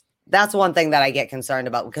 That's one thing that I get concerned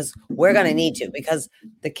about, because we're going to need to, because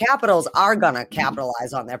the Capitals are going to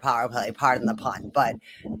capitalize on their power play, pardon the pun, but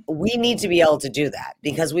we need to be able to do that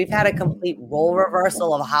because we've had a complete role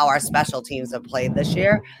reversal of how our special teams have played this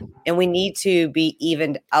year. And we need to be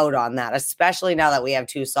evened out on that, especially now that we have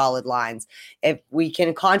 2 solid lines. If we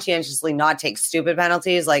can conscientiously not take stupid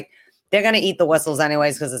penalties, they're going to eat the whistles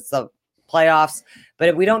anyways, because it's the playoffs. But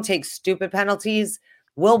if we don't take stupid penalties,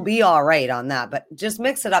 we'll be all right on that. But just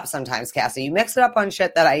mix it up sometimes, Cassie. You mix it up on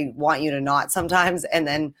shit that I want you to not sometimes. And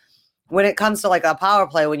then when it comes to a power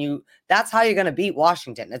play, that's how you're going to beat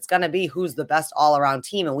Washington. It's going to be who's the best all around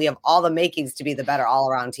team. And we have all the makings to be the better all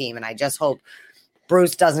around team. And I just hope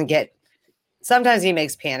Bruce doesn't sometimes he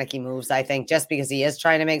makes panicky moves, I think, just because he is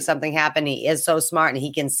trying to make something happen. He is so smart and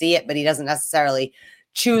he can see it, but he doesn't necessarily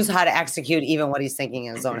choose how to execute even what he's thinking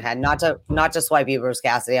in his own head. Not to swipe you, Bruce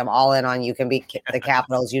Cassidy. I'm all in on you can beat the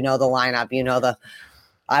Capitals. The lineup.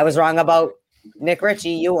 I was wrong about Nick Ritchie.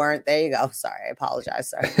 You weren't. There you go. Sorry, I apologize.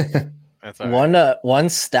 Sorry. That's all right. One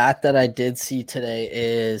stat that I did see today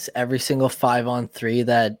is every single 5-on-3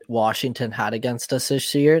 that Washington had against us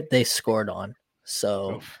this year, they scored on.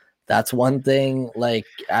 So that's one thing.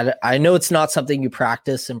 I know it's not something you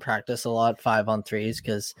practice a lot, 5-on-3s,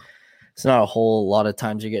 because it's not a whole lot of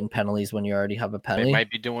times you're getting penalties when you already have a penalty. They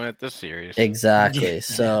might be doing it this series. Exactly.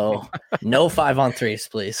 So no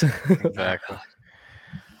 5-on-3s, please. Exactly.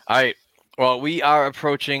 All right. Well, we are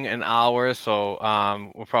approaching an hour, so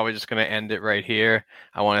we're probably just going to end it right here.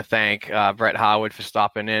 I want to thank Brett Howard for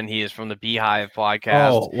stopping in. He is from the Beehive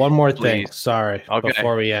podcast. Oh, one more thing. Sorry. Okay.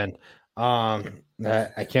 Before we end.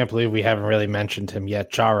 I can't believe we haven't really mentioned him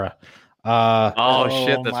yet. Chara. Shit,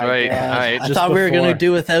 that's right. God. All right. I thought we were going to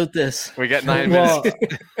do without this. We got 9 minutes.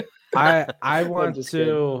 I want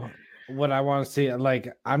to. What I want to see,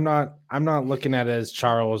 I'm not looking at it as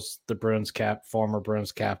Charles, the former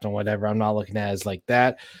Bruins captain, whatever. I'm not looking at it as like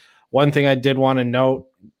that. One thing I did want to note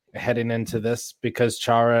heading into this, because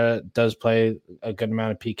Chara does play a good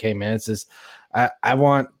amount of PK minutes, is I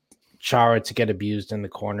want Chara to get abused in the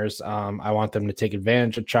corners. I want them to take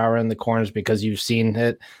advantage of Chara in the corners, because you've seen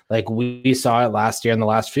it. We saw it last year and the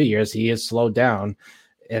last few years. He has slowed down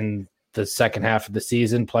in the second half of the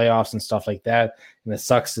season, playoffs and stuff like that. And it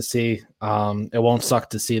sucks to see. It won't suck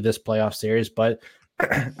to see this playoff series, but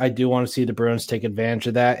I do want to see the Bruins take advantage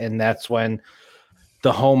of that. And that's when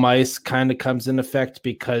the home ice kind of comes in effect,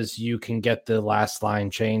 because you can get the last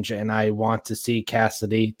line change. And I want to see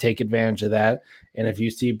Cassidy take advantage of that. And if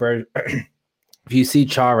you see if you see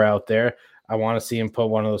Chara out there, I want to see him put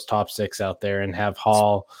one of those top 6 out there and have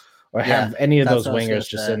Hall or have any of that's those what I was wingers gonna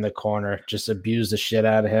just say. in the corner, just abuse the shit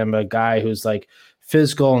out of him. A guy who's like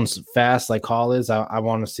physical and fast like Hall is. I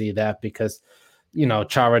want to see that because, you know,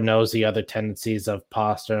 Chara knows the other tendencies of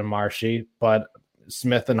Pasta and Marshy, but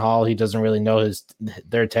Smith and Hall, he doesn't really know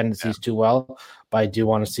their tendencies too well. But I do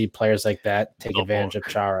want to see players like that take advantage of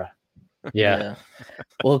Chara. Yeah.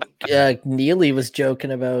 Well, Neely was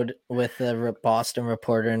joking about with the Boston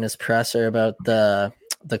reporter in his presser about the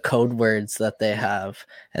code words that they have,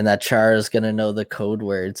 and that Chara's going to know the code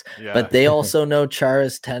words. Yeah. But they also know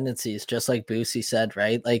Chara's tendencies, just like Boosie said,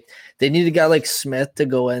 right? Like they need a guy like Smith to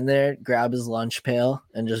go in there, grab his lunch pail,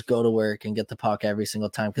 and just go to work and get the puck every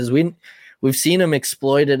single time. Because we've seen him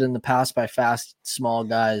exploited in the past by fast, small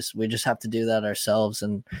guys. We just have to do that ourselves.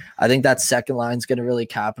 And I think that second line is going to really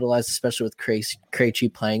capitalize, especially with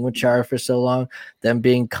Krejci playing with Chara for so long. Them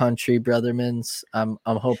being country brothermans, I'm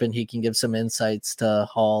hoping he can give some insights to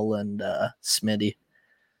Hall and Smitty.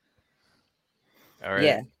 All right.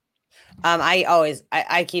 Yeah.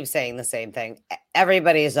 I keep saying the same thing.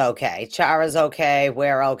 Everybody's okay. Chara's okay.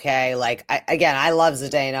 We're okay. Like, I love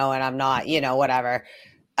Zdeno and I'm not, whatever.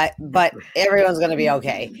 But everyone's going to be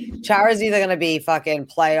okay. Chara's either going to be fucking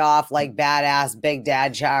playoff, like badass big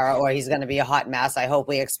dad Chara, or he's going to be a hot mess. I hope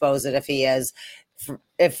we expose it if he is.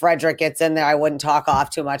 If Frederick gets in there, I wouldn't talk off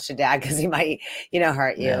too much to dad because he might,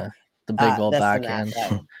 hurt you. Yeah, the big old this and backhand.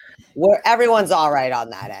 that, but everyone's all right on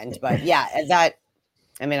that end. But yeah,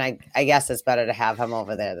 I guess it's better to have him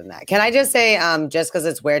over there than that. Can I just say, just because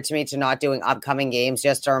it's weird to me to not doing upcoming games,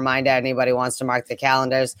 just to remind anybody who wants to mark the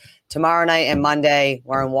calendars, tomorrow night and Monday,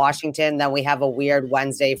 we're in Washington. Then we have a weird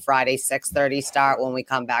Wednesday, Friday, 6:30 start when we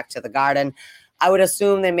come back to the Garden. I would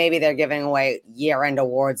assume that maybe they're giving away year-end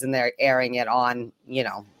awards and they're airing it on,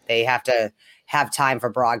 they have to have time for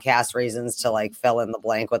broadcast reasons to like fill in the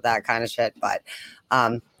blank with that kind of shit. But,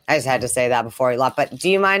 I just had to say that before we left. But do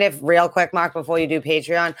you mind if real quick, Mark, before you do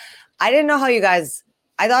Patreon, I didn't know how you guys,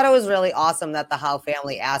 I thought it was really awesome that the Howe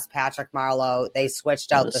family asked Patrick Marleau. They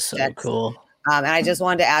switched out the sticks. Cool. And I just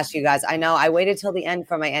wanted to ask you guys, I know I waited till the end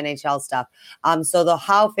for my NHL stuff. So the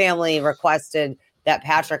Howe family requested that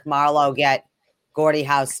Patrick Marleau get Gordie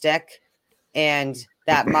Howe's stick and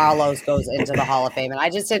that Marleau's goes into the Hall of Fame. And I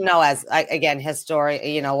just didn't know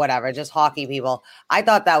history, whatever, just hockey people. I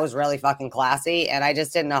thought that was really fucking classy. And I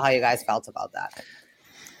just didn't know how you guys felt about that.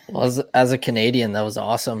 Well, as a Canadian, that was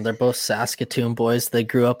awesome. They're both Saskatoon boys. They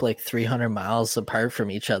grew up like 300 miles apart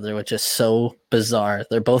from each other, which is so bizarre.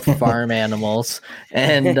 They're both farm animals.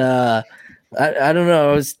 And I don't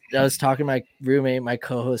know. I was talking to my roommate, my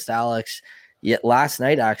co-host Alex, last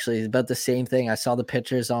night actually about the same thing. I saw the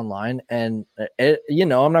pictures online and I'm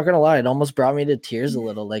not going to lie. It almost brought me to tears a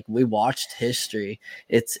little. Like we watched history.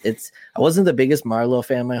 I wasn't the biggest Marleau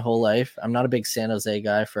fan my whole life. I'm not a big San Jose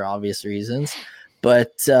guy for obvious reasons,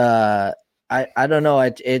 but I don't know.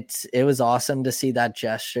 It was awesome to see that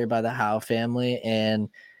gesture by the Howe family and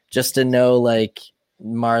just to know like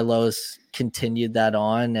Marleau's continued that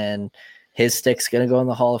on and his stick's going to go in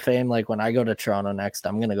the Hall of Fame. Like when I go to Toronto next,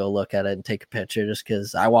 I'm going to go look at it and take a picture just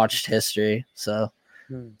because I watched history. So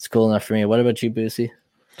it's cool enough for me. What about you, Boosie?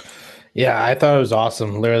 Yeah, I thought it was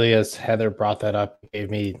awesome. Literally, as Heather brought that up, it gave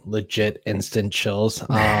me legit instant chills.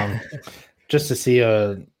 Just to see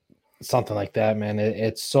something like that, man.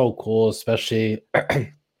 It's so cool, especially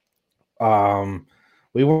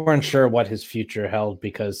we weren't sure what his future held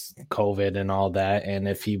because COVID and all that, and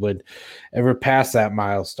if he would ever pass that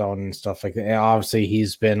milestone and stuff like that. And obviously,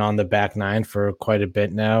 he's been on the back nine for quite a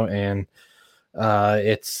bit now, and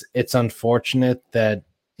it's unfortunate that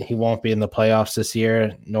he won't be in the playoffs this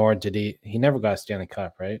year. Nor did he never got a Stanley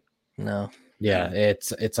Cup, right? No. Yeah,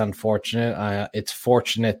 it's unfortunate. It's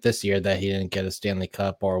fortunate this year that he didn't get a Stanley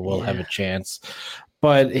Cup or will have a chance.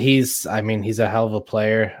 But he's a hell of a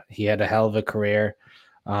player. He had a hell of a career.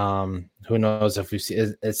 Who knows if we've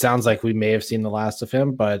seen it sounds like we may have seen the last of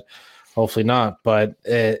him, but hopefully not. But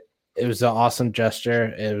it was an awesome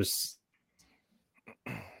gesture. It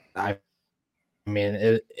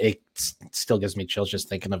still gives me chills just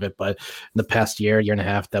thinking of it. But in the past year and a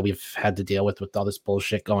half that we've had to deal with all this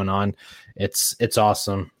bullshit going on, it's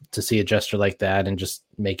awesome to see a gesture like that and just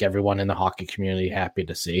make everyone in the hockey community happy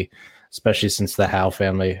to see, especially since the Howe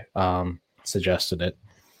family suggested it.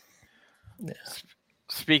 Yeah.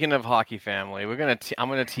 Speaking of hockey family, I'm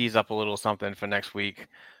gonna tease up a little something for next week.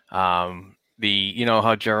 How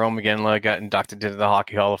Jerome McGinley got inducted into the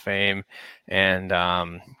Hockey Hall of Fame, and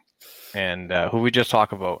who we just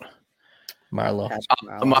talked about, Marleau.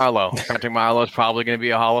 Patrick Marleau is probably going to be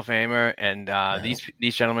a Hall of Famer, and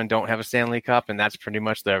these gentlemen don't have a Stanley Cup, and that's pretty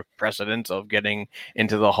much their precedent of getting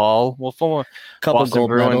into the Hall. Well, for couple Boston gold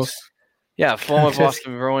Bruins, medals. Yeah, former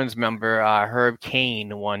Boston Bruins member Herb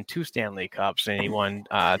Kane won 2 Stanley Cups, and he won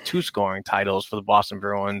 2 scoring titles for the Boston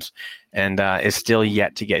Bruins, and is still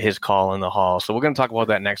yet to get his call in the Hall. So we're going to talk about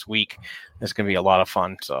that next week. It's going to be a lot of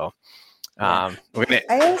fun. So we're going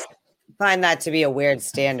to. I always find that to be a weird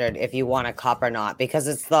standard if you want a cup or not, because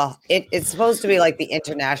it's supposed to be like the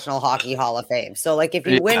International Hockey Hall of Fame. So like if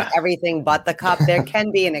you win everything but the cup, there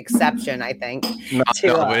can be an exception, I think.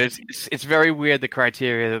 But it's very weird, the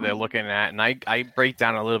criteria that they're looking at, and I break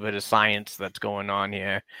down a little bit of science that's going on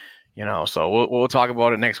here, so we'll talk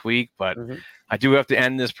about it next week. But I do have to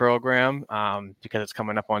end this program because it's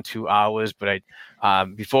coming up on 2 hours. But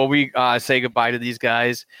before we say goodbye to these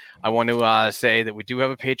guys, I want to say that we do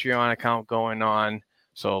have a Patreon account going on.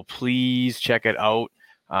 So please check it out.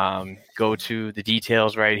 Go to the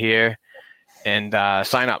details right here and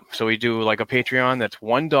sign up. So we do like a Patreon that's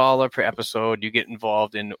 $1 per episode. You get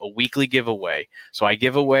involved in a weekly giveaway. So we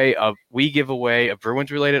give away a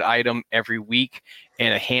Bruins related item every week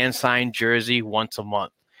and a hand signed jersey once a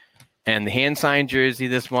month. And the hand-signed jersey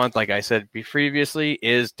this month, like I said previously,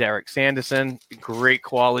 is Derek Sanderson. Great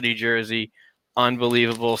quality jersey.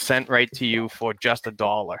 Unbelievable. Sent right to you for just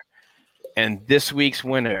 $1. And this week's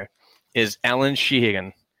winner is Ellen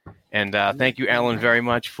Sheehan. And thank you, Ellen, very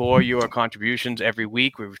much for your contributions every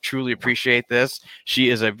week. We truly appreciate this. She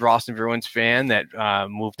is a Boston Bruins fan that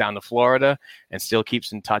moved down to Florida and still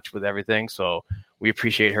keeps in touch with everything. So we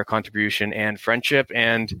appreciate her contribution and friendship,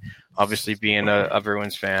 and obviously being a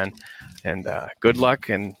Bruins fan. And good luck.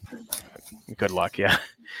 Yeah.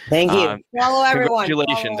 Thank you. Follow everyone.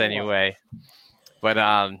 Congratulations, anyway. But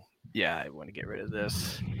yeah, I want to get rid of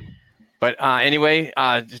this. But anyway,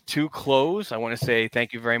 to close, I want to say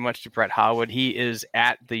thank you very much to Brett Howard. He is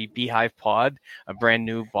at the Beehive Pod, a brand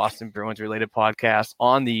new Boston Bruins related podcast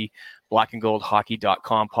on the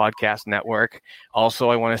blackandgoldhockey.com podcast network. Also,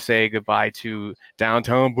 I want to say goodbye to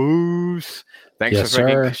Downtown Booze. Thanks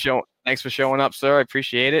for showing up, sir. I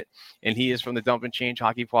appreciate it. And he is from the Dump and Change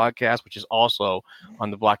Hockey Podcast, which is also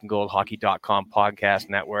on the blackandgoldhockey.com podcast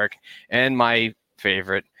network. And my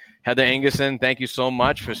favorite, Heather Angerson, thank you so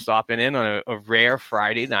much for stopping in on a rare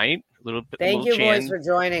Friday night. Thank you, boys, for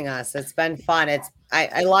joining us. It's been fun.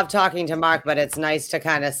 I love talking to Mark, but it's nice to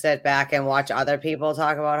kind of sit back and watch other people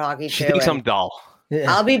talk about hockey too. She thinks I'm dull.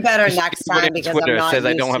 I'll be better next time because Twitter I'm not says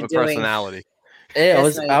used I don't have a doing... personality. Hey, I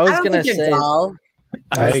was gonna say.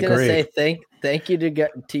 I agree. Thank you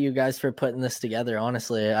to you guys for putting this together.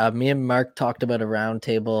 Honestly, me and Mark talked about a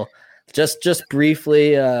roundtable just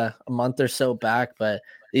briefly a month or so back, but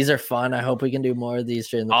these are fun. I hope we can do more of these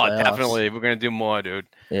during the playoffs. Definitely. We're going to do more, dude.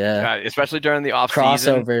 Yeah. Especially during the off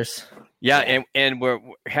crossovers. Yeah. And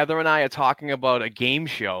Heather and I are talking about a game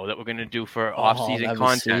show that we're going to do for off-season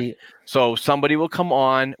content. So somebody will come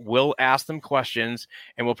on, we'll ask them questions,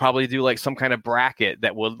 and we'll probably do like some kind of bracket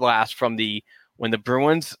that will last from when the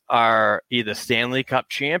Bruins are either Stanley Cup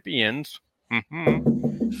champions,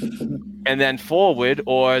 and then forward,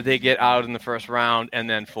 or they get out in the first round and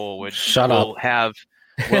then forward.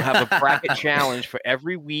 We'll have a bracket challenge for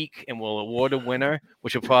every week, and we'll award a winner,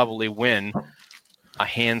 which will probably win a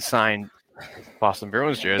hand-signed Boston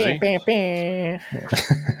Bruins jersey.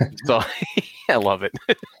 So I love it.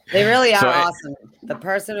 They really are awesome. The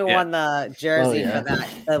person who won the jersey for that,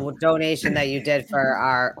 the donation that you did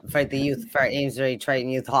for the youth, for Amesbury Triton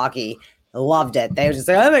Youth Hockey, loved it. They were just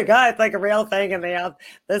like, oh my God, it's like a real thing. And they have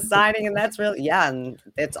the signing, and that's real. Yeah. And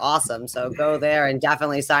it's awesome. So go there and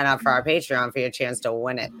definitely sign up for our Patreon for your chance to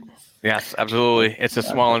win it. Yes, absolutely. It's a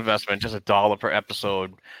small investment, just $1 per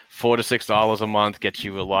episode. $4 to $6 a month gets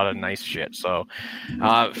you a lot of nice shit. So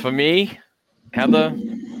for me, Heather,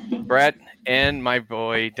 Brett, and my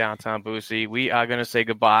boy Downtown Boosie, we are going to say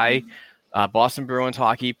goodbye. Boston Bruins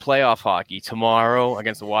hockey, playoff hockey tomorrow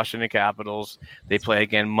against the Washington Capitals. They play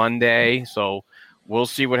again Monday, so we'll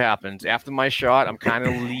see what happens. After my shot, I'm kind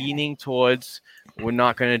of leaning towards we're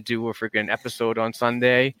not going to do a freaking episode on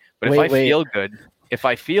Sunday. But if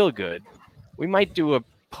I feel good, we might do a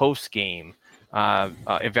post-game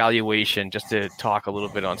evaluation just to talk a little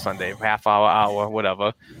bit on Sunday, half hour,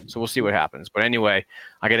 whatever. So we'll see what happens. But anyway,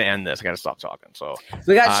 I got to end this. I got to stop talking. So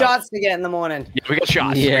we got shots to get in the morning. Yeah, we got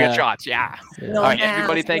shots. Yeah. We got shots. Yeah. No All right, mask,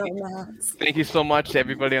 everybody. no Thank you so much to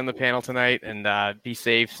everybody on the panel tonight. And be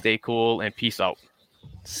safe, stay cool, and peace out.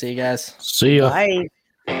 See you guys. See ya. Bye.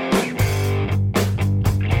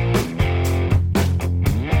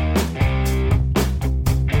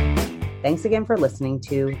 Thanks again for listening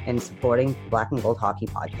to and supporting Black and Gold Hockey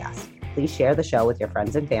Podcast. Please share the show with your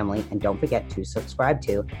friends and family, and don't forget to subscribe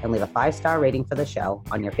to and leave a 5-star rating for the show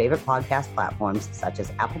on your favorite podcast platforms such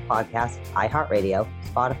as Apple Podcasts, iHeartRadio,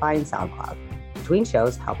 Spotify, and SoundCloud. Between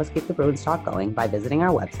shows, help us keep the Bruins talk going by visiting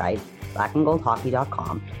our website,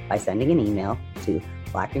 blackandgoldhockey.com, by sending an email to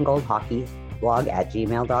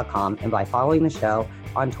blackandgoldhockeyblog@gmail.com, and by following the show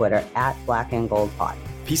on Twitter @blackandgoldpod.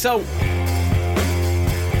 Peace out.